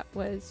before that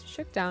was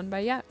Shook Down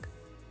by Yuck.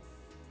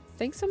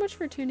 Thanks so much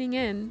for tuning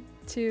in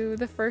to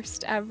the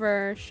first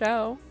ever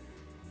show.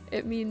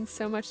 It means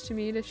so much to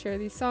me to share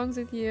these songs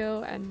with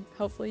you, and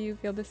hopefully you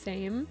feel the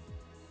same.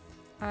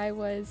 I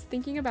was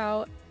thinking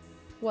about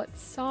what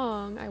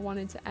song I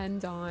wanted to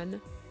end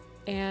on,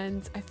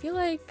 and I feel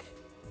like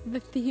the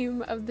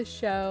theme of the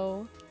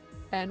show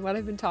and what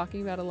I've been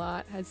talking about a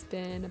lot has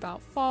been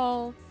about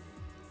fall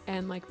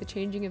and like the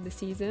changing of the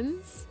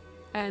seasons.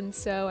 And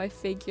so I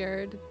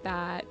figured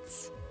that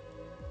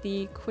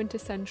the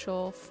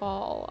quintessential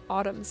fall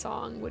autumn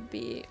song would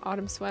be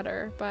Autumn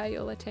Sweater by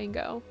Yo La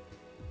Tengo,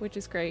 which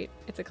is great.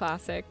 It's a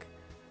classic.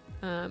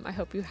 I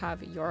hope you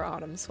have your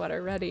autumn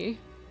sweater ready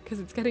because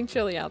it's getting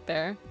chilly out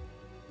there.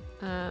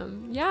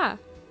 Yeah,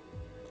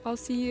 I'll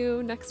see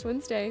you next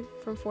Wednesday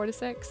from 4 to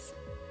 6.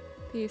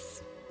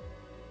 Peace.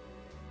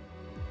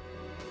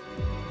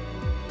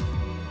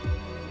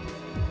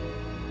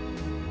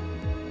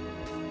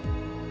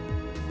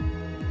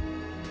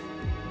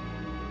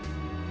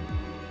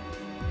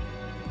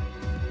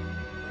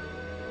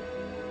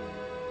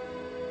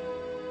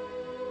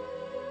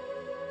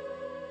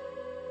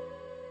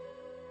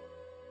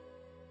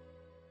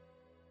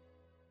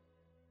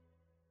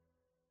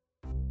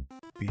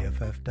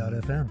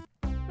 BFF.FM.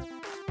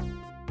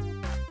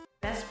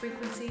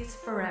 frequencies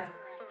forever.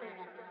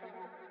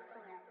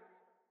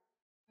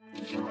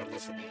 You're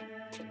listening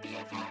to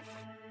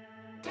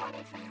BFF.FM.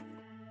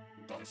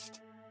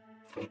 Best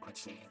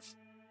frequencies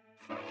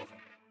forever.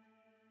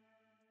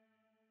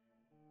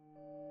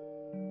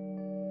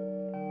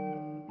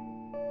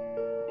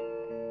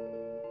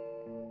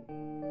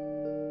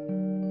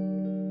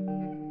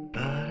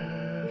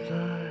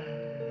 Butterflies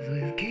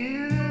with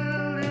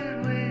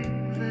gilded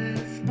wings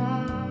this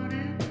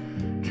morning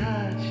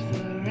touch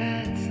the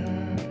red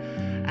sun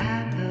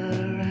and the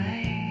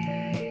rain.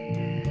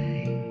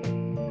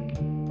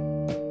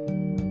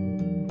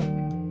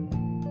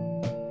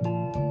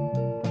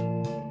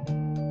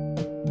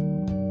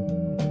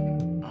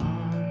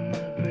 On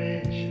the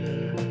bridge, the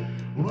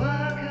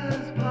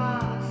workers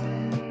pass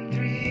in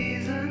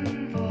threes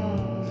and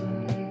fours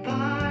and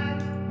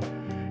fives.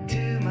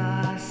 To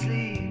my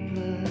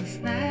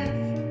sleeplessness,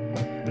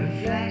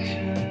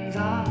 reflections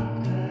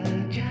of the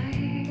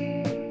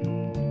Jane.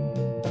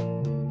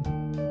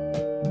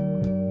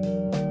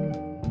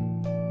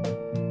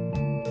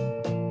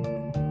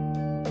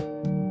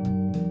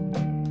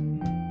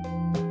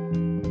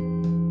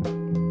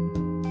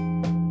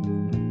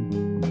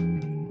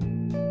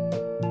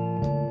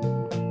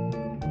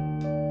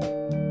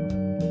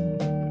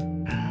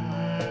 How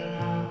I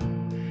long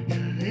to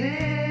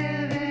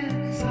live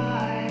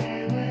inside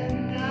a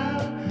window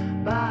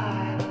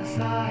by the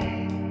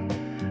side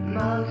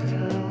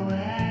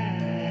motorway.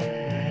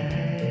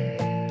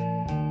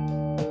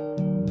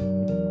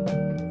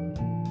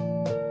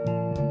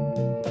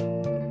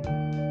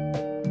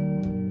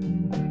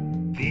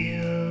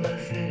 Feel the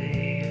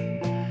city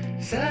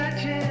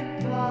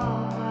searching for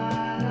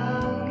my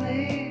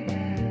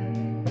loneliness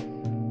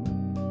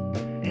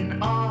in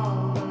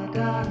all the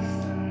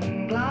dust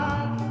and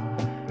glass,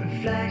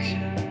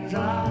 reflections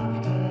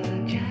of the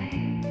Jane.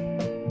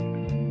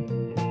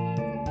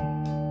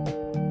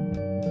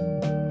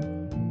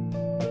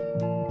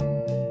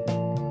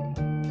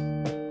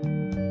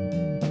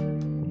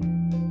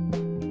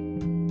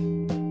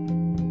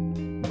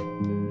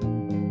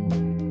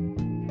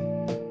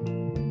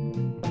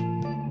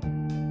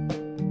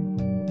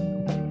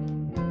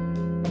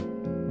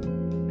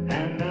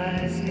 And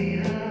I see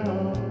her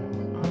all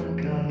on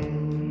a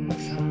golden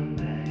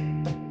Sunday,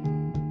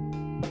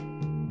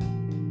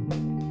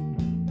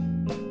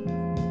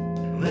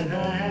 with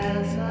her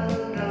hair so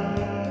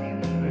dark in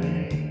the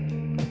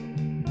rain.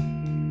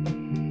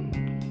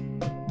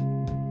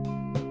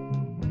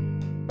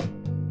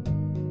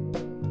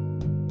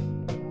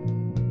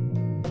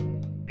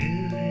 Who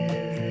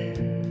is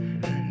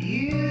in the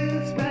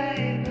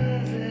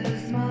newspapers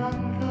this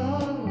month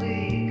or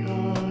week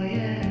or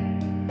year?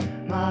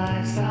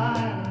 My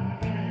silent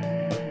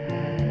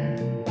friend.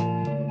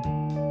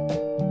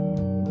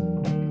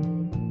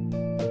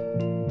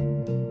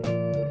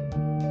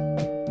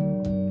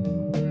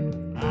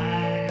 I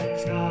can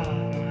start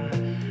my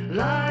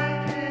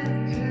life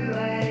into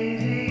a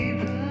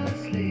deeper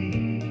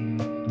sleep,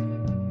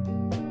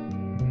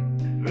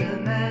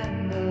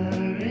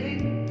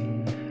 remembering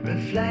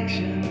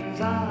reflections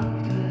of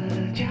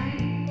the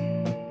Jane.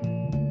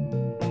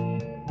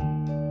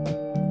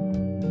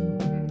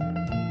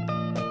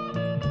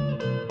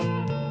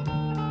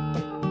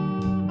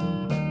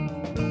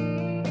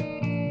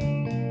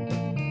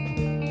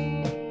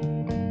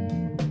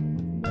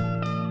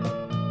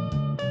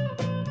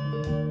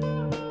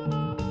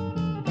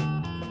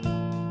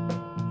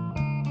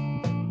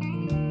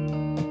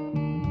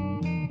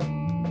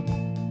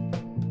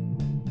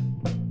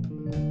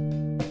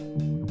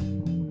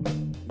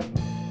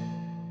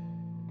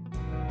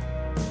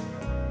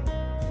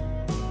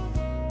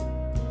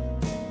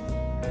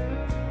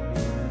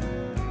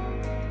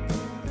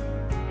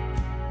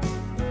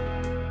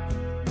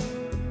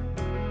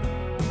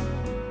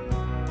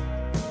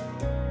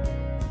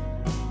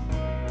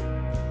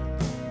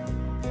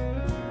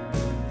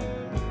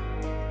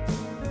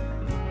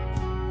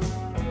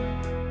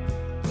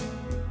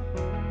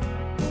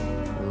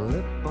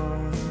 Lip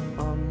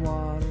on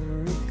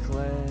watery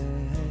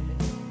clay.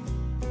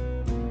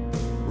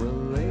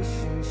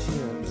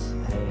 Relationships,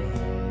 hey,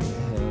 hey,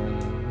 hey.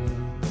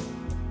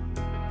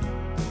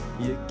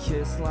 You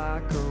kiss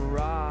like a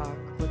rock,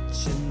 but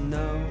you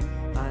know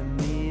I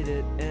need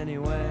it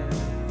anyway.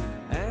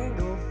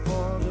 Angle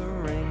for the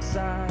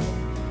ringside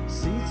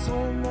seats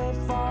when they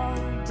fall.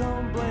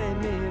 Don't blame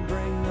me,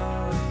 bring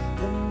on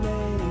the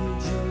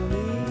major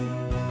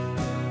league.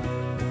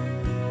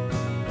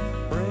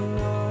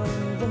 Bring on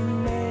the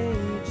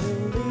major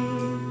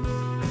league.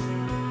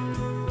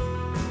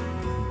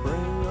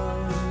 Bring on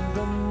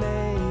the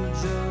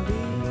major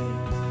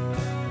league.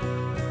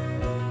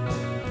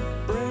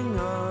 Bring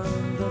on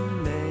the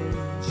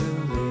major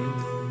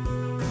league.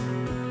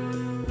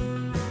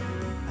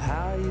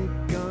 How you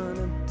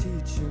gonna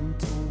teach him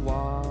to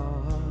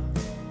walk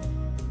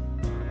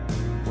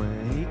when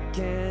he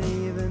can't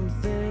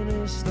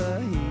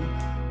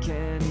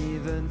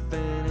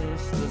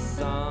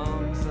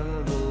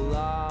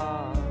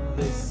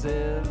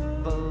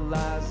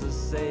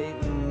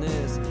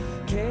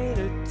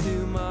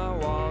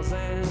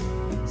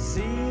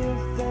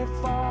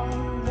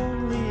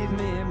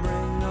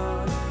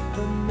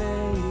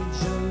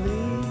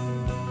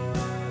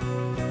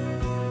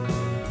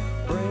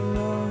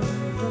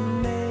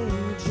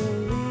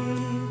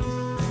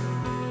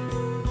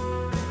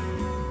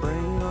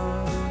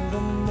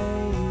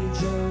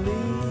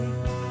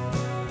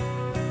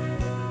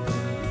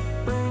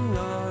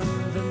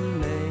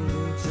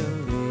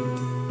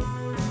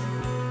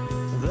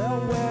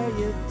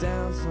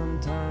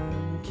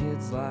sometime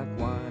kids like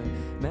wine.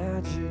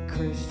 Magic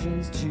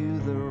Christians chew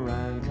the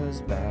rind,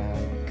 'cause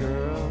bad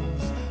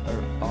girls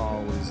are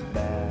always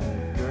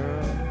bad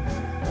girls.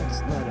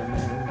 Let's let 'em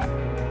in.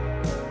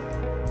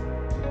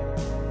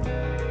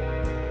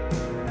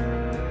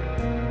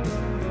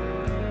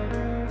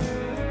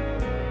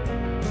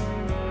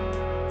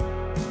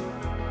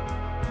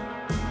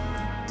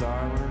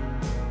 Darling,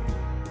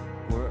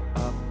 we're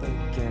up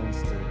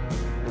against it,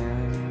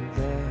 and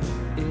there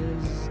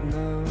is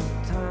no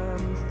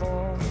time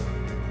for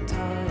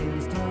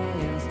tie-ins,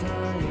 tie-ins,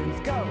 tie-ins.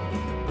 Go!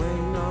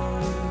 Bring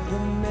on the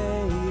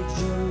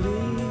major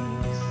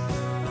leagues.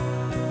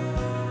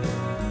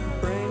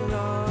 Bring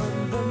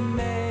on the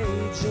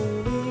major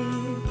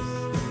leagues.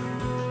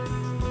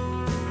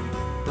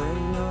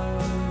 Bring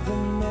on the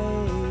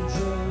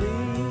major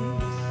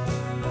leagues.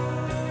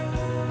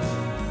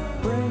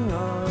 Bring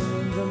on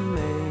the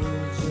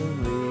major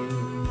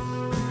leagues.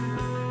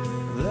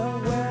 They'll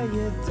wear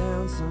you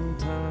down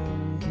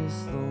sometime, kiss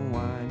the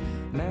wine.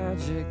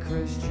 Magic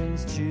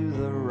Christians chew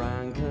the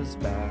rind, 'cause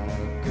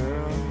bad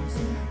girls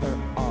are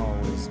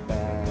always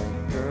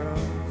bad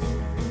girls.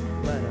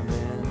 Let 'em in.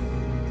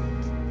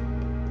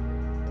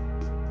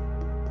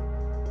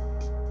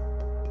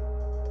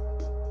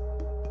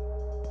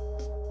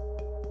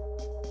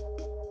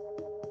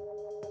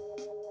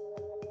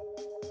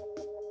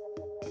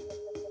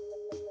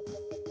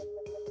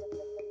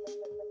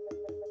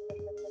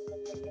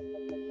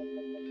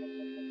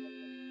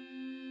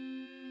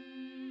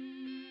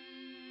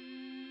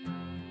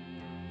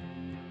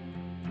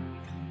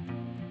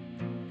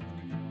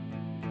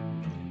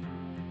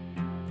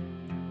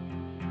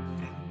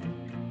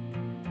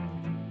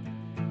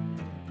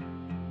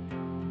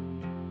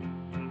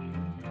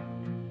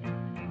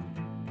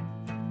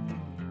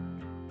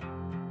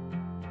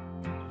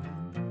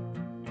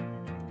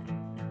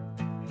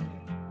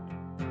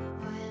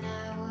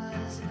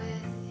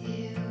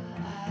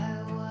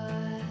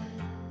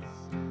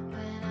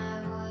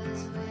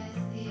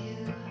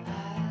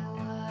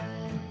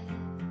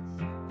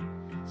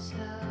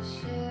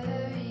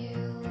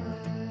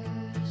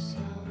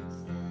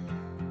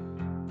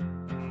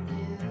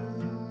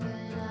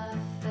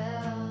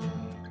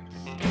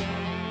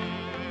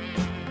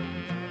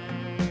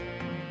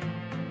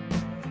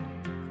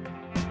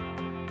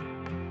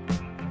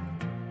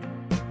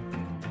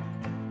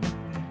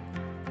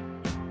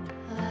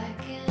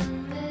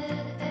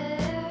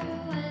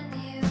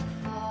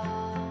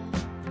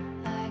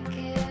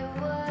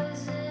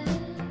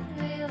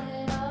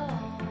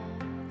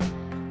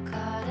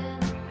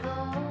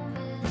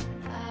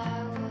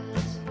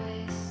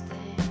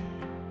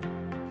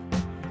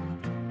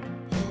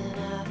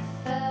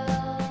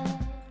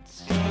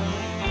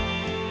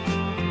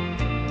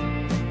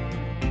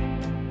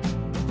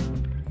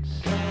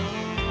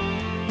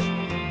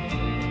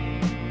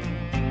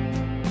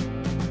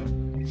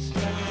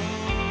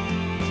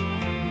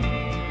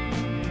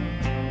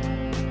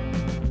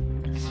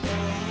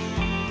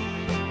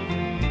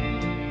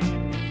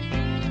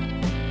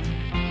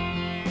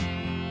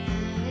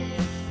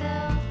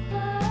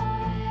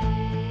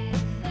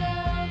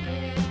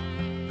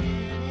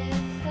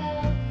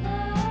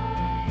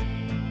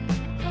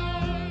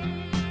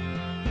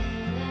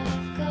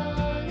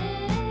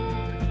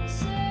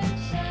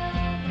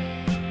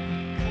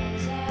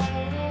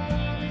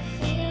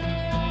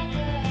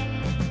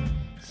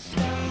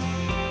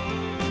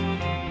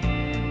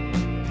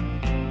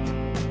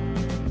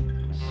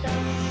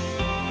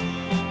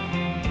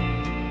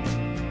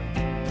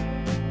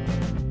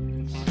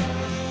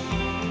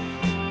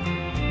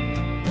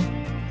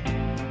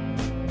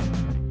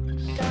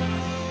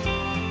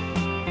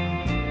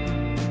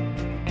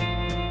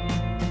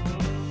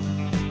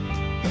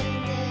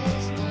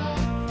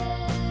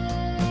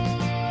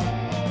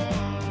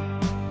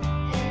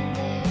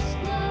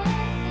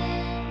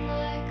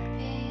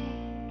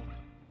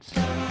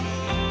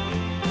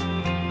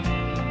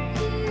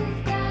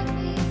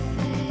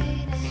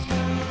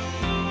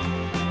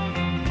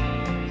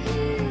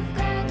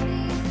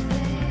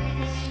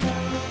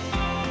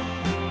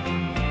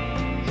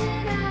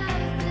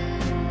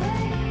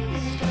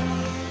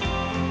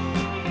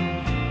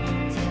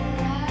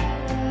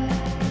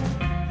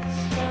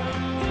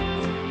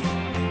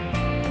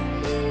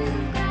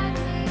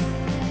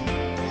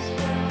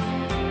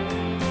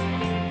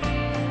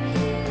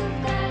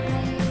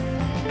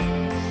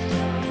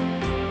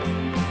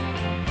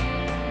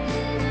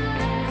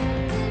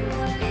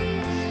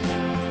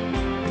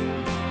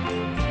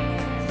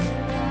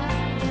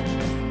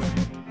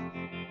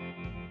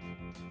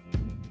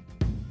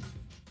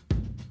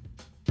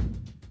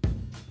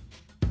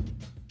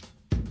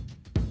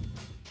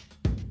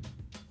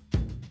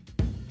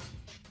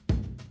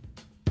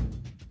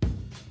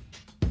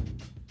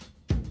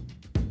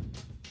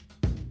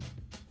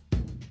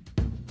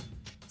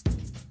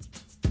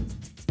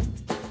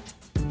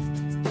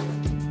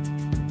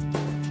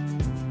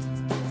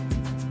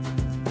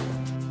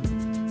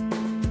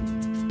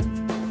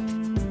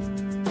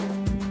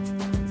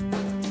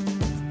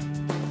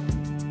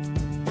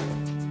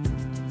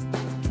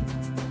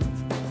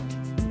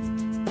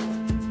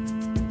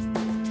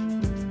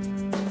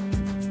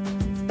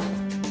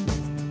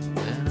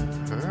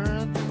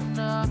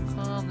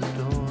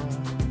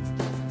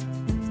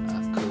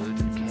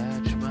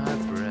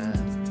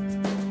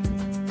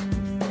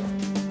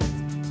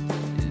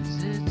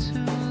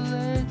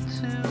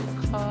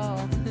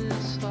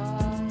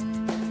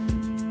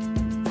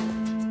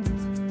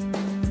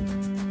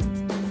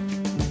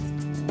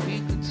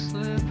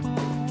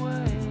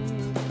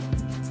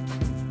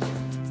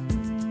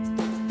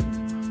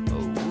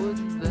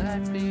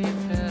 might be